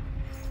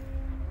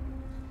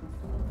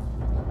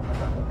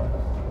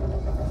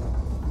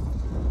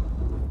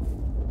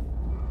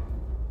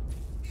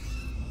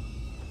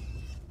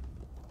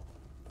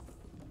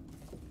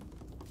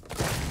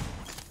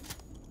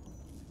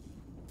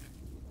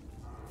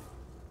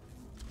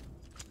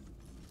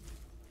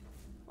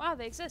 Wow,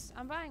 they exist.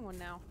 I'm buying one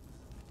now.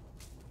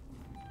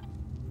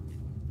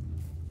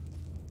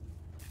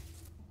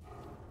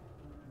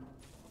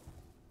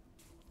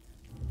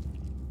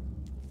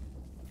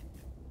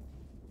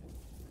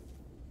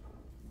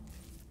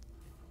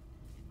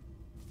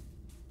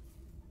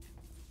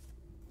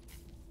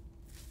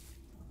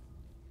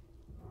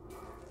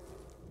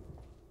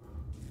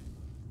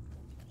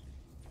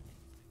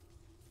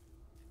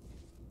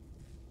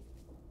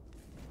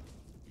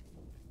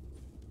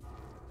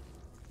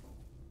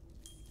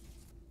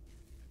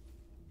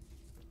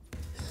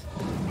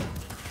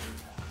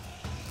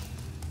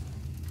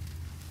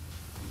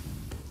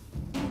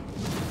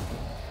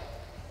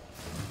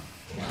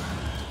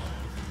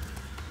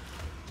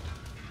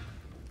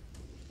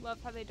 Love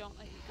how they don't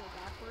let you go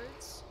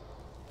backwards.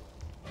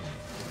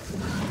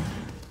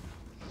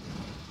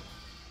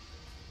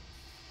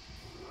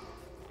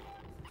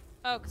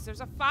 Oh, because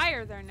there's a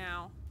fire there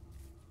now.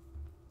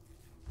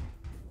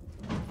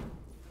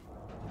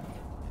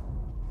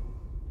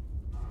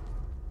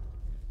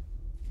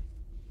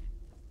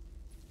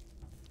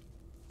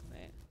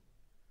 Wait.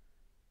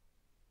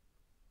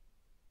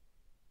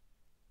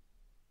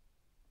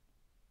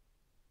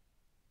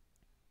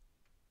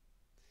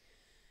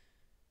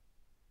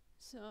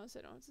 So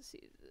I don't have to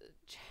see the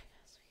chat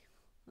as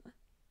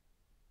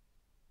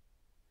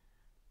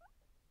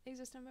we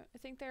exist number. I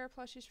think there are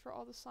plushies for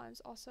all the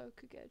slimes. Also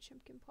could get a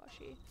Chimkin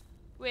plushie.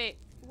 Wait,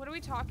 what are we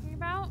talking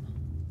about?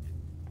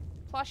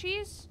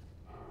 Plushies?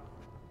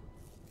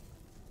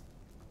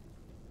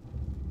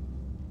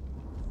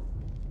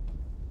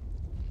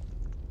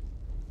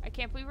 I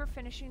can't believe we're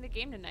finishing the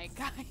game tonight,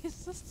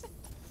 guys.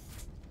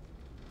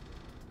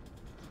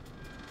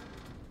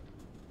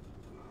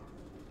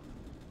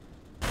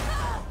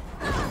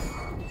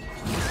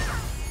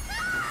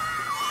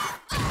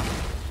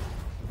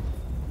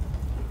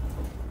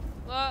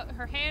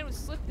 Her hand was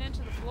slipping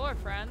into the floor,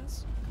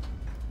 friends.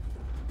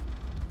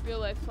 Real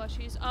life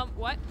plushies.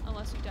 What?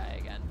 Unless you die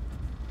again.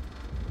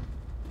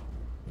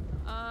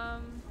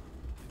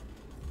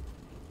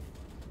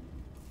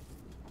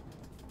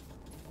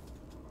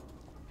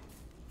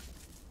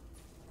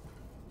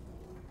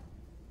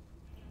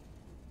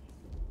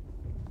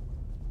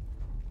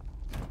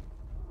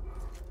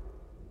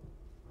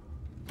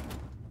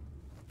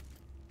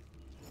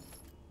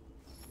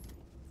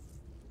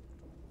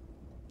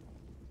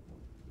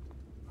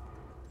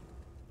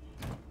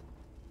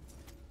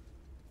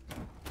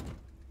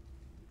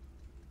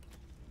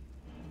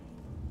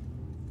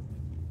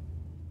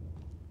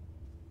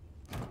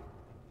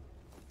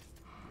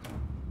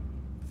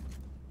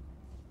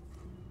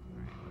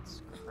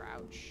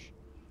 Crouch.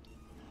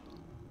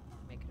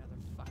 Make another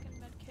fucking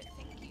med kit.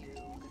 Thank you.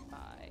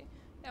 Goodbye.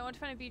 Yeah, I went to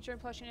find a beach during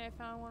plushie and I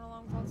found one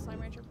along with all the Slime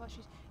Rancher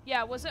plushies.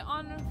 Yeah, was it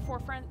on for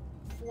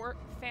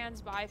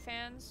fans by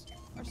fans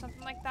or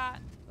something like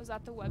that? Was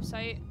that the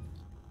website?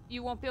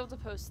 You won't be able to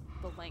post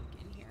the link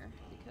in here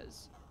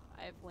because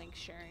I have link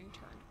sharing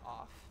turned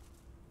off,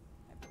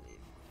 I believe,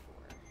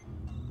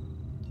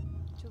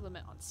 to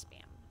limit on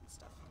spam and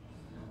stuff.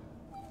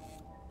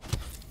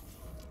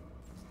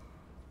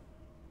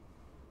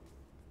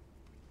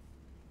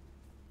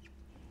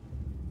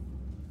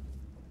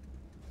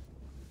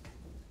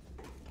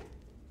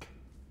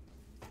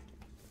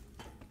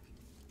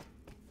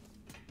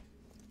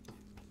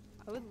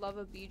 I would love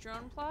a bee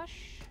drone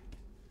plush.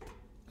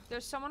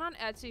 There's someone on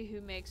Etsy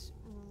who makes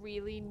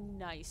really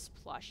nice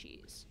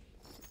plushies.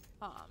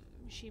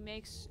 She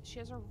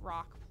has a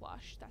rock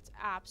plush that's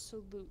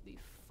absolutely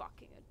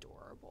fucking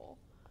adorable.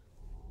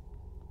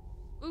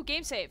 Ooh,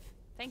 game save.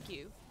 Thank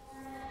you.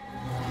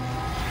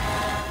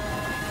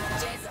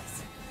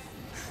 Jesus!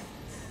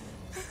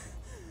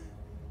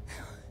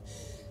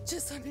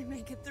 Just let me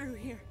make it through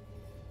here.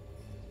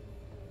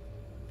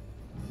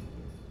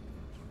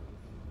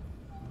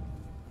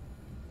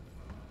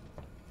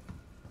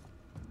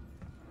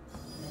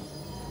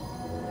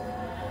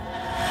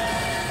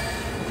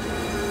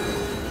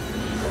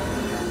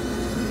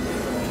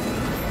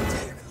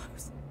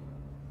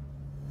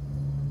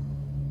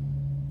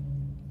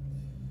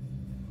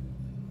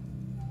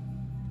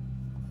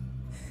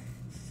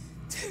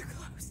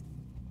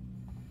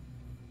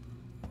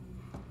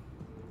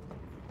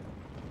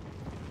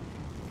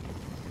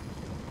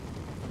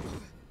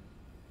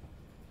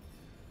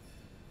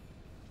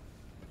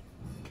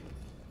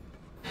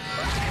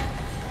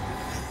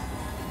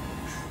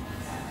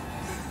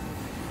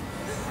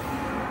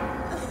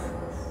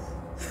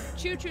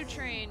 choo-choo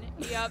train.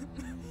 Yep.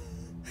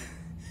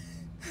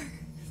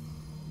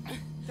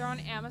 They're on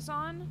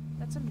Amazon?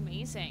 That's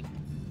amazing.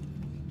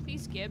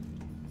 Please, Gib.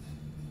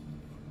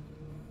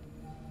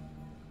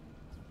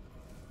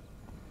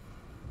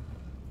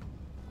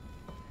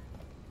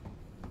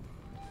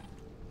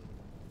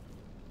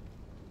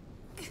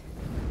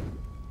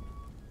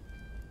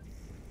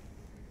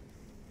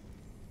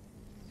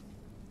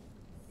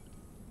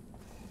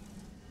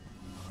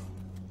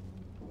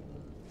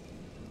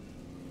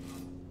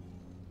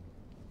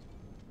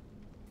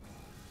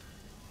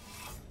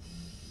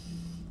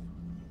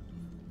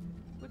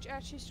 Which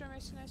actually store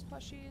makes some nice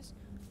plushies?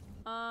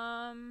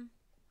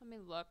 Let me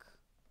look.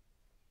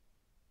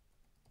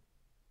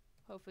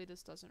 Hopefully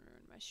this doesn't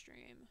ruin my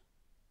stream.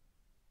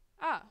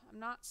 Ah, I'm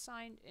not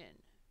signed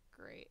in.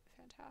 Great,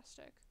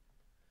 fantastic.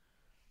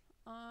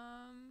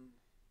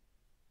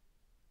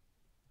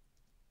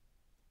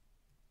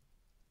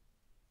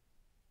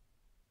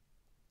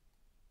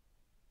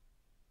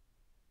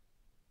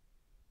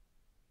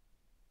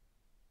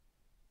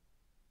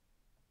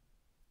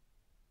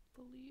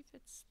 Believe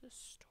it's the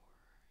store.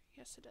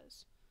 Yes, it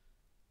is.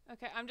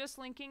 Okay, I'm just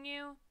linking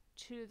you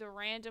to the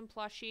random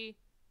plushie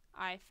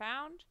I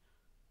found.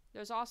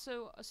 There's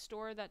also a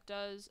store that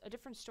does, a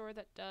different store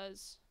that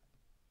does,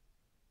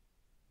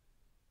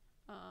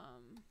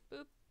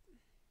 boop.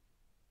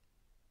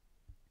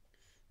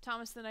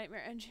 Thomas the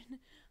Nightmare Engine.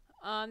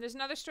 There's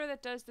another store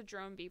that does the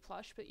Drone Bee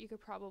plush, but you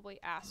could probably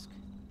ask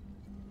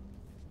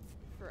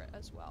for it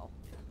as well.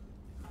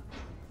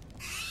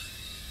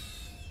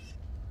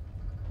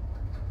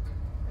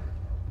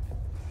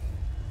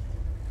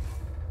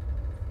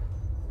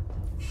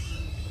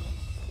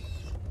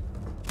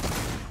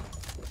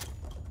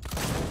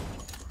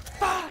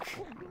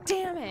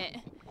 Damn it!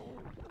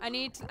 I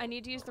need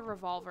to use the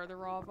revolver. The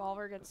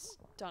revolver gets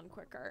done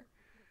quicker.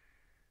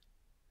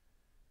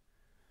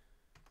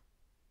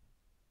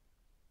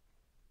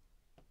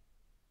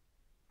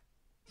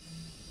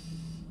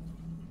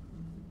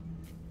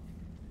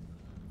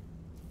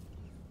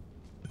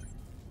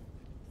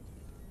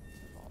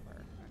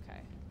 Revolver.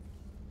 Okay.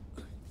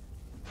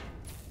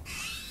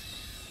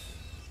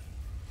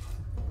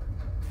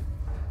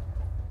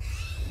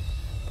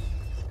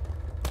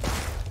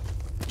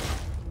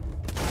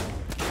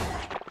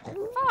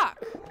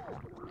 Fuck!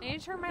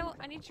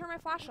 I need to turn my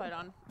flashlight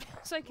on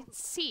so I can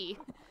see.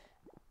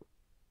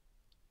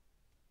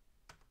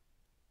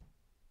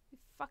 Be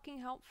fucking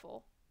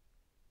helpful.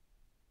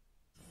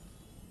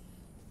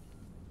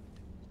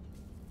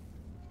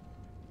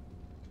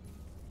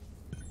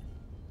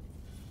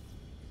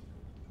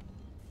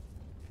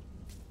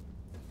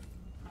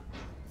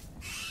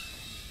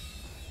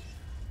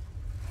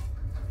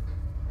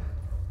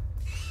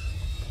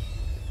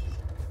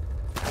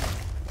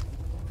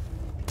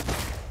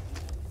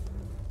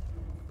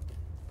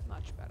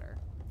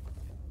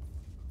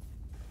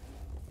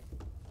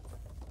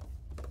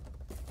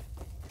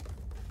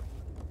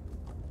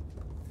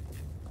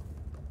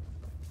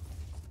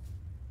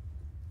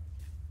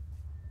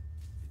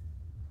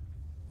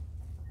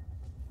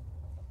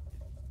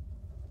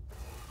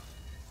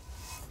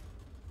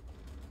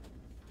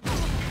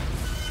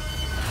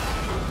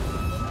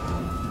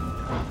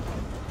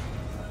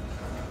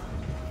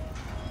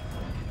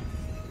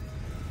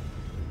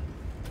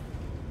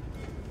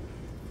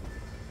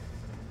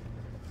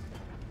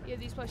 Yeah,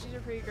 these plushies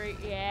are pretty great.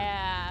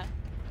 Yeah.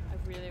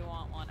 I really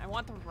want one. I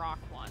want the rock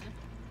one.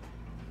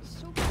 It's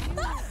so cute.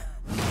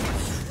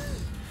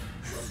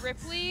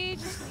 Ripley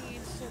just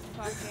needs to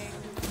fucking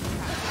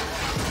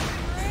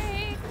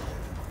break.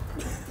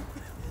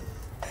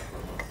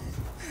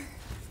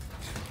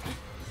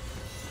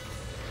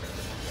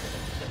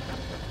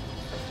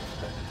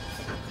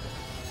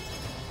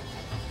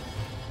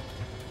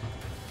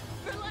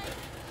 Verlaine,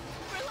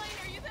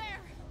 are you there?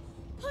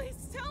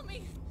 Please tell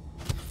me.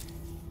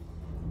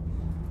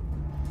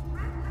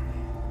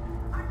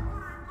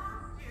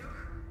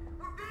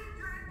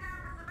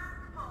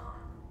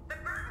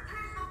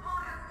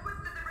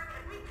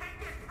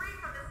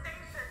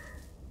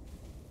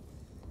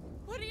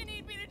 What do you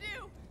need me to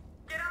do?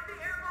 Get out the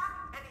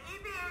airlock and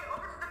EVA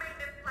over to the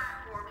maintenance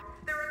platform.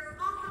 There are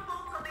explosive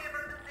bolts on the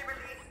emergency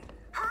release.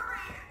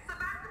 Hurry!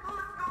 Sebastopol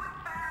is going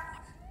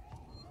fast!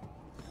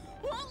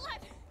 Won't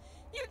let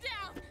you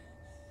down!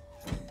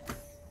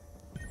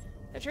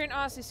 The train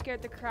honestly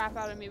scared the crap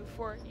out of me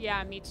before.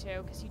 Yeah, me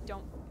too, because you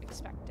don't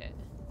expect it.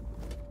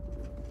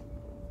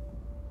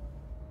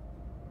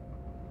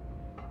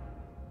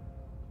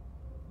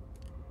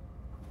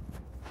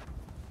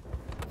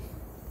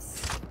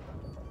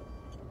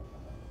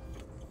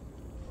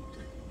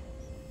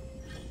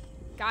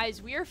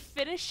 Guys, we are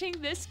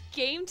finishing this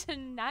game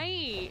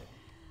tonight.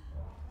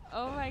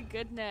 Oh my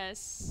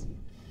goodness.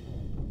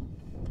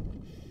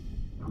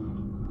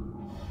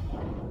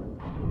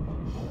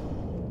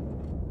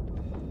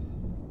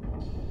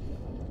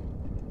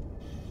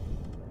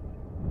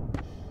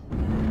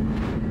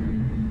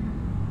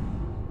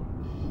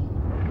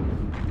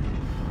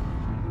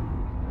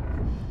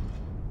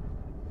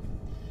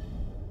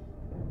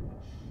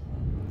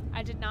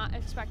 I did not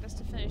expect us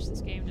to finish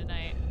this game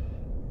tonight.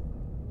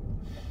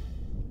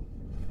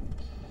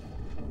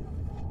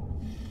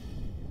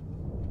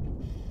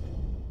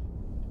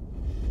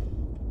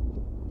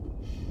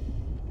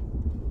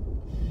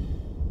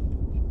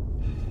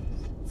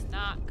 It's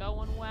not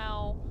going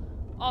well.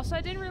 Also,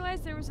 I didn't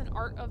realize there was an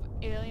Art of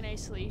Alien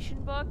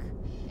Isolation book,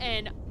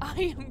 and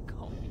I am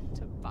going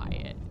to buy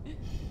it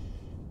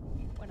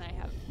when I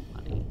have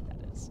money, that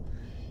is.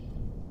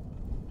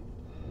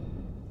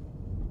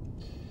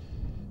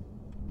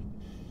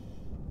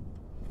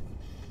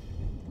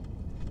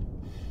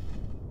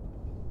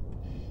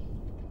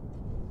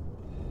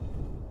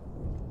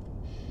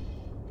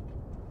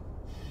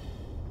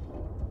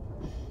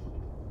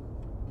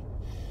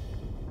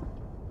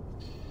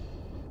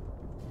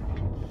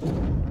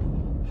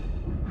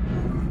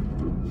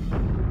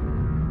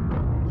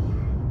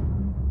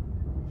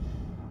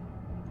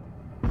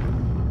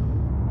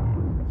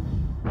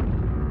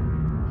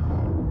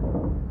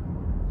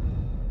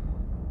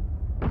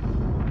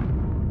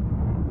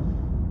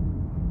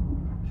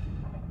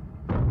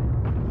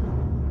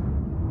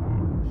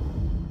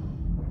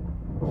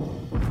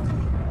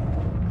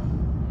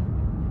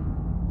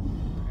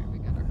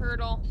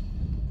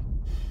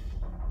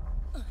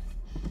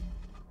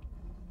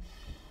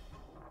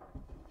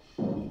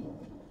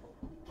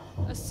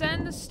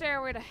 Ascend the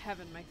stairway to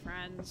heaven, my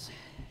friends.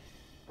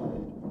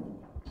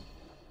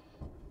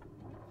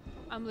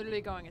 I'm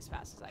literally going as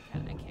fast as I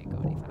can. I can't go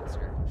any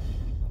faster.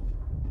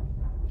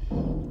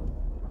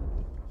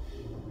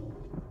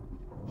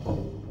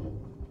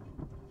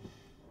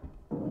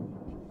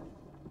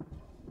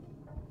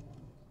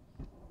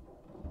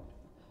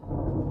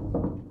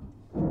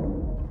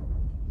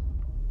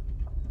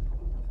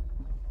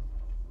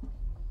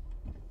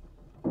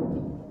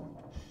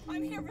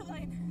 I'm here,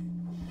 Verlaine.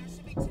 There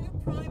should be 2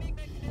 priming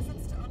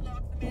mechanisms to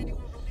unlock the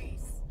manual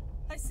release.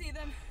 I see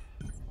them.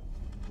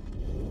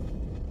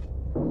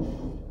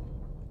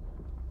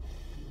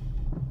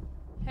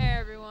 Hey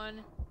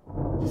everyone.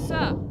 What's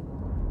up?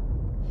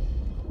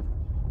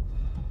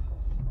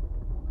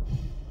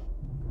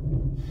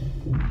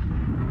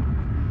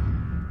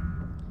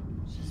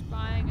 She's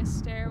buying a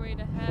stairway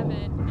to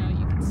heaven. No,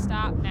 you can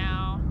stop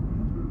now.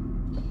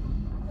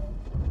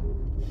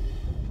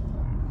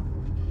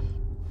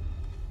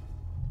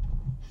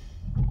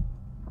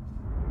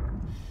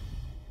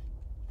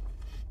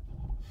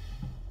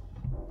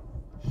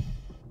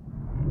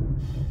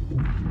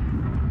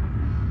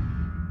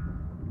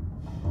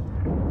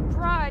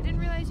 I didn't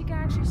realize you can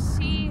actually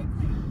see.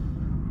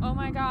 Oh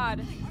my god.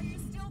 Are you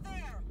still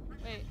there?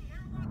 Wait.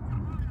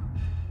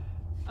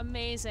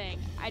 Amazing.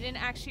 I didn't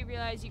actually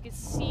realize you could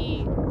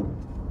see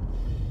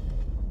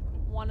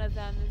one of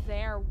them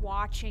there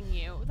watching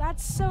you.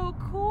 That's so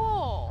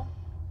cool.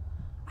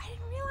 I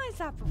didn't realize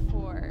that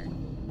before.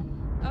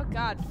 Oh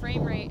god,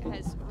 frame rate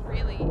has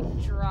really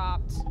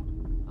dropped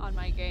on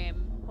my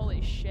game.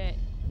 Holy shit.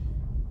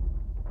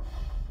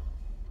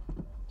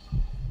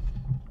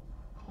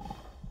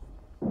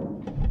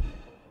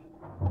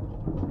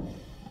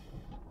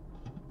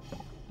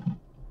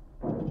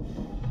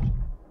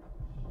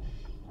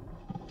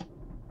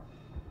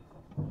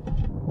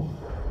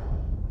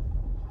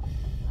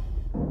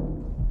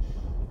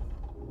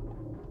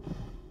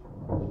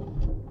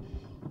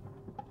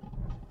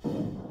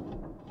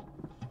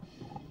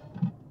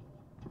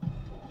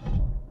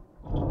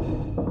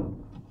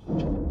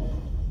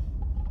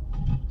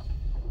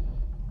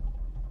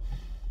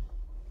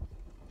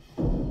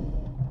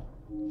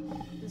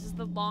 This is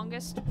the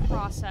longest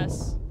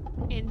process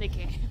in the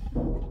game.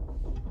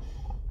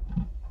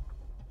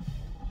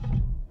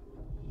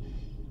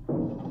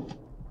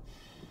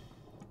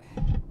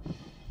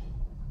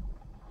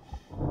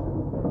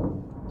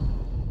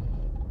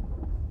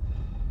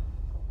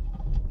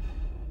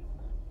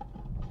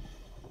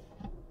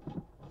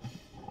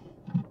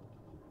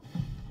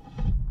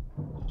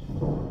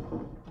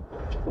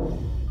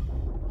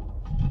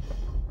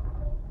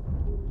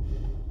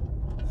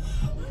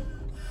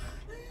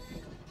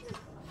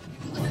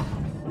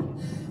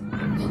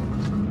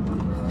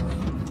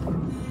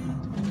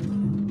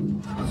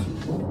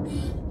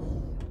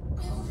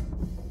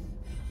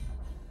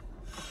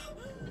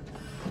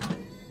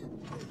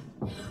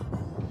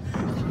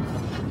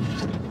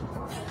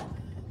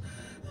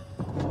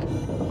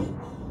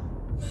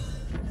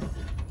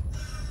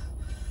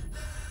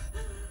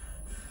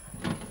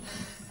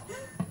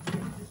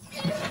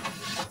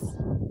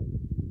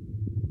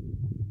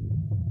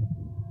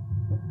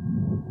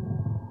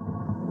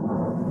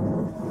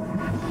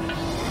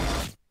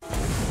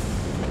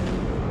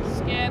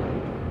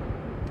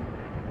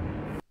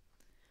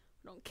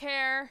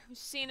 We've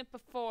seen it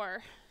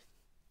before.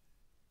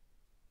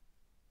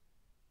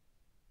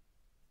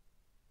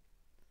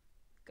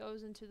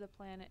 Goes into the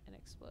planet and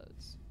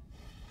explodes.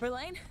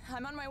 Verlaine,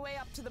 I'm on my way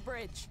up to the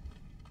bridge.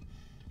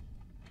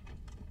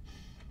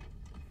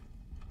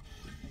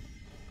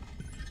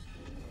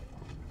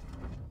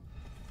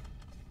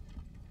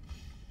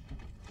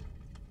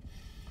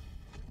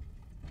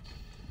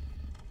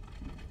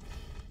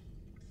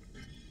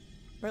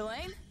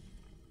 Verlaine?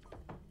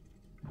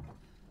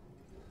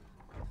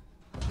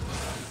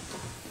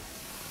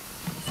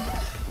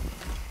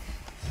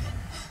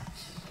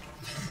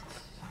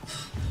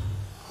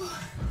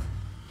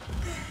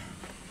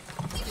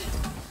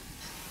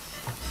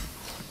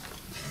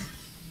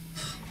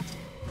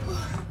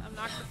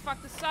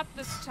 this up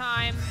this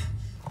time.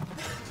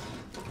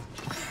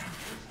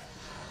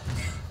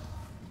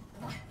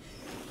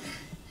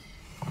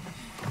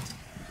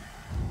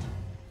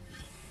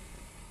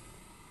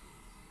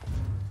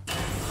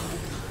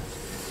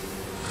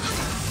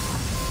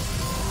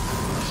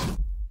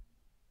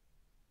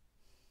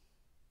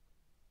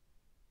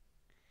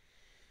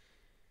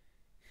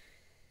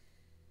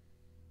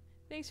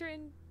 Thanks for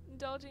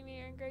indulging me,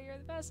 Aaron Gray. You're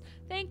the best.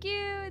 Thank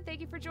you. Thank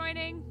you for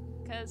joining,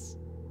 because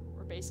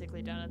we're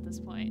basically done at this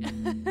point.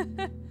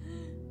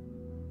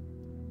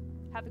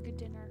 Have a good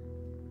dinner.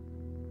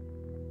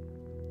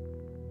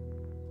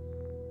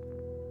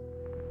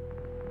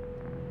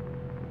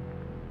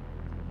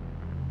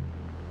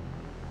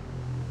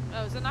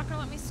 Oh, is it not going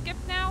to let me skip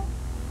now?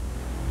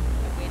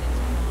 I waited too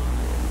long.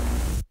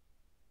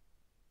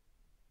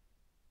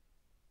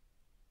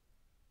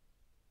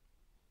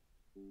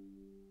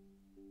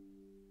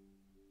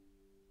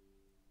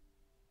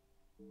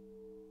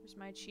 Where's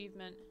my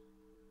achievement?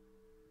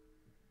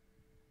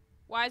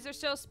 Why is there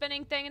still a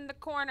spinning thing in the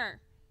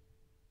corner?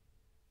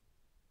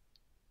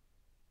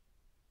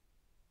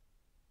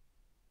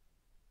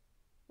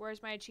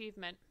 Where's my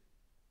achievement?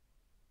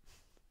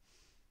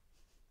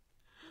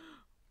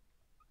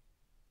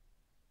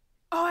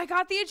 Oh, I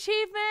got the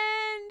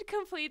achievement!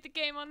 Complete the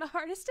game on the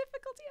hardest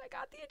difficulty. I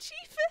got the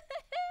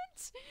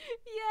achievement!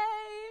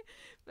 Yay!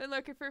 Been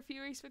looking for a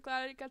few weeks, but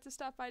glad I got to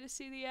stop by to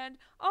see the end.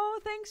 Oh,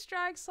 thanks,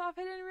 Dragslop.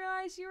 I didn't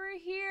realize you were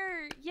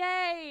here.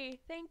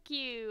 Yay! Thank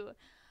you.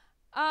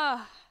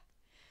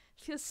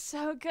 Feels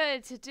so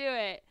good to do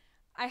it.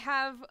 I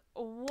have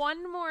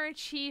one more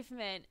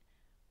achievement,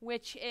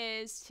 which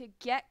is to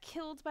get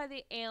killed by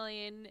the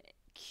alien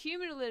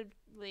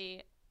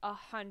cumulatively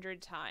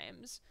 100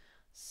 times.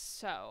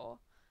 So,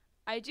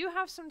 I do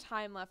have some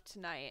time left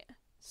tonight.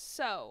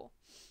 So,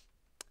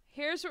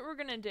 here's what we're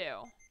gonna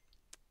do.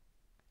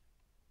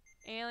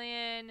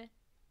 Alien.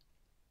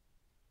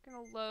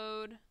 Gonna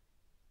load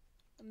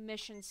a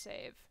mission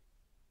save.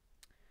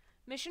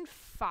 Mission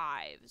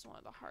 5 is one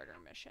of the harder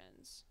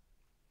missions.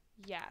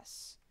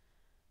 Yes.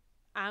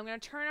 I'm gonna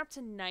turn up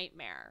to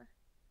Nightmare.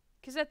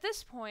 Because at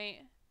this point,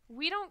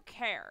 we don't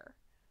care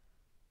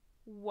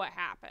what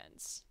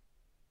happens.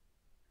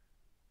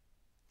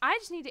 I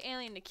just need the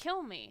alien to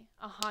kill me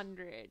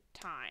 100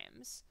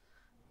 times.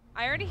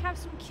 I already have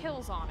some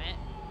kills on it.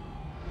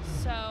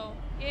 So,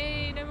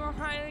 yay, no more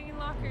hiding in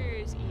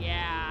lockers.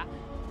 Yeah.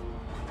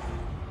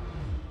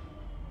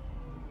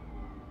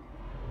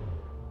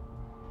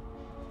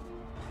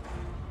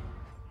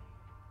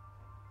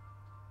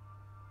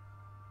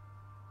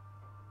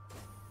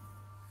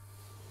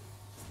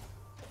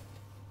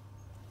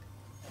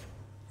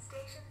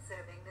 Station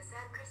serving the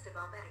San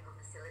Cristobal Medical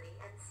Facility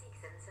and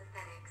Seegson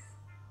Synthetics.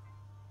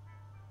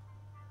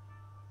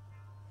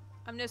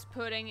 I'm just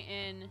putting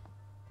in...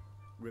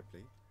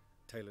 Ripley,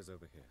 Taylor's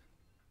over here.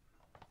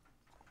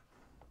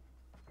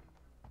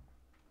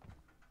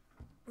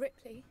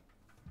 Ripley?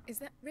 Is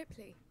that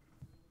Ripley?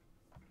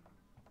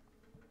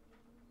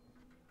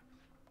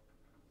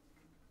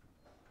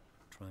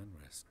 Try and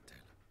rest,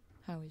 Taylor.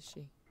 How is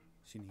she?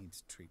 She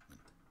needs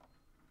treatment.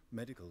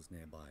 Medical's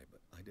nearby,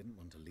 but I didn't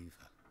want to leave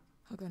her.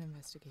 I'll go and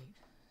investigate.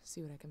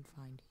 See what I can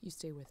find. You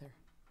stay with her.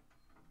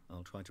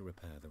 I'll try to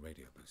repair the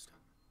radio booster.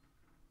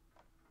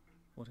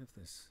 What if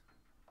this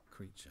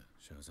creature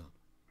shows up?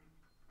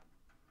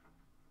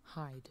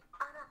 Hide.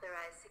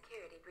 Unauthorized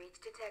security breach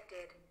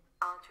detected.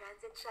 All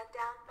transit shut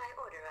down by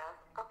order of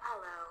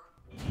Apollo.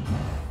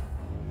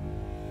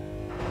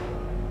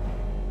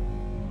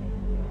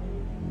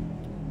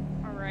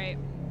 Alright.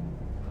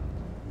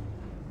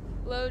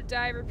 Load,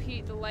 die,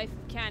 repeat, the life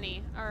of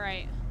Kenny.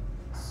 Alright.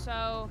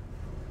 So...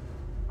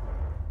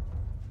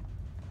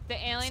 the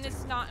alien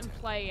is not in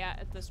play yet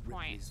at this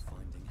point. Ripley's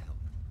finding help.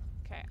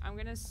 Okay, I'm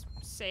gonna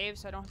save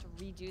so I don't have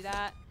to redo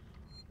that.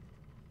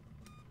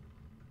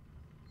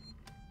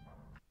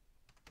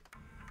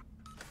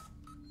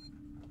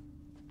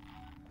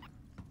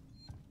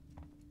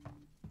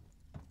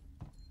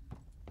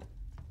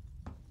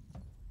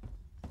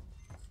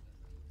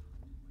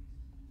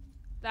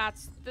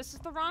 This is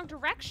the wrong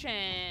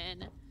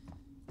direction.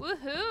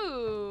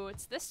 Woohoo!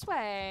 It's this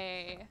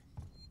way.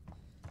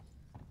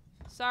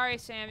 Sorry,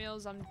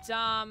 Samuels, I'm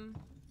dumb.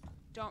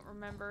 Don't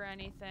remember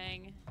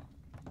anything.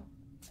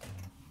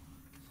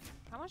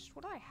 How much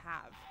would I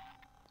have?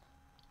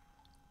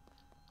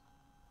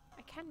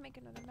 I can make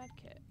another med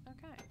kit.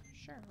 Okay,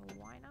 sure,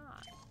 why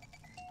not?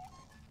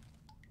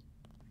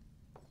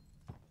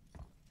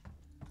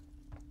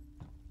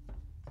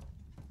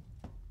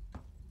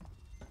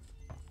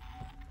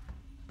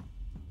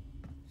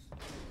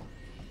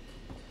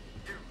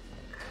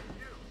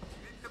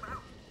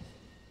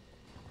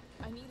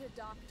 I need a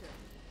doctor.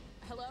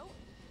 Hello?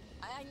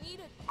 I need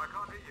a... I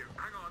can't hear you.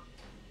 Hang on.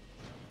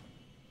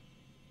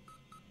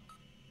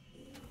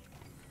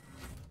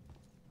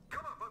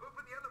 Come on, I've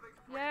opened the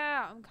elevator for you.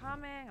 Yeah, I'm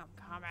coming. I'm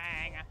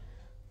coming.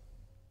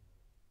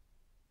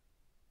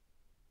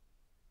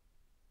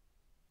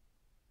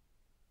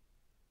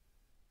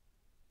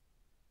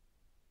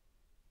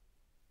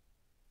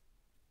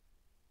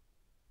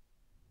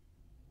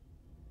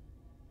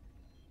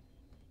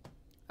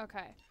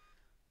 Okay.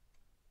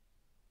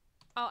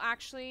 I'll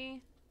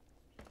actually...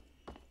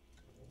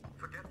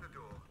 Forget the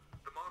door.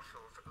 The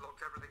marshals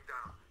locked everything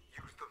down.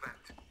 Use the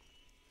vent.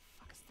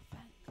 Fuck is the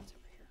vent? It's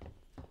over here.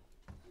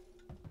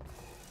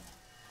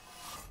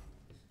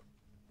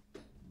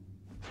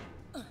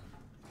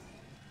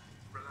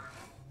 Relax.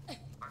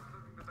 I'm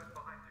closing the vent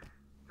behind you.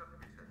 Just to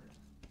be safe.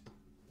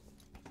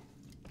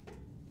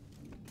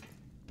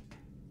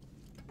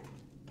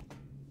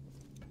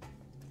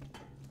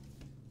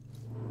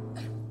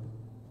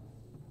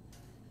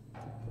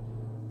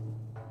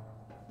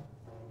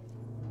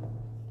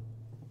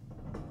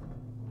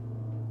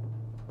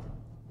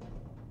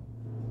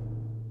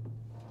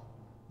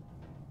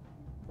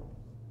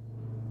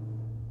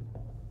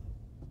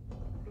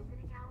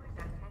 Visiting hours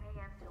are 10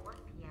 a.m. to 1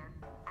 p.m.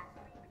 and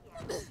 3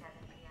 p.m. to 7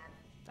 p.m.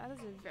 That is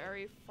a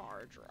very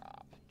far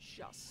drop.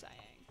 Just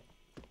saying.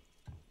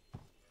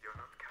 You're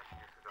not catching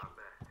us at our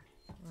best.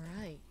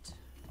 Right.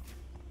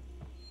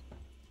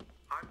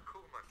 I'm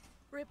Kuhlman.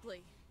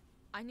 Ripley,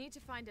 I need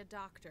to find a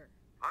doctor.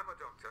 I'm a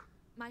doctor.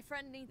 My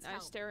friend needs I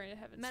help. stare into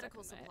heaven.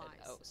 Medical stuck in my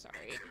head. supplies. Oh,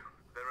 sorry.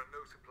 There are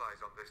no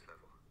supplies on this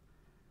level.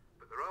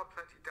 But there are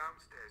plenty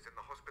downstairs in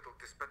the hospital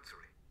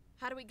dispensary.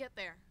 How do we get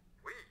there?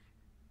 We?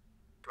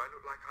 Do I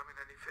look like I'm in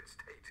any fit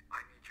state?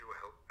 I need your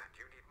help and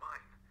you need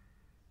mine.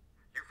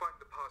 You find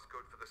the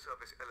passcode for the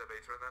service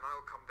elevator and then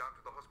I'll come down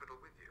to the hospital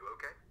with you,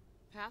 okay?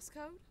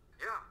 Passcode?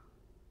 Yeah.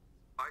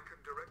 I can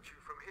direct you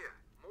from here.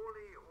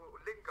 Morley or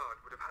Lingard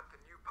would have had the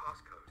new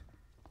passcode.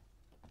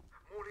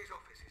 Morley's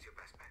office is your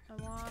best bet. I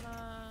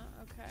wanna...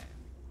 Okay.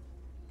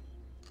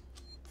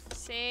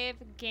 Save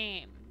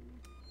game.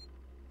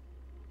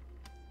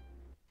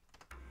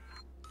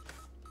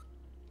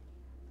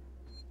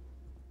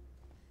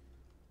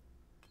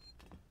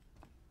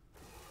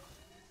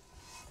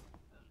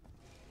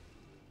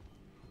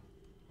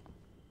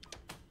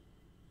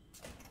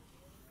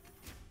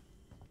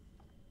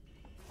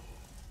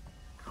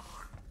 Come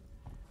on.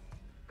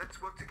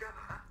 Let's work together,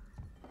 huh?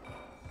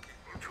 Keep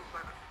mutual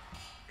benefit.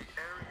 The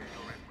area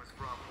you're in was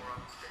for our more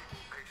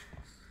unstable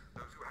patients.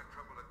 Those who had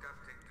trouble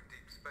adapting to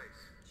deep space.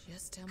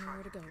 Just tell me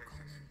where to go,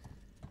 Coleman.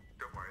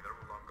 Don't worry, they're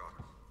all long gone.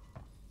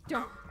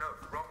 Don't. No,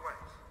 wrong way.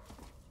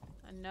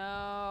 I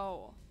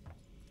know.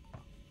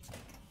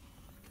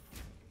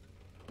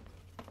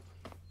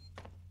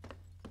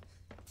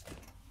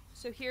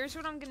 So here's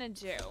what I'm gonna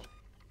do.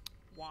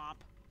 Womp.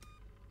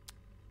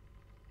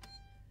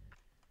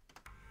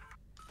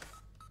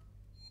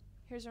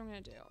 Here's what I'm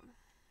gonna do.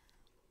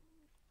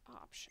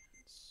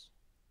 Options.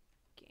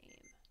 Game.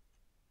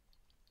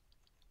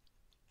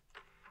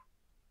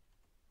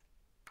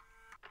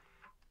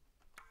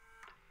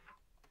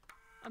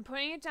 I'm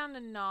putting it down to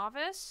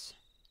novice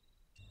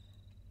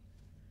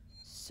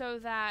so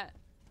that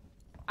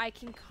I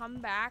can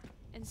come back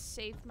and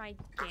save my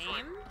That's right.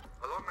 game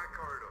Along that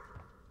corridor.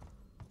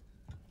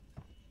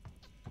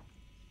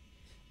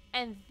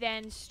 and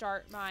then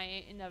start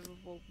my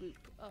inevitable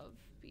loop of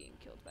being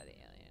killed by the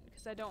alien.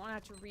 Because I don't want to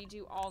have to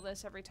redo all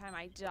this every time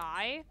I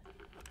die,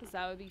 because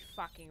that would be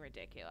fucking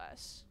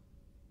ridiculous.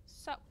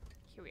 So,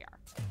 here we are.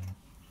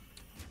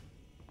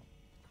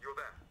 You're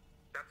there.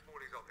 That's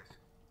Morley's office.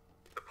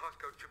 The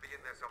passcode should be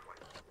in there somewhere.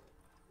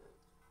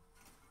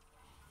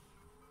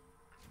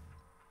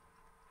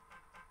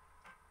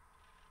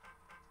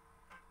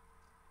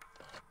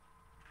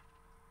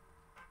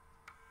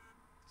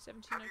 Have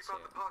you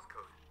found the 1702.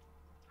 passcode?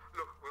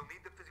 Look, we'll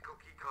need the physical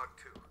keycard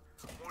too.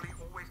 Morley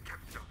always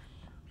kept it on him.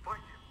 Find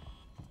him.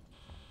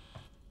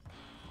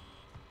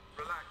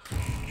 Relax.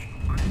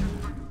 I'm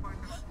just trying to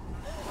find out.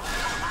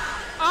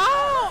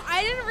 Oh,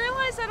 I didn't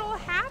realize that'll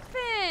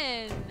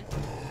happen.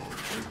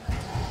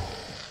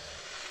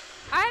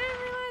 I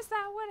didn't realize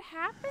that would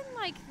happen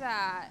like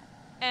that.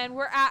 And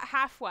we're at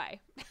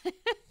halfway.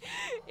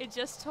 It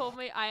just told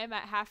me I am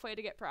at halfway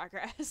to get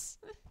progress.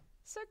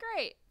 So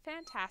great.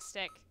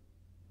 Fantastic.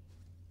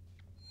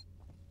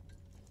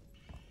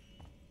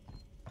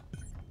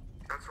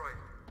 That's right.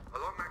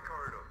 Along that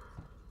corridor.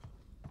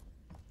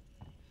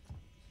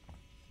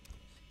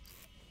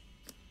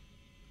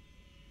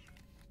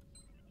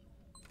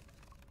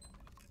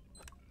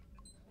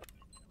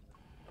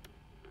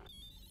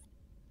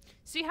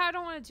 See how I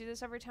don't want to do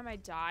this every time I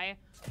die?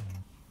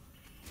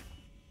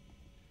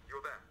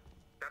 You're there.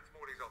 That's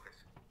Morley's office.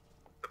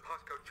 The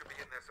passcode should be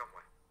in there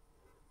somewhere.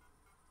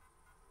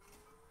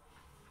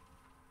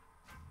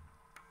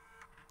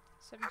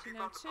 Have you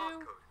found the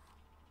 1702. passcode?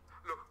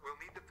 Look, we'll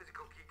need the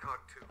physical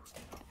keycard too.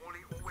 Morley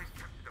always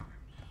kept it on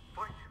him.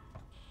 Find him.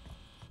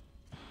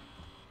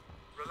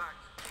 Relax.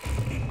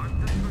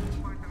 I'm just trying to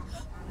find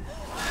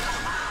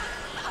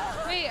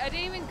out. Wait, I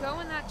didn't even go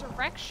in that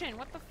direction.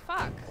 What the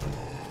fuck?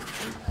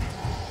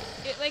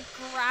 It like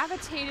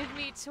gravitated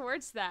me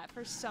towards that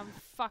for some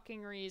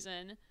fucking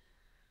reason.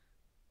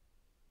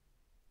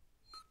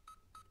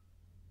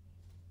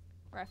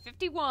 We're at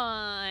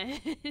 51.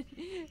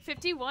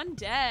 51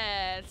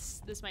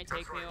 deaths. This might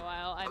take me a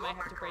while. I might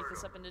have to break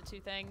this up into two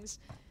things.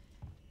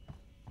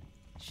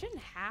 Shouldn't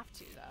have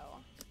to, though.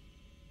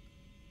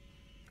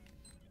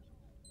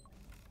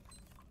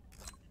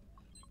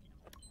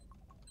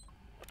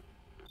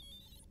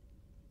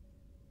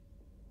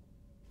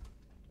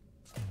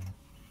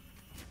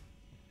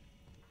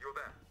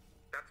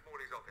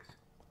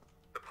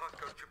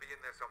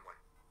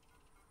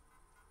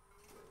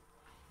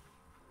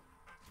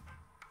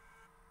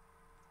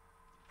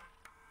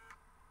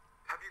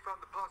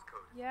 found the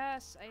passcode?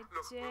 Yes, I Look,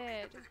 we'll need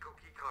did. the physical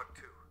keycard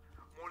too.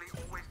 Morley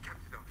always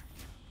kept it on.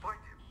 Find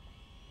him.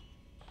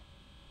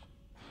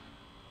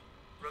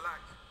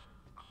 Relax.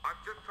 I'm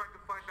just trying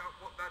to find out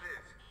what that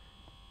is.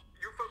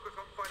 You focus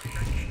on finding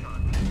that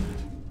keycard.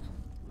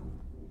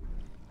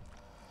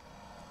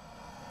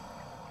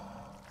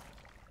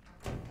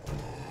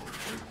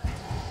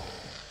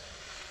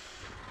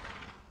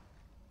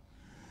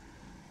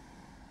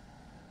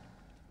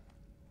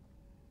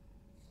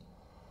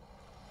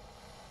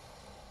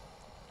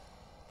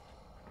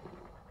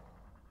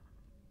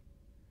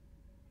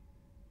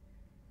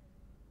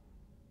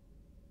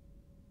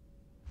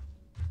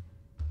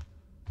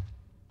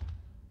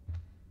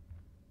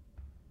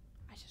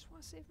 I just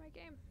want to save my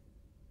game.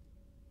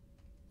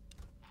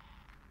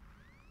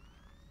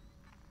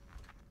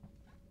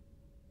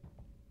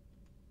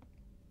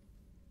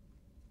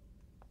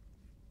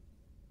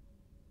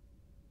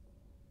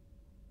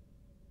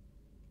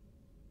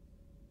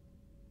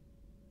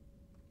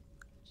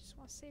 Just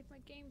want to save my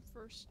game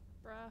first,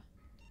 bruh.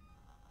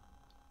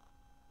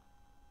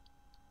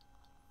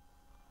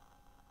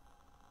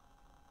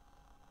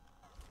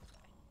 I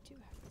do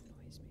have a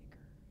noisemaker.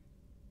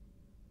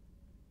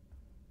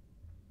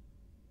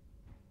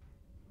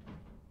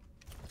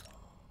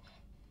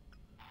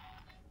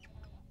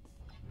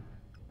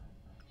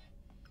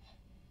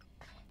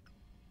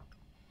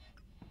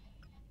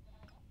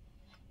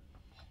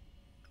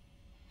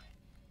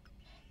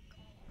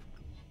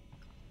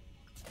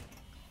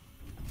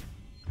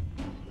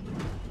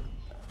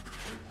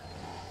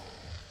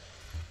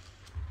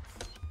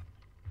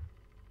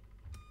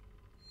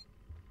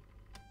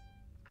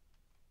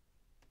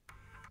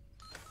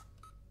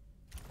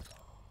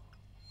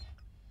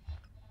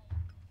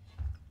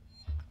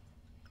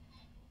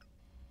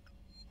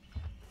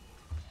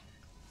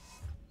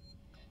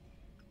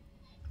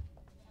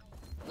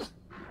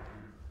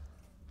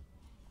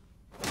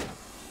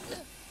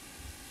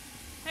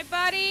 Hey,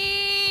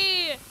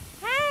 buddy!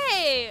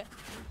 Hey!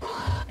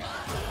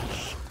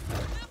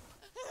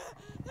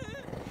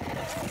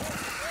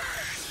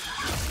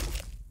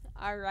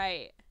 All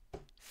right.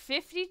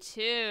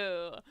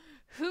 52.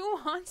 Who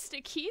wants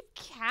to keep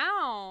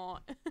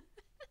count?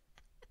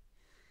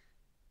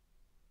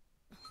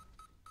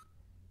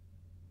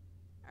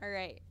 All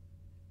right.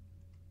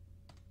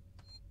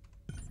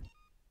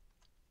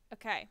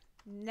 Okay.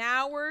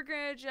 Now we're going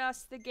to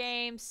adjust the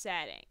game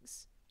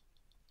settings.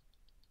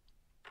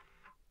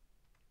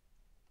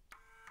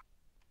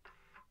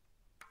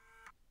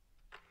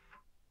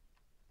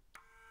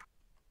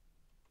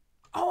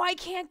 Oh, I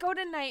can't go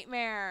to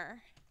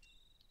Nightmare.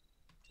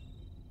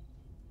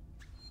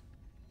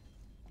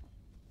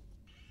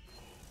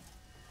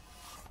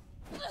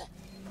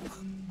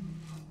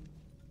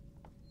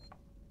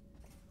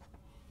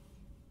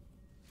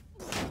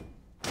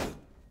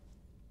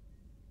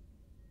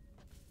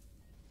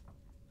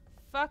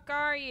 Fuck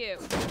are you?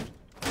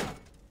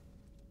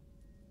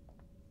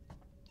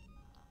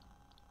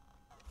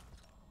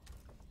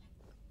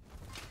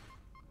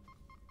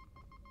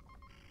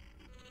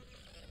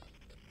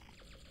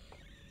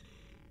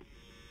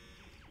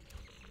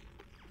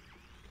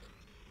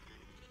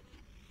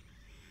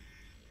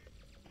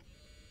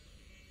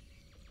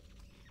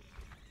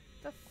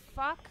 The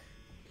fuck?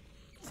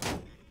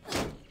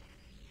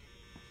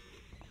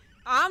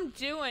 I'm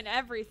doing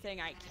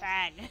everything I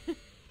can.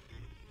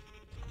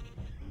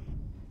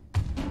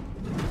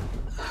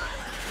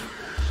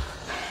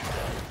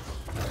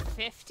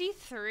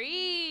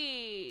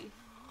 53.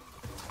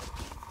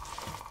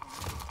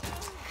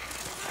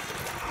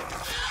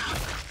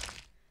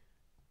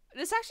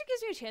 This actually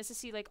gives me a chance to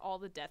see like all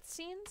the death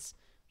scenes,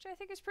 which I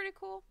think is pretty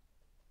cool.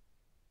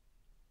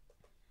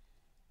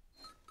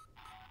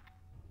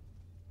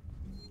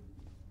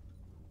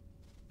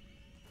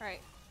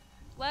 Alright,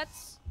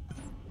 let's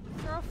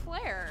throw a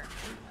flare.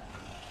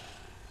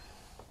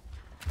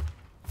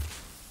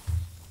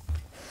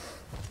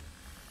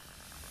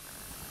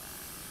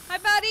 Hi,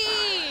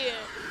 buddy!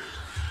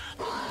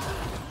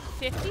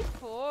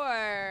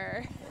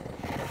 54.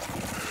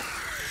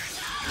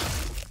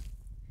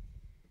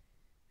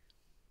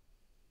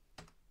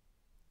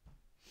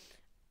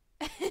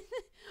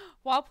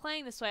 While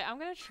playing this way, I'm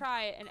gonna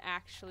try and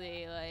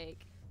actually,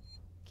 like,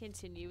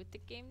 continue with the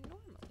game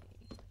normally.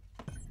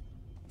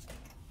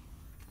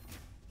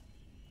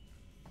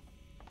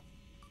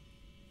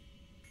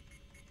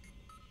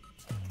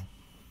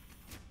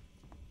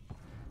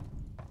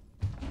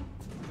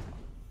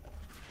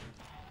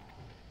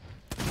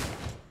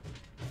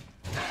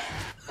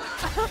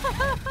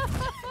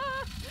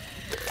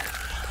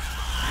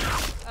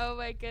 Oh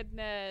my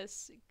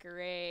goodness.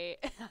 Great.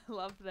 I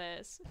love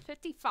this.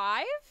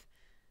 55?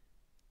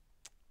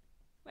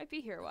 Might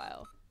be here a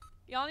while.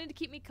 Y'all need to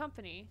keep me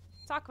company.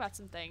 Talk about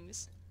some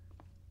things.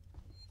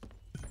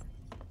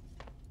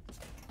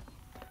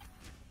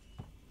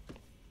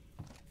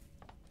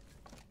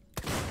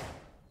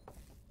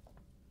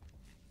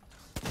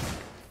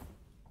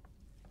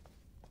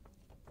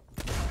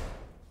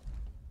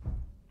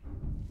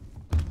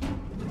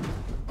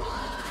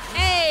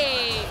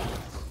 Hey!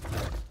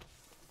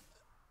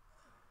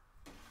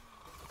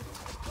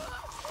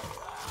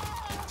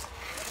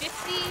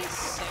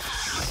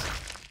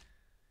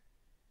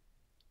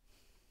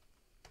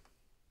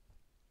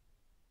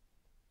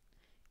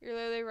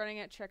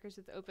 at Trekkers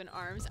with open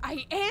arms.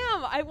 I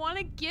am! I want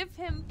to give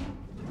him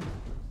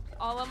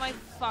all of my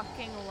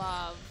fucking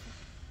love.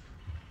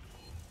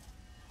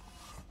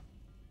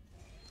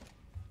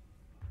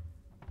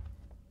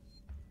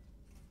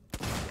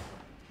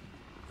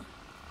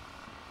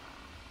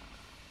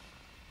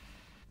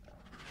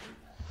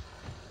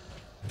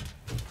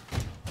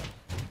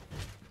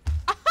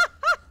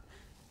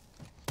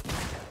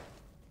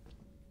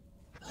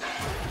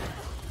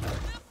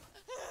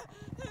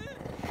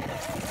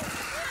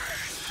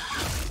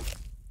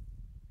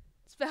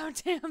 It's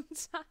about damn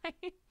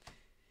time.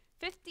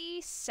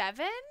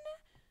 57?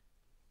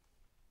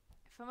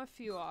 If I'm a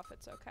few off,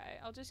 it's okay.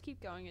 I'll just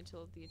keep going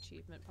until the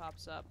achievement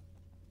pops up.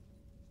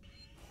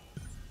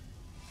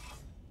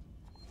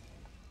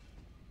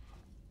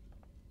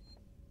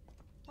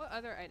 What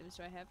other items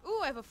do I have? Ooh,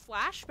 I have a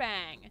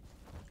flashbang.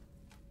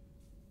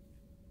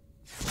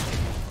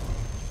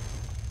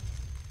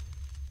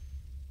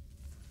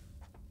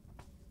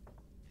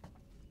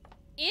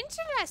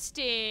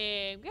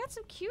 Interesting. We got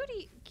some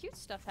cute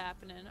stuff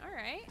happening. All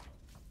right.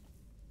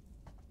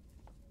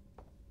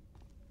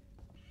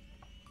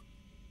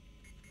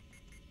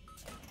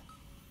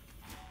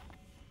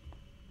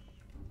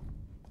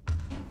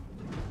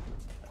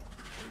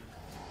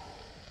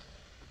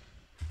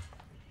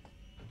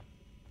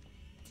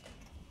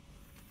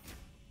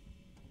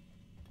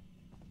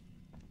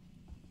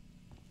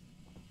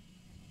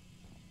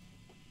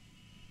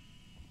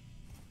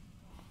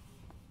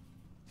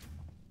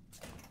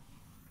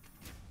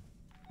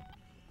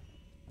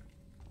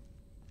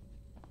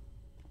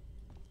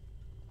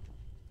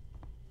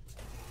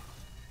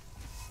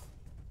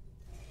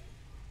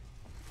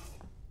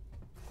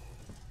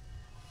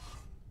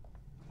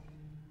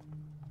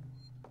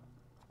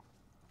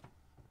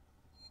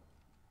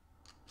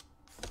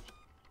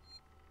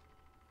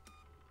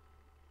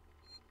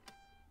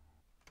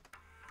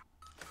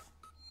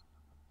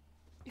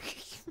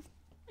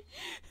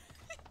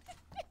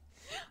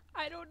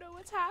 I don't know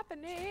what's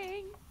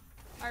happening.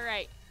 All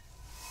right.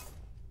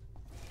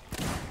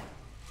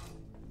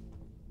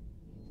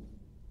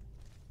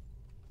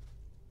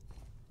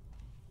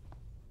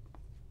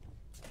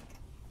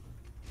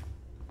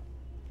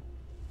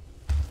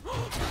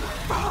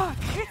 Fuck!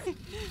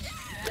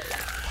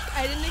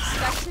 I didn't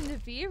expect him to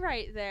be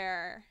right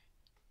there.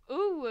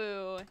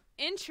 Ooh,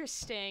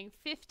 interesting.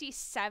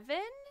 57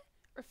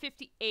 or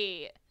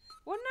 58?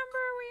 What number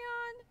are we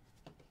on?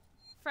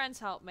 Friends,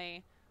 help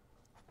me.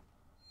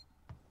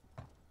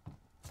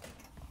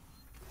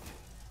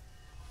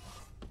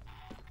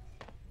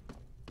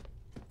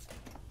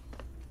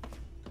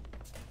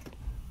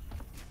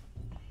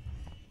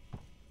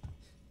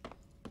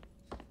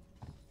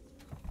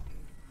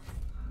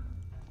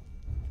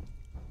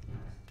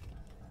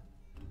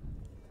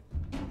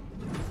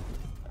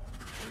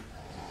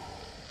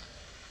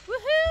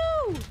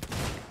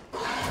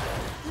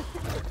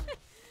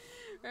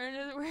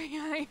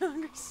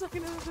 Hungry son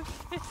of a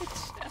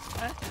bitch.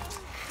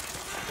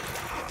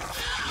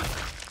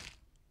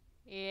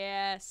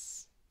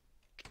 Yes.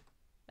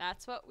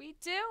 That's what we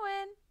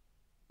doing.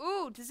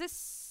 Ooh, does this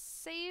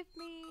save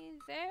me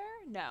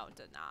there? No, it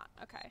did not.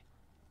 Okay.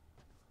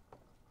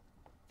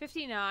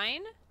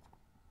 59?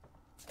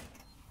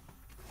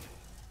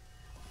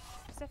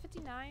 Is that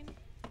 59?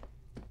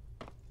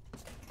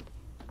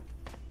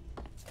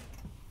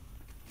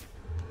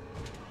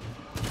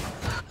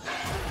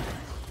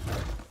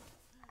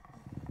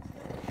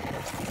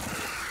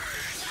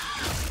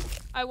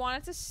 I want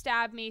it to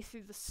stab me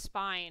through the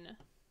spine.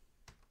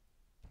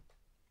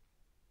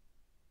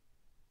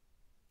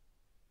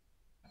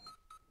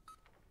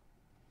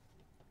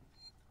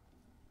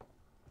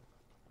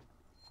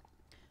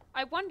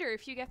 I wonder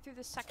if you get through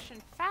this section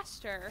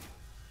faster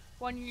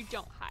when you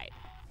don't hide.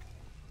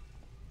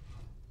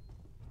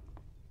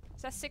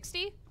 Is that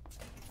 60?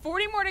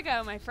 40 more to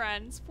go, my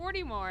friends.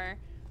 40 more.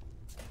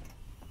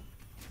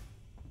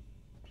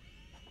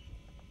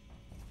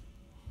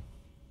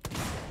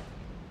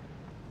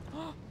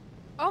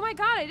 Oh my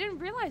god, I didn't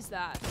realize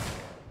that.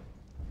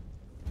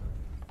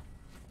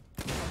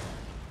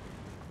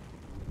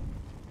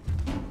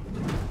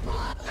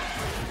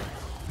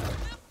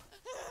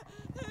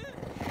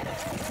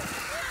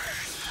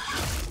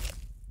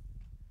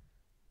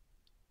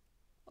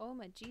 Oh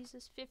my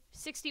Jesus,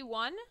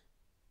 61?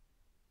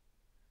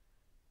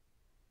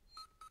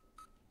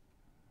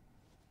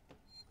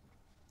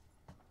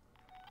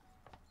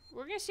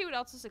 We're gonna see what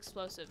else is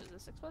explosive. Is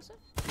this explosive?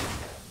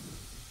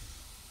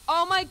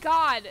 Oh my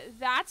god,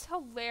 that's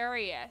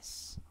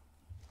hilarious.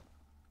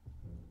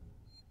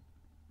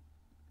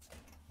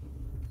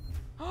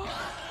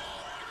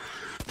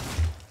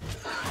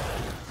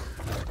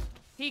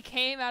 He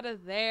came out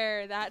of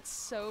there. That's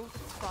so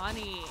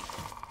funny.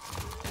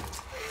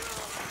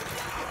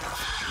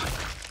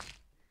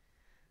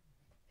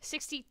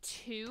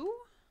 $62?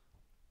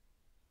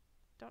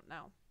 Don't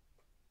know.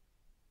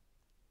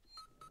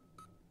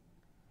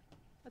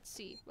 Let's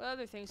see. What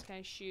other things can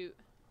I shoot?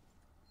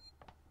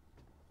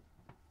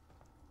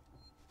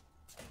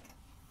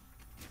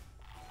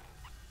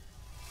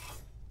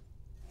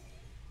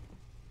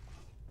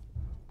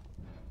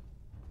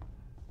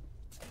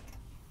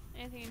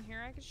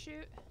 could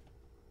shoot.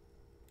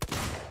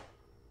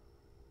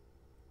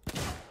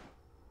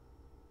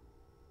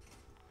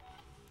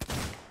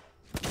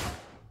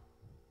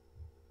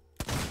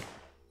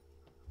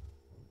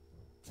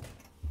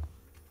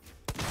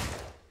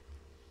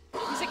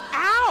 He's like,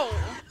 ow!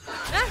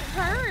 That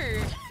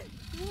hurt!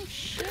 Oh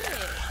shit.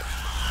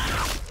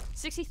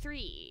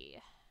 63.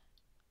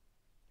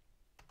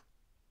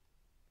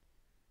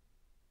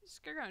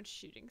 Just go around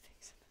shooting things at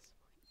this point.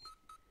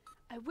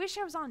 I wish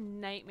I was on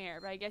Nightmare,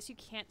 but I guess you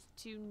can't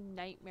do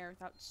Nightmare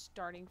without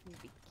starting from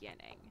the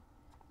beginning.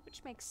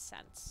 Which makes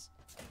sense.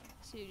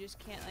 So you just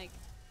can't, like,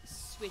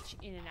 switch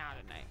in and out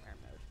of Nightmare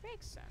mode.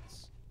 Makes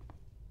sense.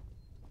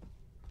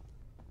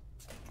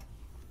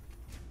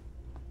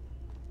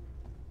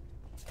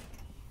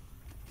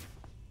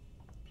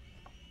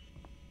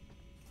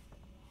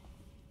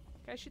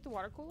 Can I shoot the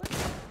water cooler?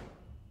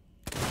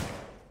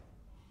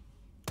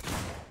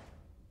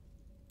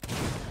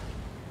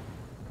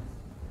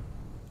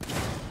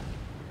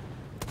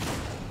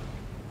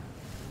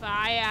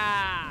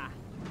 Fire!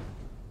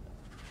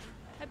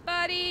 Hi,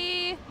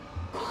 buddy!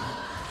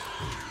 Oh,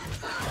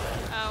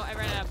 I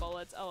ran out of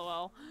bullets.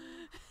 LOL.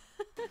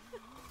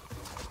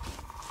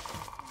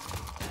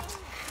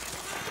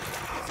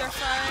 Start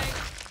firing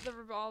the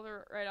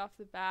revolver right off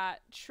the bat.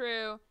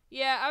 True.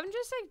 Yeah, I'm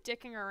just like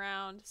dicking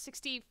around.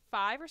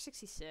 65 or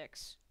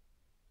 66?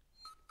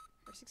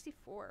 Or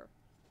 64?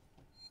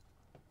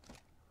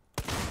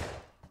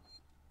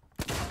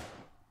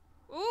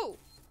 Ooh!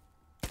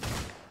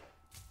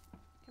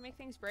 Can make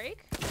things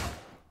break?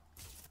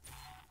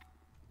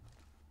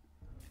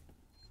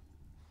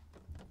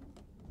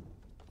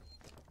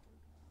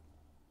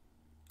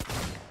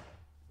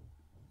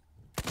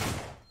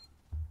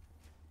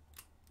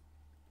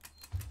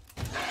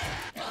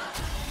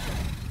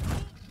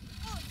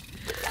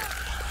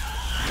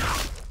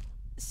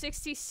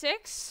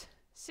 $66?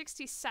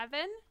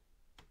 $67?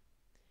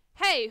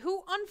 Hey,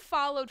 who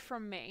unfollowed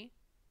from me?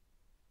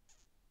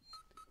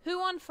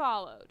 Who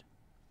unfollowed?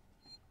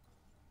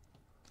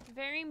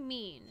 Very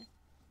mean.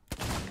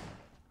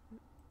 I'm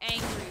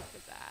angry for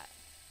that.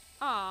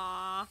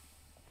 Aww.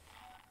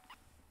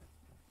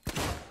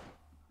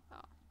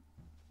 Oh.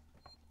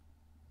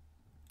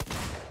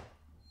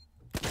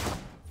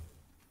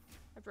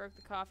 I broke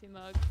the coffee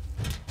mug.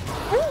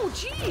 Oh,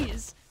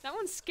 jeez! That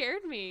one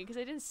scared me because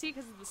I didn't see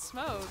because of the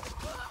smoke.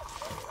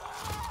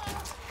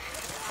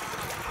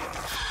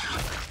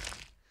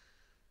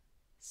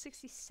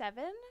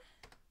 $67?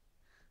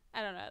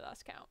 I don't know, I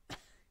lost count.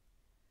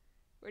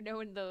 We're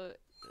now in the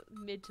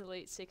mid to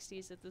late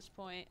 60s at this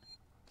point.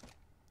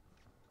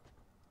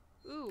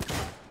 Ooh.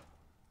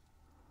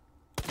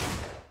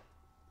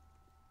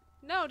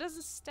 No, does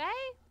it stay?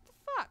 What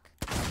the fuck?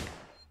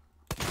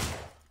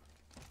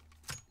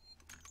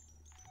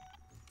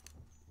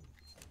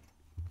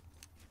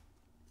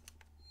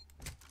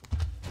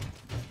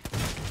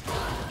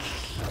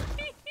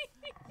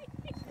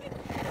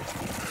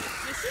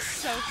 This is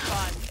so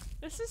fun.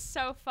 This is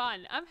so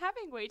fun. I'm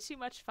having way too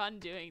much fun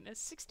doing this.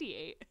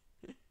 68.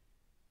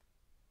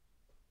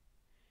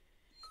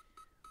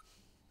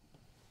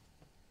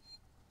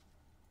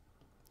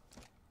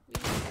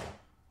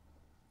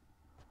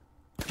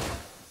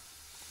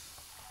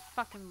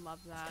 Fucking love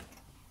that.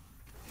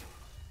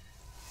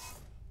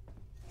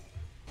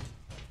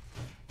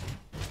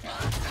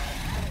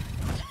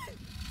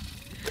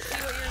 See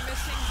what you're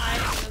missing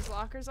hiding in those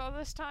lockers all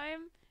this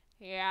time?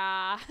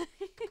 Yeah.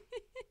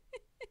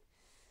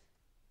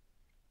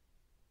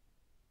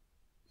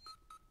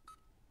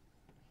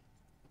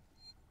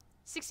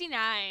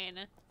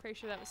 $69. Pretty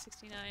sure that was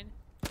 69.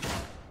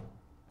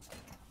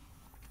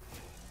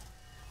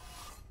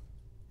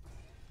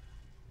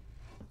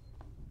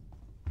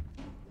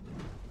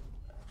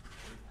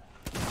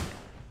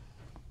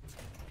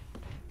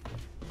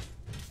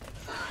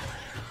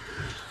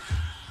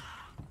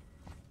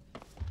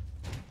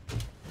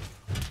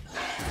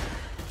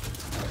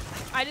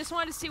 I just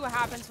wanted to see what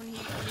happens when he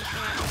came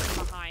out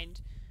from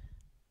behind.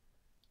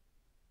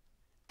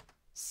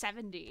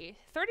 70.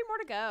 30 more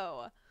to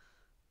go.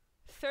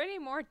 30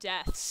 more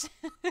deaths.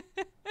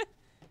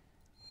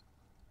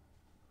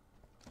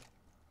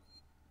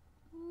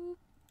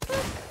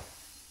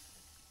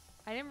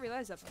 I didn't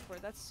realize that before.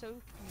 That's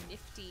so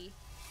nifty.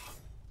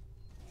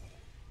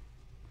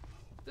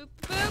 Boop,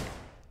 boop.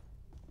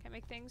 Can I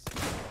make things?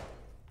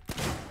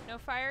 No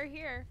fire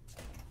here.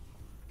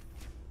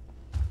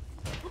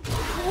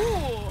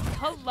 Ooh,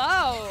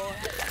 hello.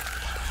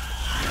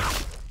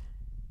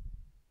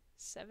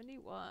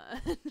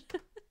 71.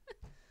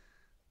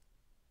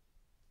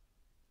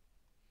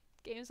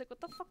 Game's like,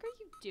 what the fuck are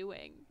you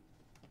doing?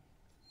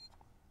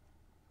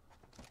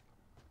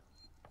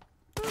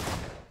 Boop.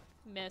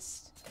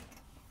 Missed.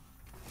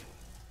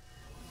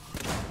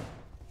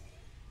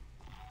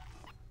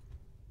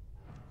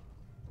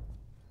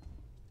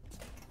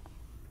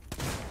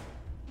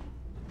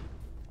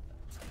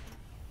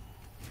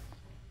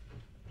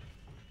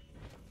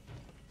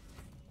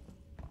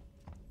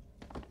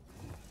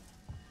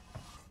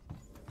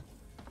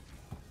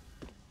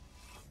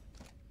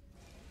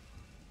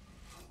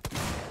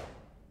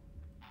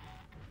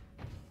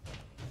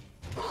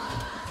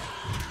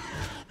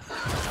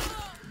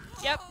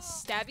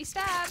 Stabby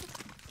stab.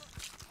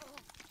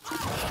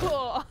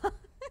 Cool.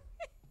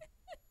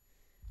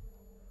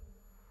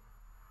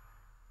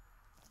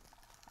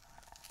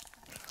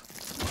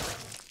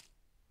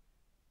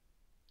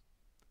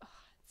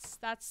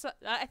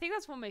 I think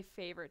that's one of my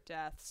favorite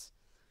deaths.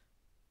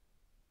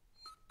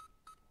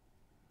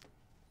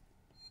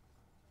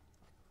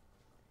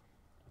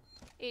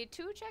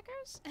 A2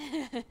 checkers?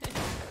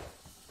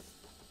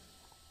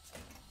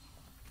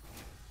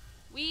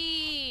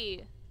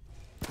 Wee!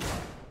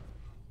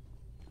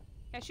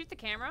 Can I shoot the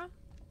camera?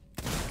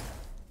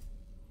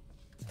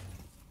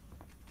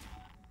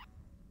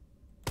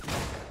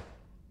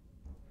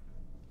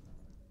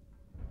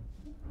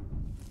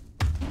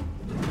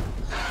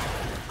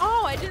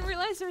 Oh, I didn't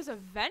realize there was a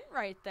vent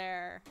right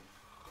there.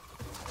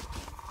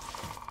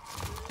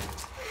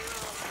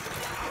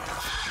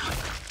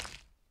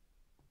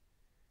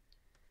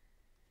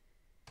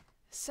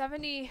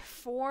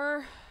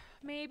 $74,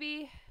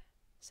 maybe?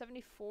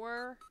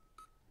 74?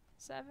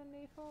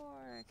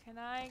 74. Can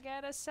I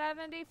get a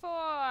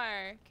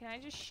 74? Can I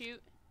just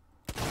shoot?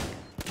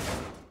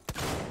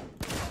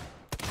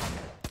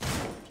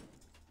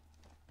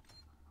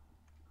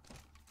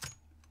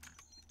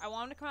 I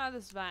want him to come out of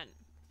this vent.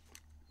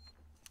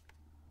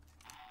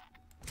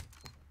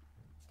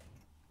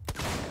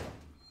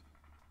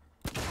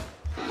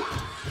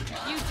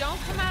 You don't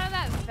come out of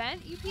that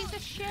vent, you piece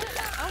of shit?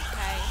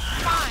 Okay,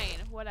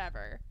 fine,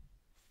 whatever.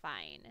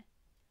 Fine.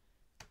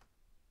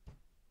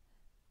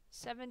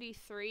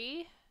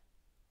 73.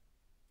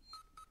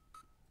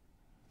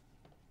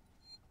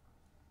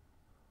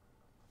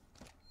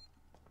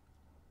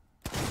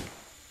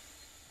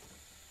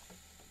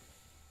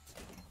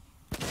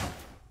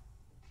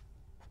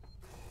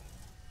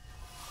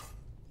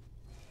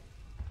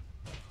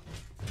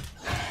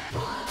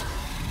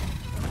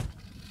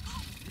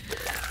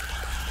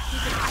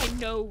 I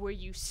know where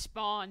you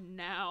spawn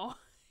now.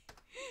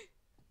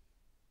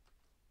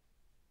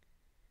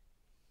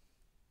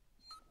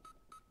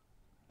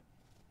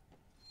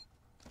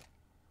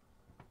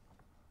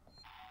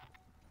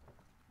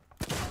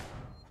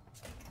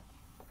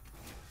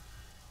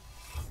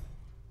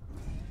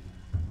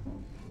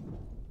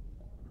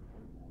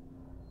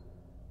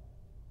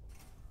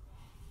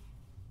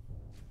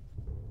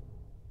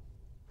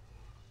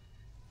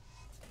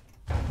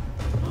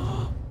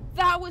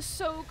 That was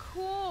so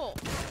cool.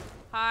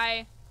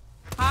 Hi.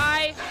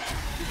 Hi.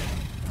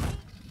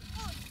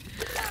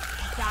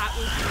 That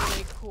was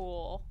really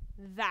cool.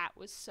 That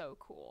was so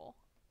cool.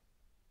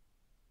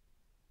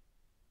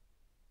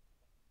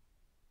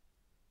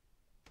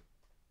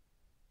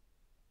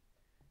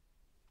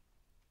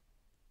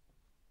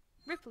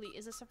 Ripley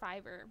is a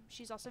survivor.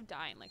 She's also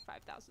dying like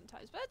 5,000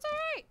 times, but it's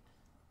alright.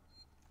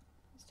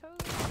 It's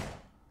totally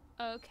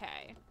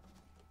okay.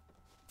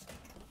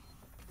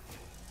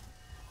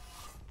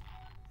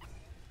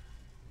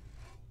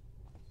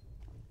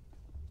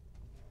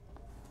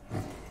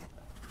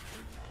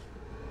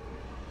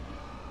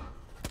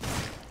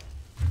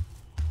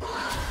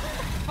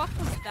 What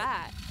was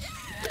that?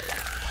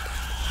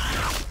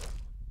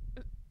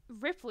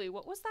 Ripley,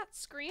 what was that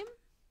scream?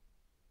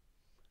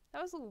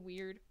 That was a little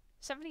weird.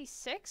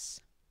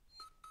 76?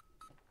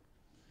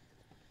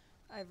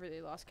 I've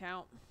really lost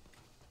count.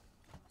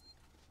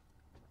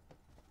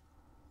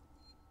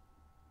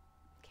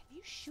 Can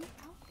you shoot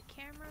out the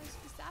cameras?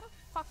 Is that a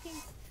fucking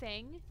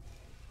thing?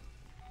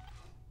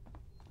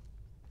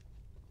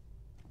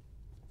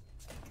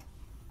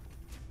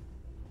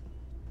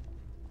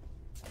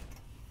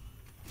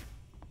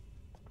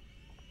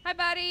 Hi,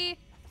 buddy.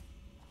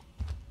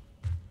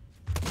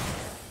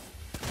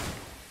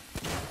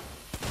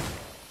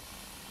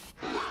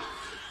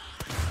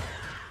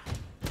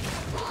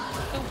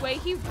 The way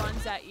he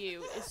runs at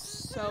you is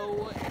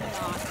so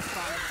not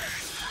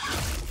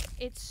fun.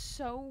 It's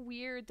so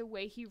weird the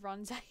way he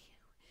runs at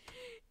you.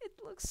 It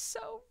looks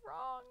so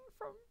wrong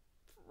from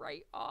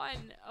right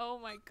on. Oh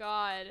my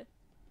god.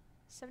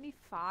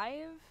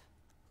 75?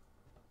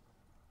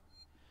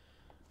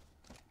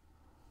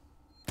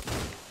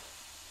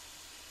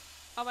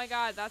 Oh my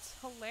god, that's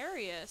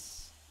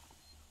hilarious.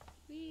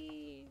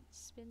 Whee!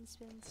 Spin,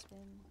 spin,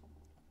 spin.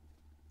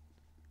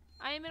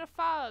 I am in a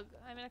fog.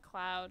 I'm in a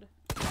cloud.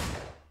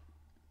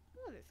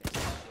 Other things to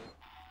shoot.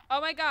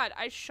 Oh my god,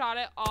 I shot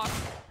it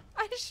off.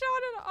 I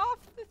shot it off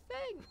the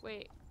thing.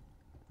 Wait.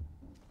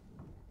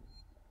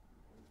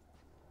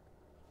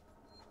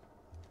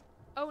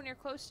 Oh, and you're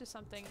close to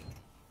something.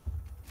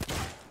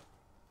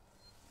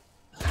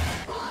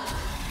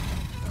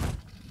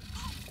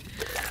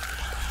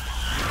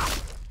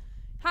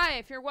 Hi,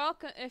 if you're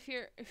welcome, if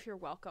you're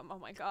welcome, oh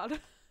my god.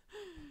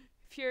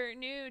 If you're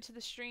new to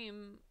the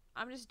stream,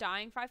 I'm just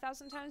dying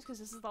 5,000 times because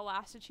this is the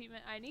last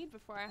achievement I need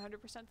before I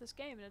 100% this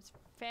game, and it's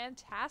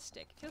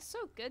fantastic. It feels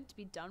so good to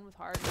be done with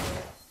hardcore.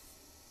 It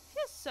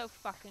feels so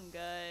fucking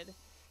good.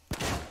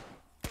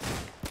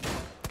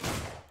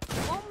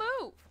 It won't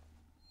move.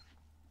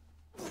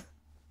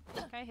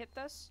 Can I hit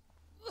this?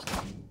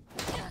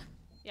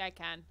 Yeah, I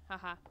can.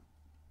 Haha.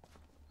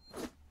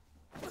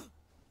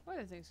 What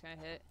other things can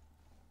I hit?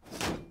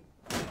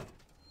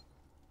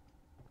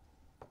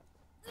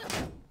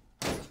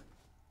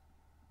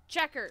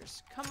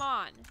 Checkers, come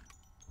on.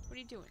 What are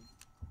you doing?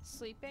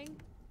 Sleeping?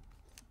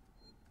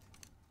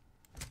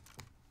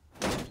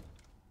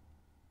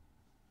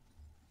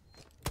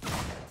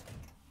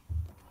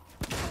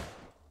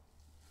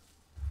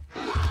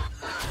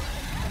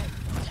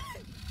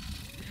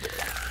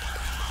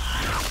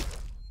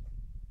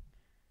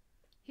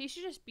 He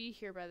should just be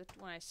here by the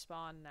when I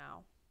spawn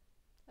now.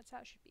 That's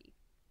how it should be.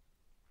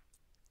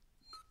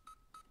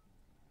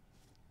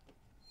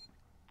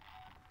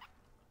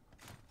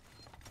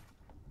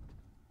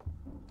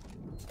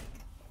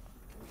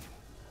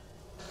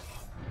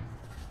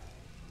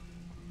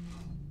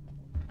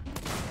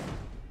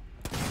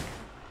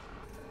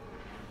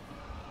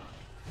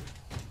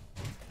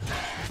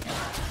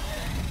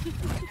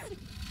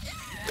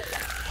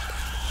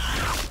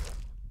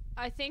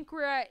 I think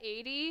we're at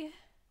 80.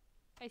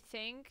 I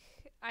think.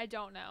 I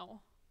don't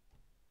know.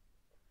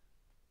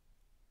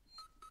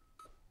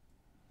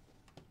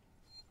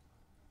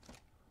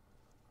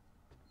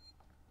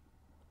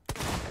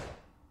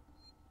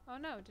 Oh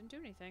no, it didn't do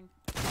anything.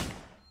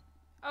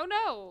 Oh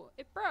no,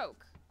 it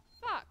broke.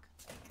 Fuck.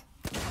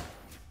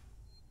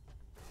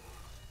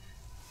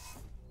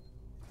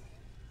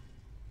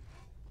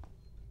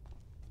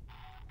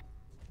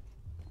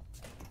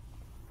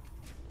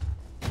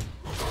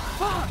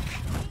 Fuck!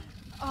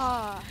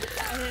 Ah,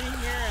 I didn't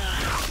hear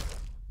him.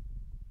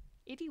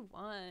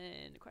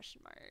 81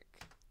 question mark.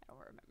 I don't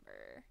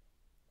remember.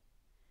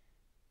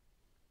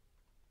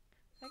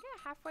 Did I get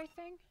a halfway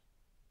thing?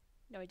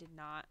 No, I did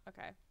not.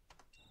 Okay.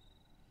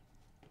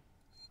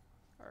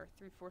 Or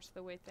 3/4 of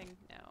the way thing?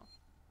 No.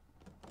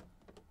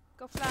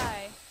 Go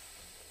fly.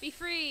 Be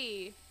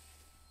free.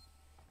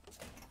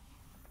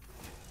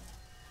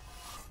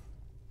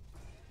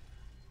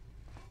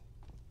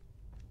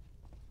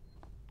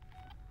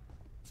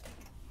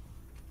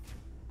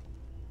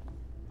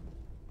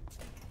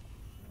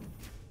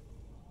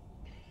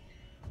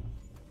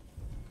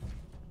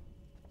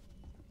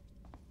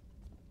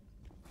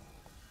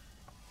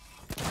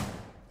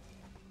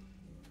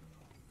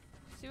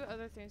 See what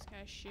other things can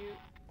I shoot?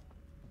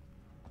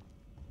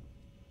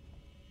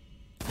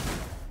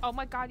 Oh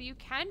my god, you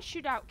can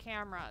shoot out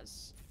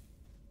cameras.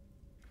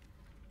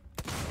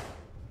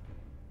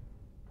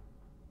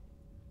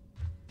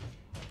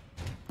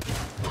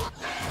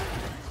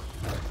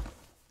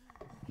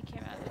 He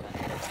came out of the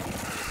vent.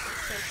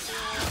 So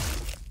cool.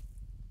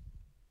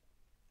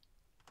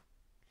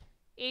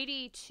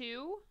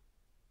 82?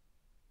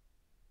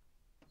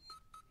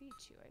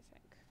 82, I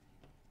think.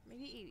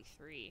 Maybe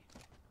 83.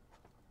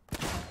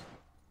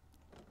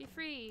 Be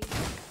free.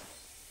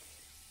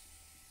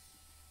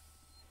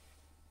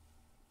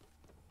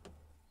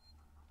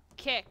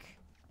 Kick.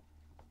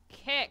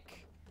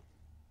 Kick.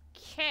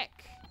 Kick.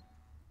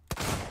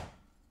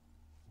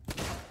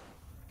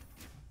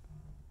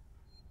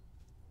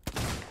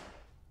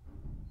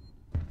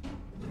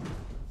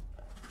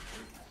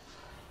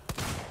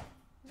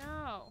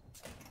 No.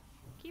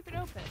 Keep it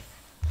open.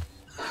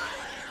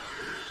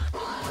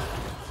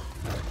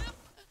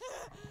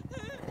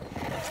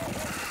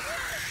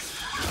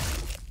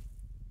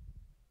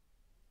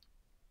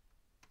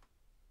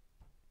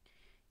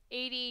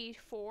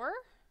 $84.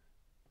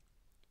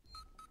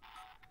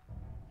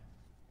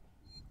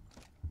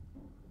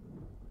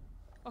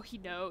 Oh, he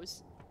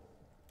knows.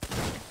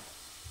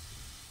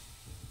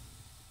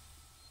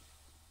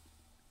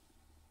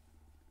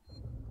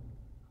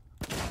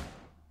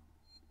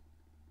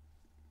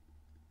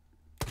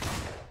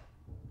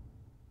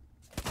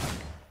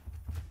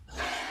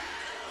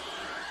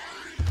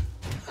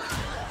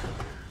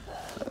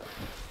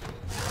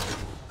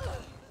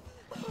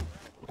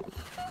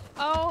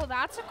 Oh,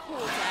 that's a cool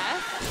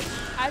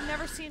death. I've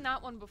never seen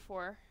that one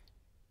before.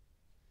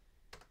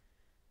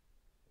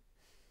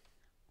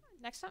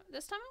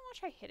 This time I want to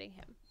try hitting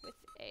him with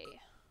a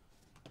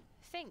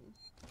thing.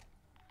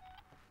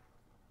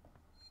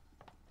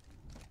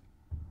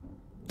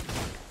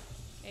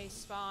 A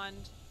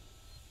spawned.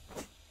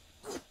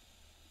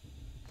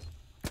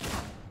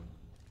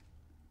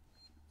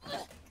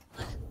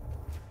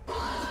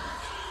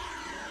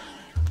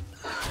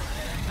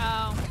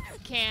 Oh,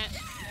 can't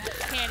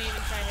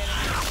even try hitting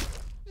him.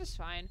 Just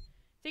fine.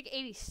 I think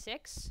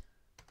 86.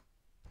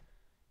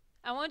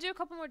 I want to do a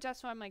couple more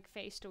deaths when I'm like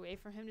faced away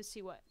from him to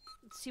see what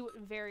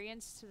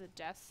variants to the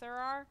deaths there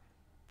are,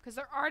 because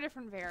there are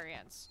different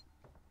variants.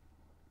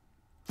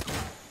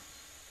 Can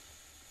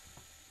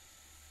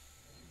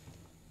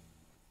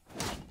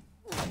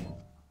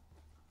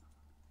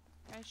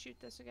I shoot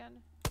this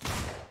again?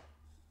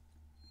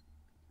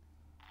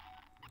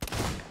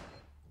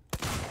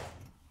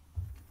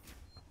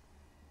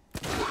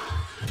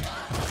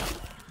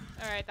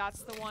 Alright,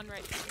 that's the one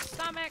right through the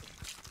stomach.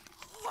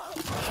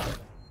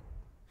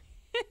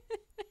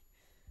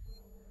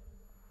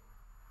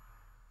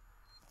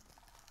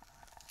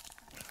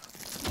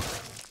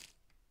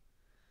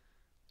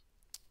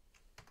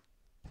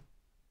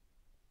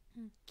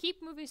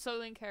 Keep moving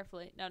slowly and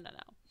carefully. No.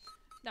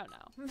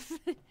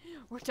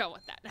 We're done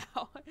with that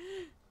now.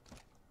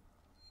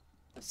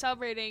 I'm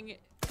celebrating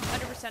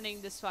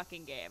 100%ing this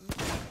fucking game.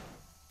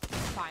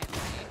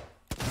 Finally.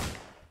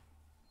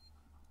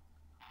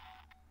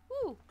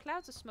 Ooh,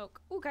 clouds of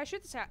smoke. Ooh, can I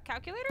shoot the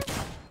calculator?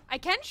 I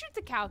can shoot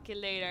the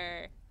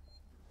calculator.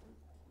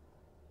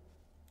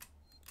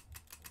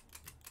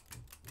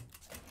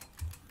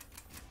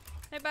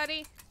 Hey,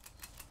 buddy.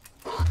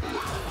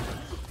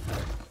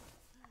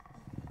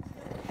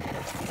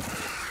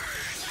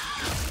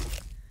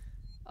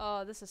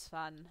 Oh, this is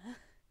fun.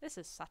 This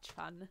is such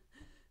fun.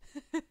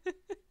 I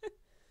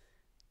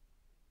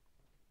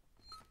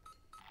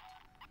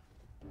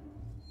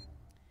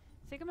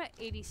think I'm at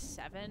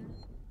 87.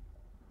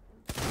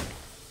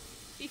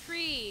 Be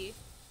free!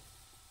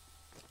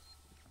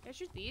 Can I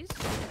shoot these?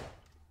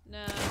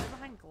 No, they're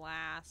behind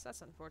glass.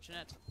 That's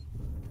unfortunate.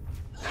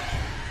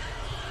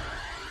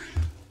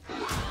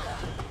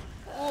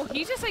 Oh,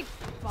 he just like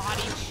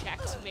body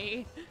checked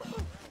me.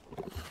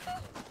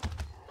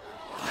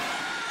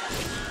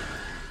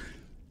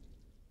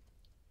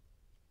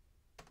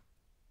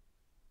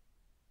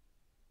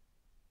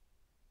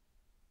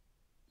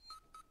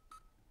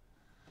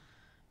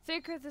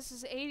 Figure this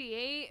is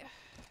 88.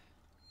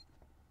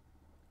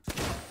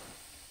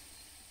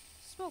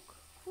 Smoke.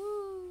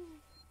 Woo.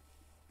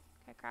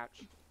 Okay,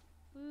 crouch.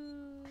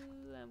 Woo.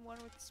 And one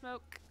with the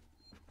smoke.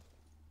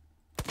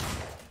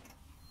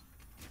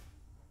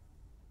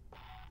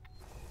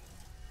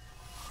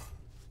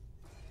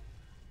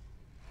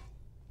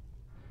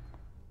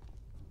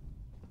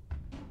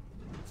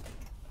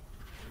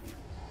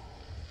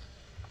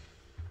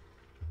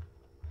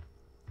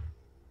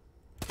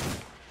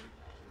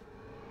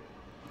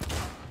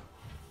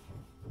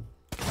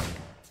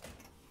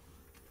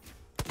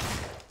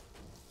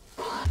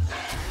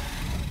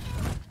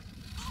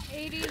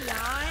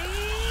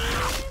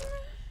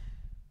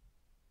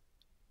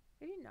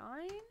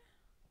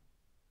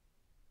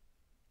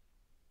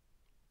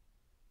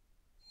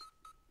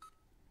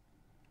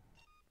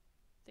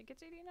 I think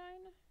it's 89?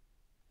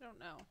 I don't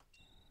know.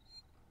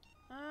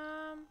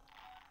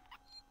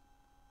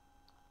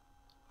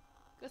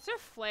 Let's do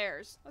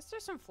flares. Let's do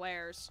some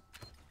flares.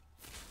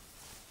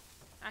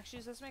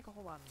 Actually, let's make a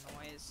whole lot of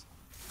noise.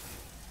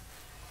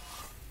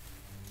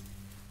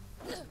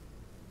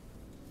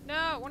 No,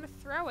 I want to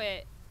throw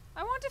it.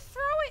 I want to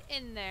throw it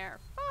in there.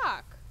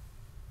 Fuck.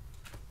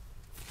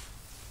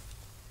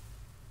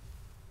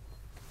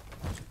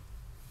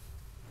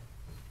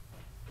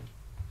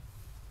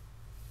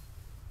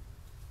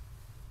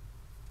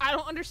 I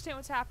don't understand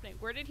what's happening.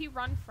 Where did he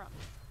run from?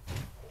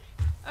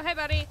 Oh, hey,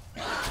 buddy.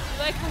 You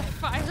like my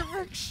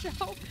fireworks show?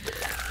 Oh,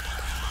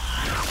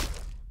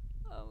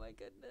 my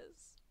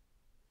goodness.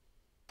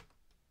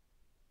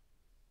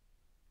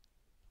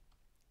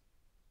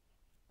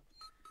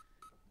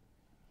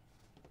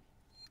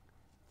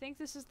 Think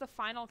this is the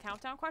final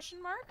countdown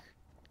question mark?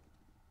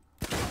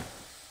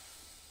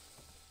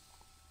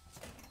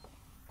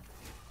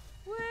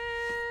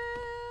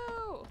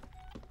 Woo!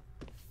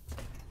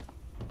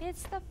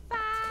 It's the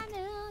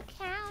final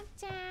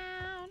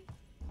countdown.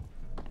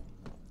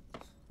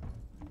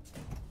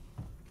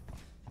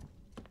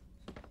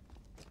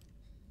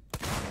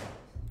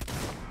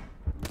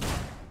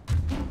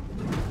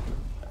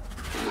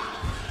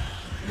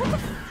 What the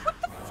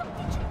fuck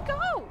did you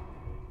go?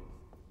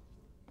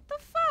 What the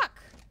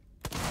fuck?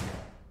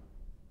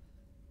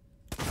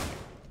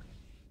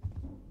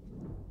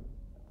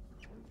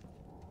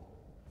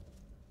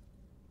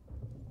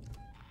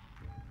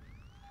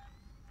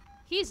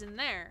 He's in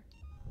there.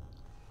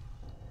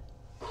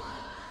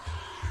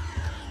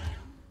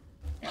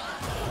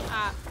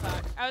 Ah,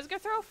 fuck. I was gonna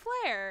throw a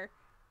flare.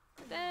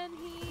 But then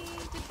he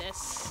did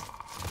this.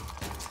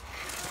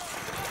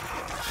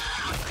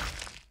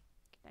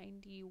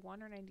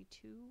 91 or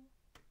 92,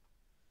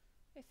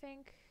 I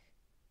think.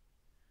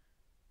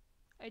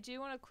 I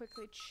do want to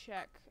quickly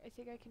check. I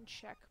think I can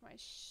check my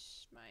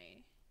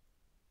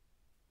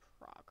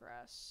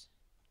progress.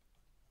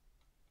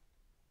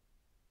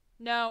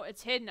 No,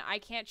 it's hidden. I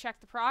can't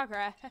check the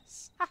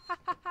progress.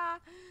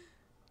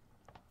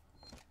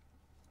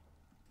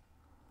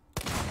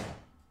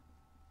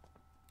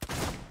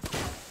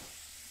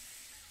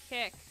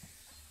 Kick.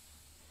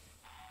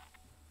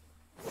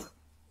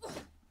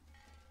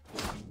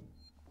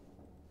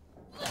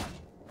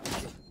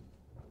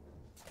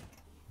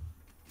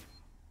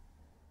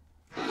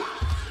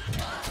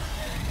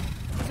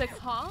 He's like,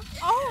 huh?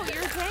 Oh,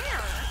 you're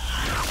there.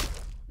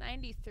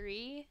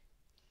 93.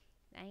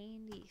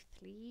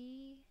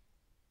 93.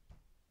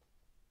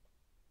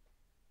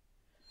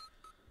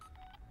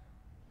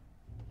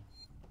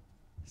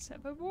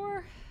 Seven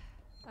more?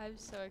 I'm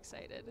so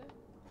excited.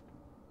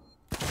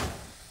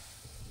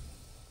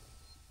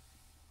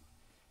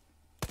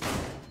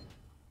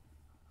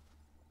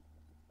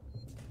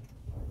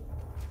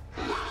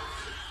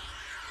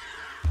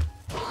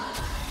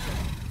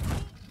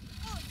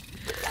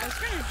 I was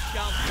trying to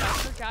jump, but I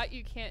forgot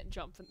you can't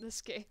jump in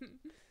this game.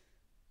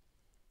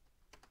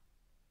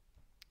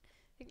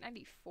 I think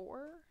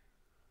 94?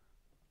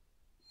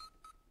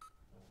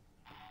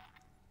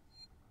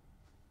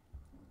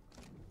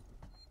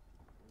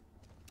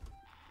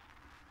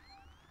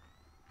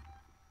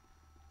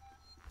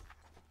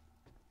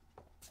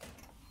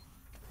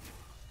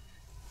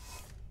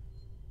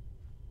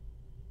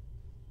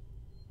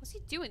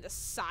 What's he doing? The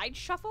side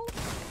shuffle?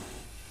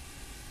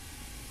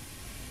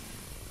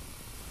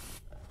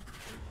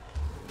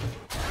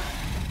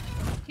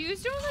 He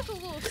was doing like a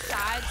little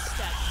side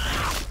step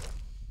thing.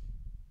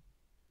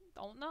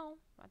 Don't know.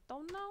 I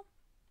don't know.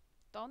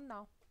 Don't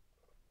know.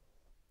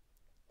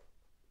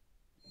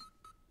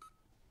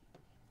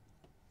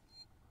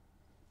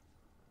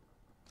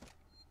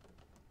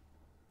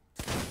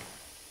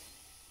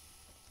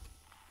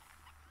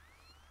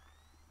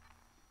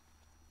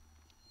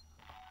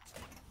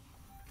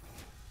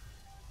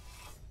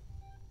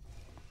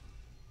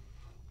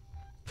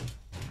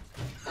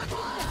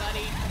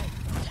 Buddy.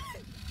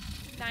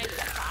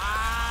 95.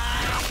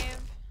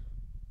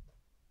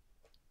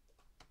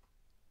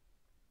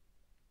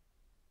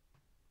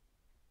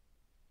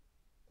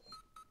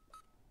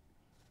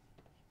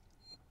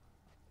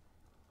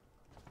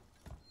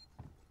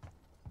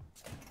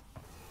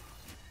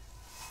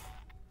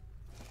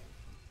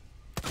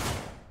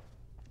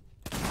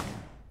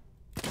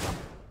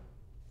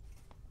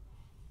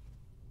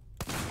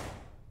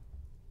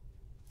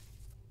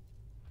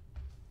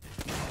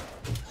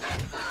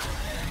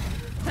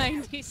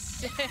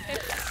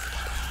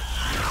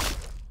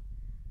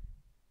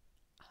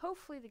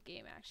 Hopefully the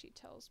game actually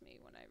tells me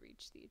when I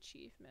reach the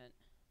achievement.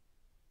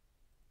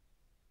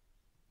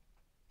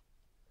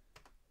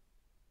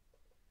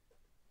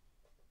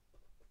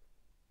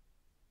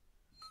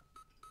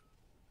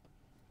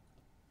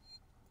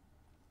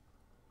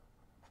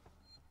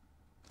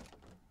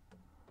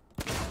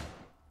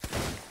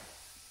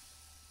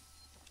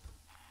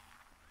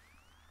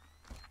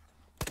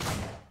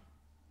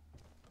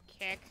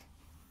 Kick.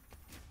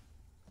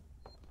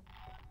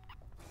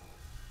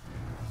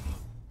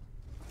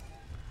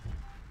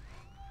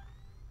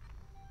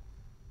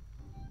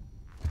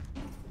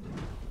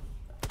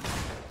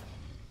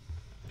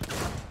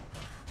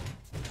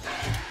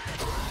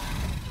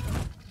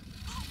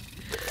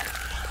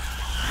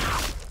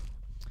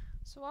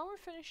 So while we're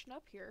finishing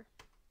up here,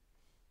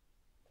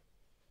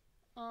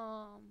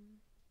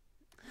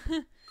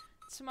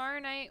 tomorrow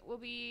night will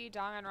be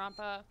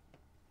Danganronpa.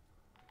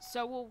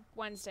 So will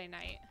Wednesday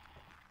night.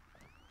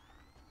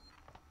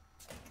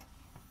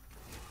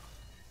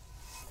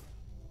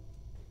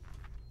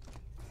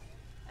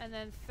 And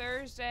then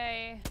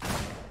Thursday,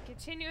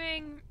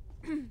 continuing,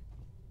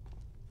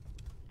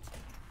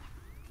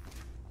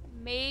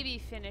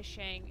 maybe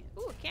finishing.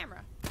 Ooh, a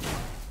camera.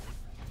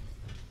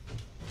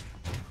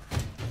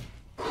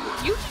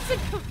 You just like,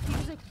 he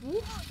was like,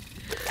 whoop,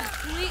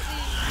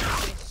 completely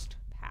whisked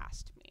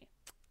past me.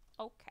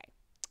 Okay,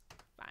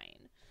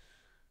 fine.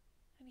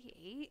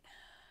 98?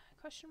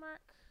 Question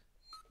mark?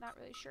 Not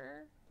really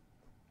sure.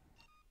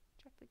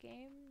 Check the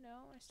game.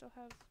 No, I still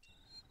have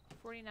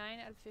 49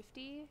 out of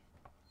 50.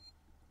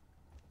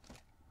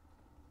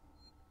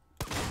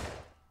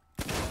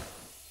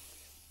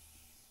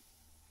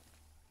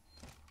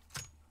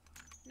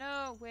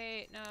 No,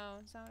 wait, no,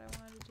 it's not what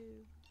I wanted to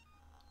do.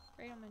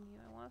 Radar menu,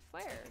 I want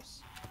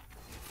flares.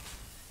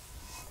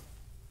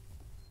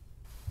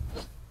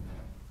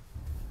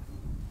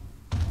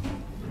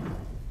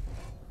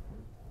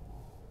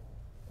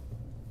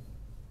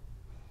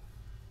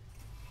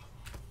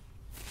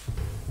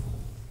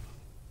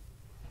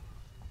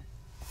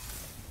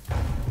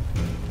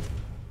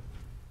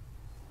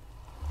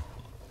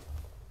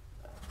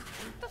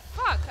 What the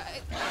fuck?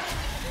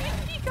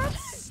 He got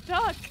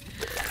stuck.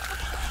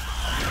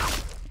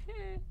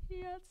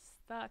 He got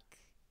stuck.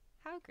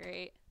 How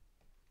great.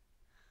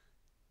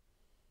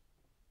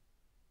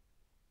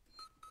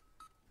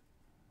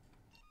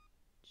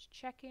 Just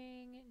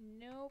checking.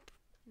 Nope.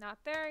 Not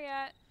there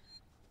yet.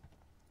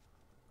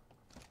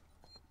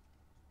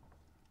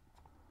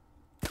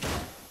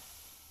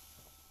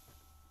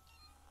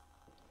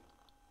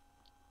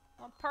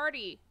 Want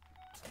party.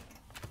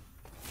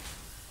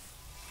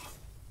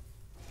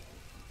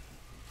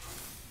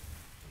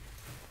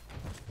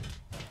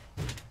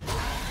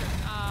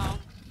 Oh.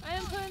 I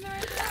didn't put it in the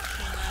right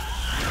direction then.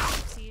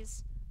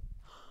 Oopsies.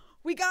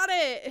 We got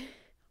it!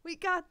 We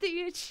got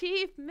the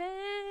achievement!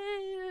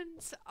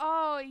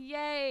 Oh,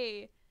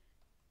 yay!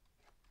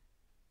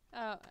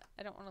 Oh,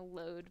 I don't want to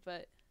load,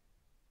 but...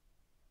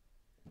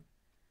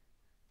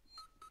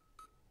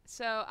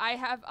 So, I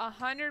have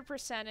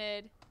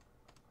 100%ed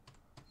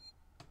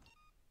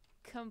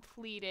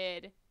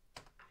completed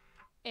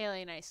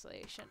Alien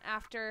Isolation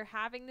after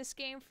having this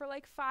game for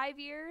like 5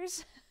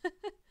 years.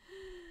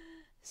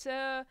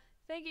 So,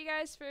 thank you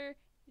guys for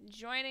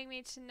joining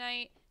me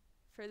tonight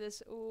for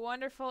this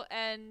wonderful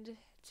end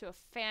to a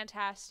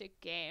fantastic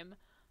game.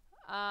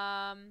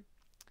 All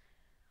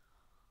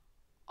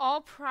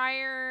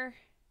prior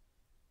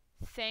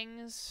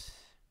things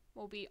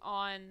will be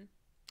on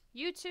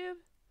YouTube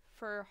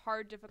for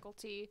hard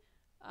difficulty.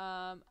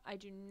 I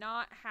do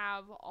not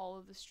have all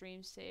of the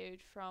streams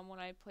saved from when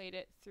I played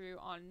it through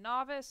on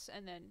Novice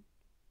and then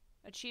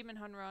Achievement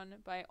Hunt Run,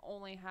 but I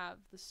only have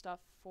the stuff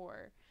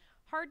for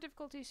hard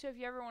difficulty, so if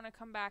you ever want to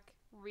come back,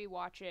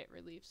 rewatch it,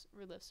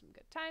 relive some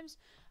good times,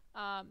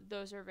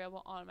 those are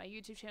available on my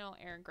YouTube channel,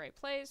 Aaron Gray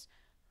Plays.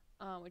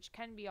 which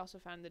can be also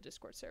found in the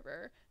Discord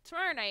server,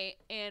 tomorrow night.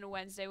 And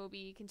Wednesday we'll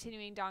be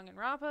continuing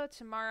Danganronpa.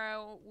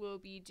 Tomorrow we'll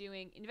be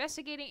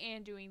investigating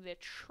and doing the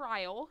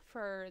trial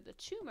for the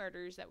 2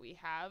 murders that we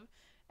have.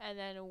 And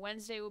then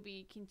Wednesday we'll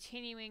be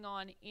continuing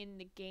on in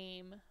the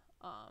game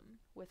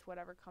with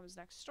whatever comes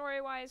next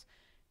story-wise.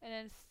 And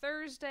then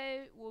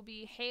Thursday will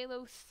be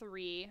Halo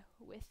 3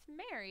 with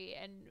Mary,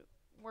 and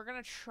we're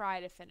going to try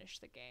to finish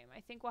the game.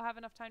 I think we'll have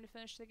enough time to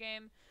finish the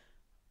game,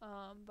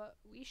 but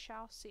we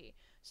shall see.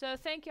 So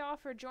thank y'all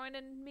for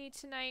joining me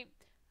tonight.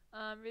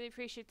 Really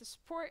appreciate the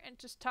support and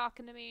just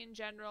talking to me in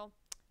general.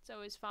 It's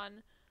always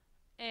fun.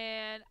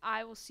 And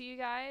I will see you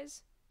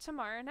guys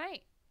tomorrow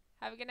night.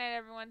 Have a good night,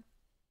 everyone.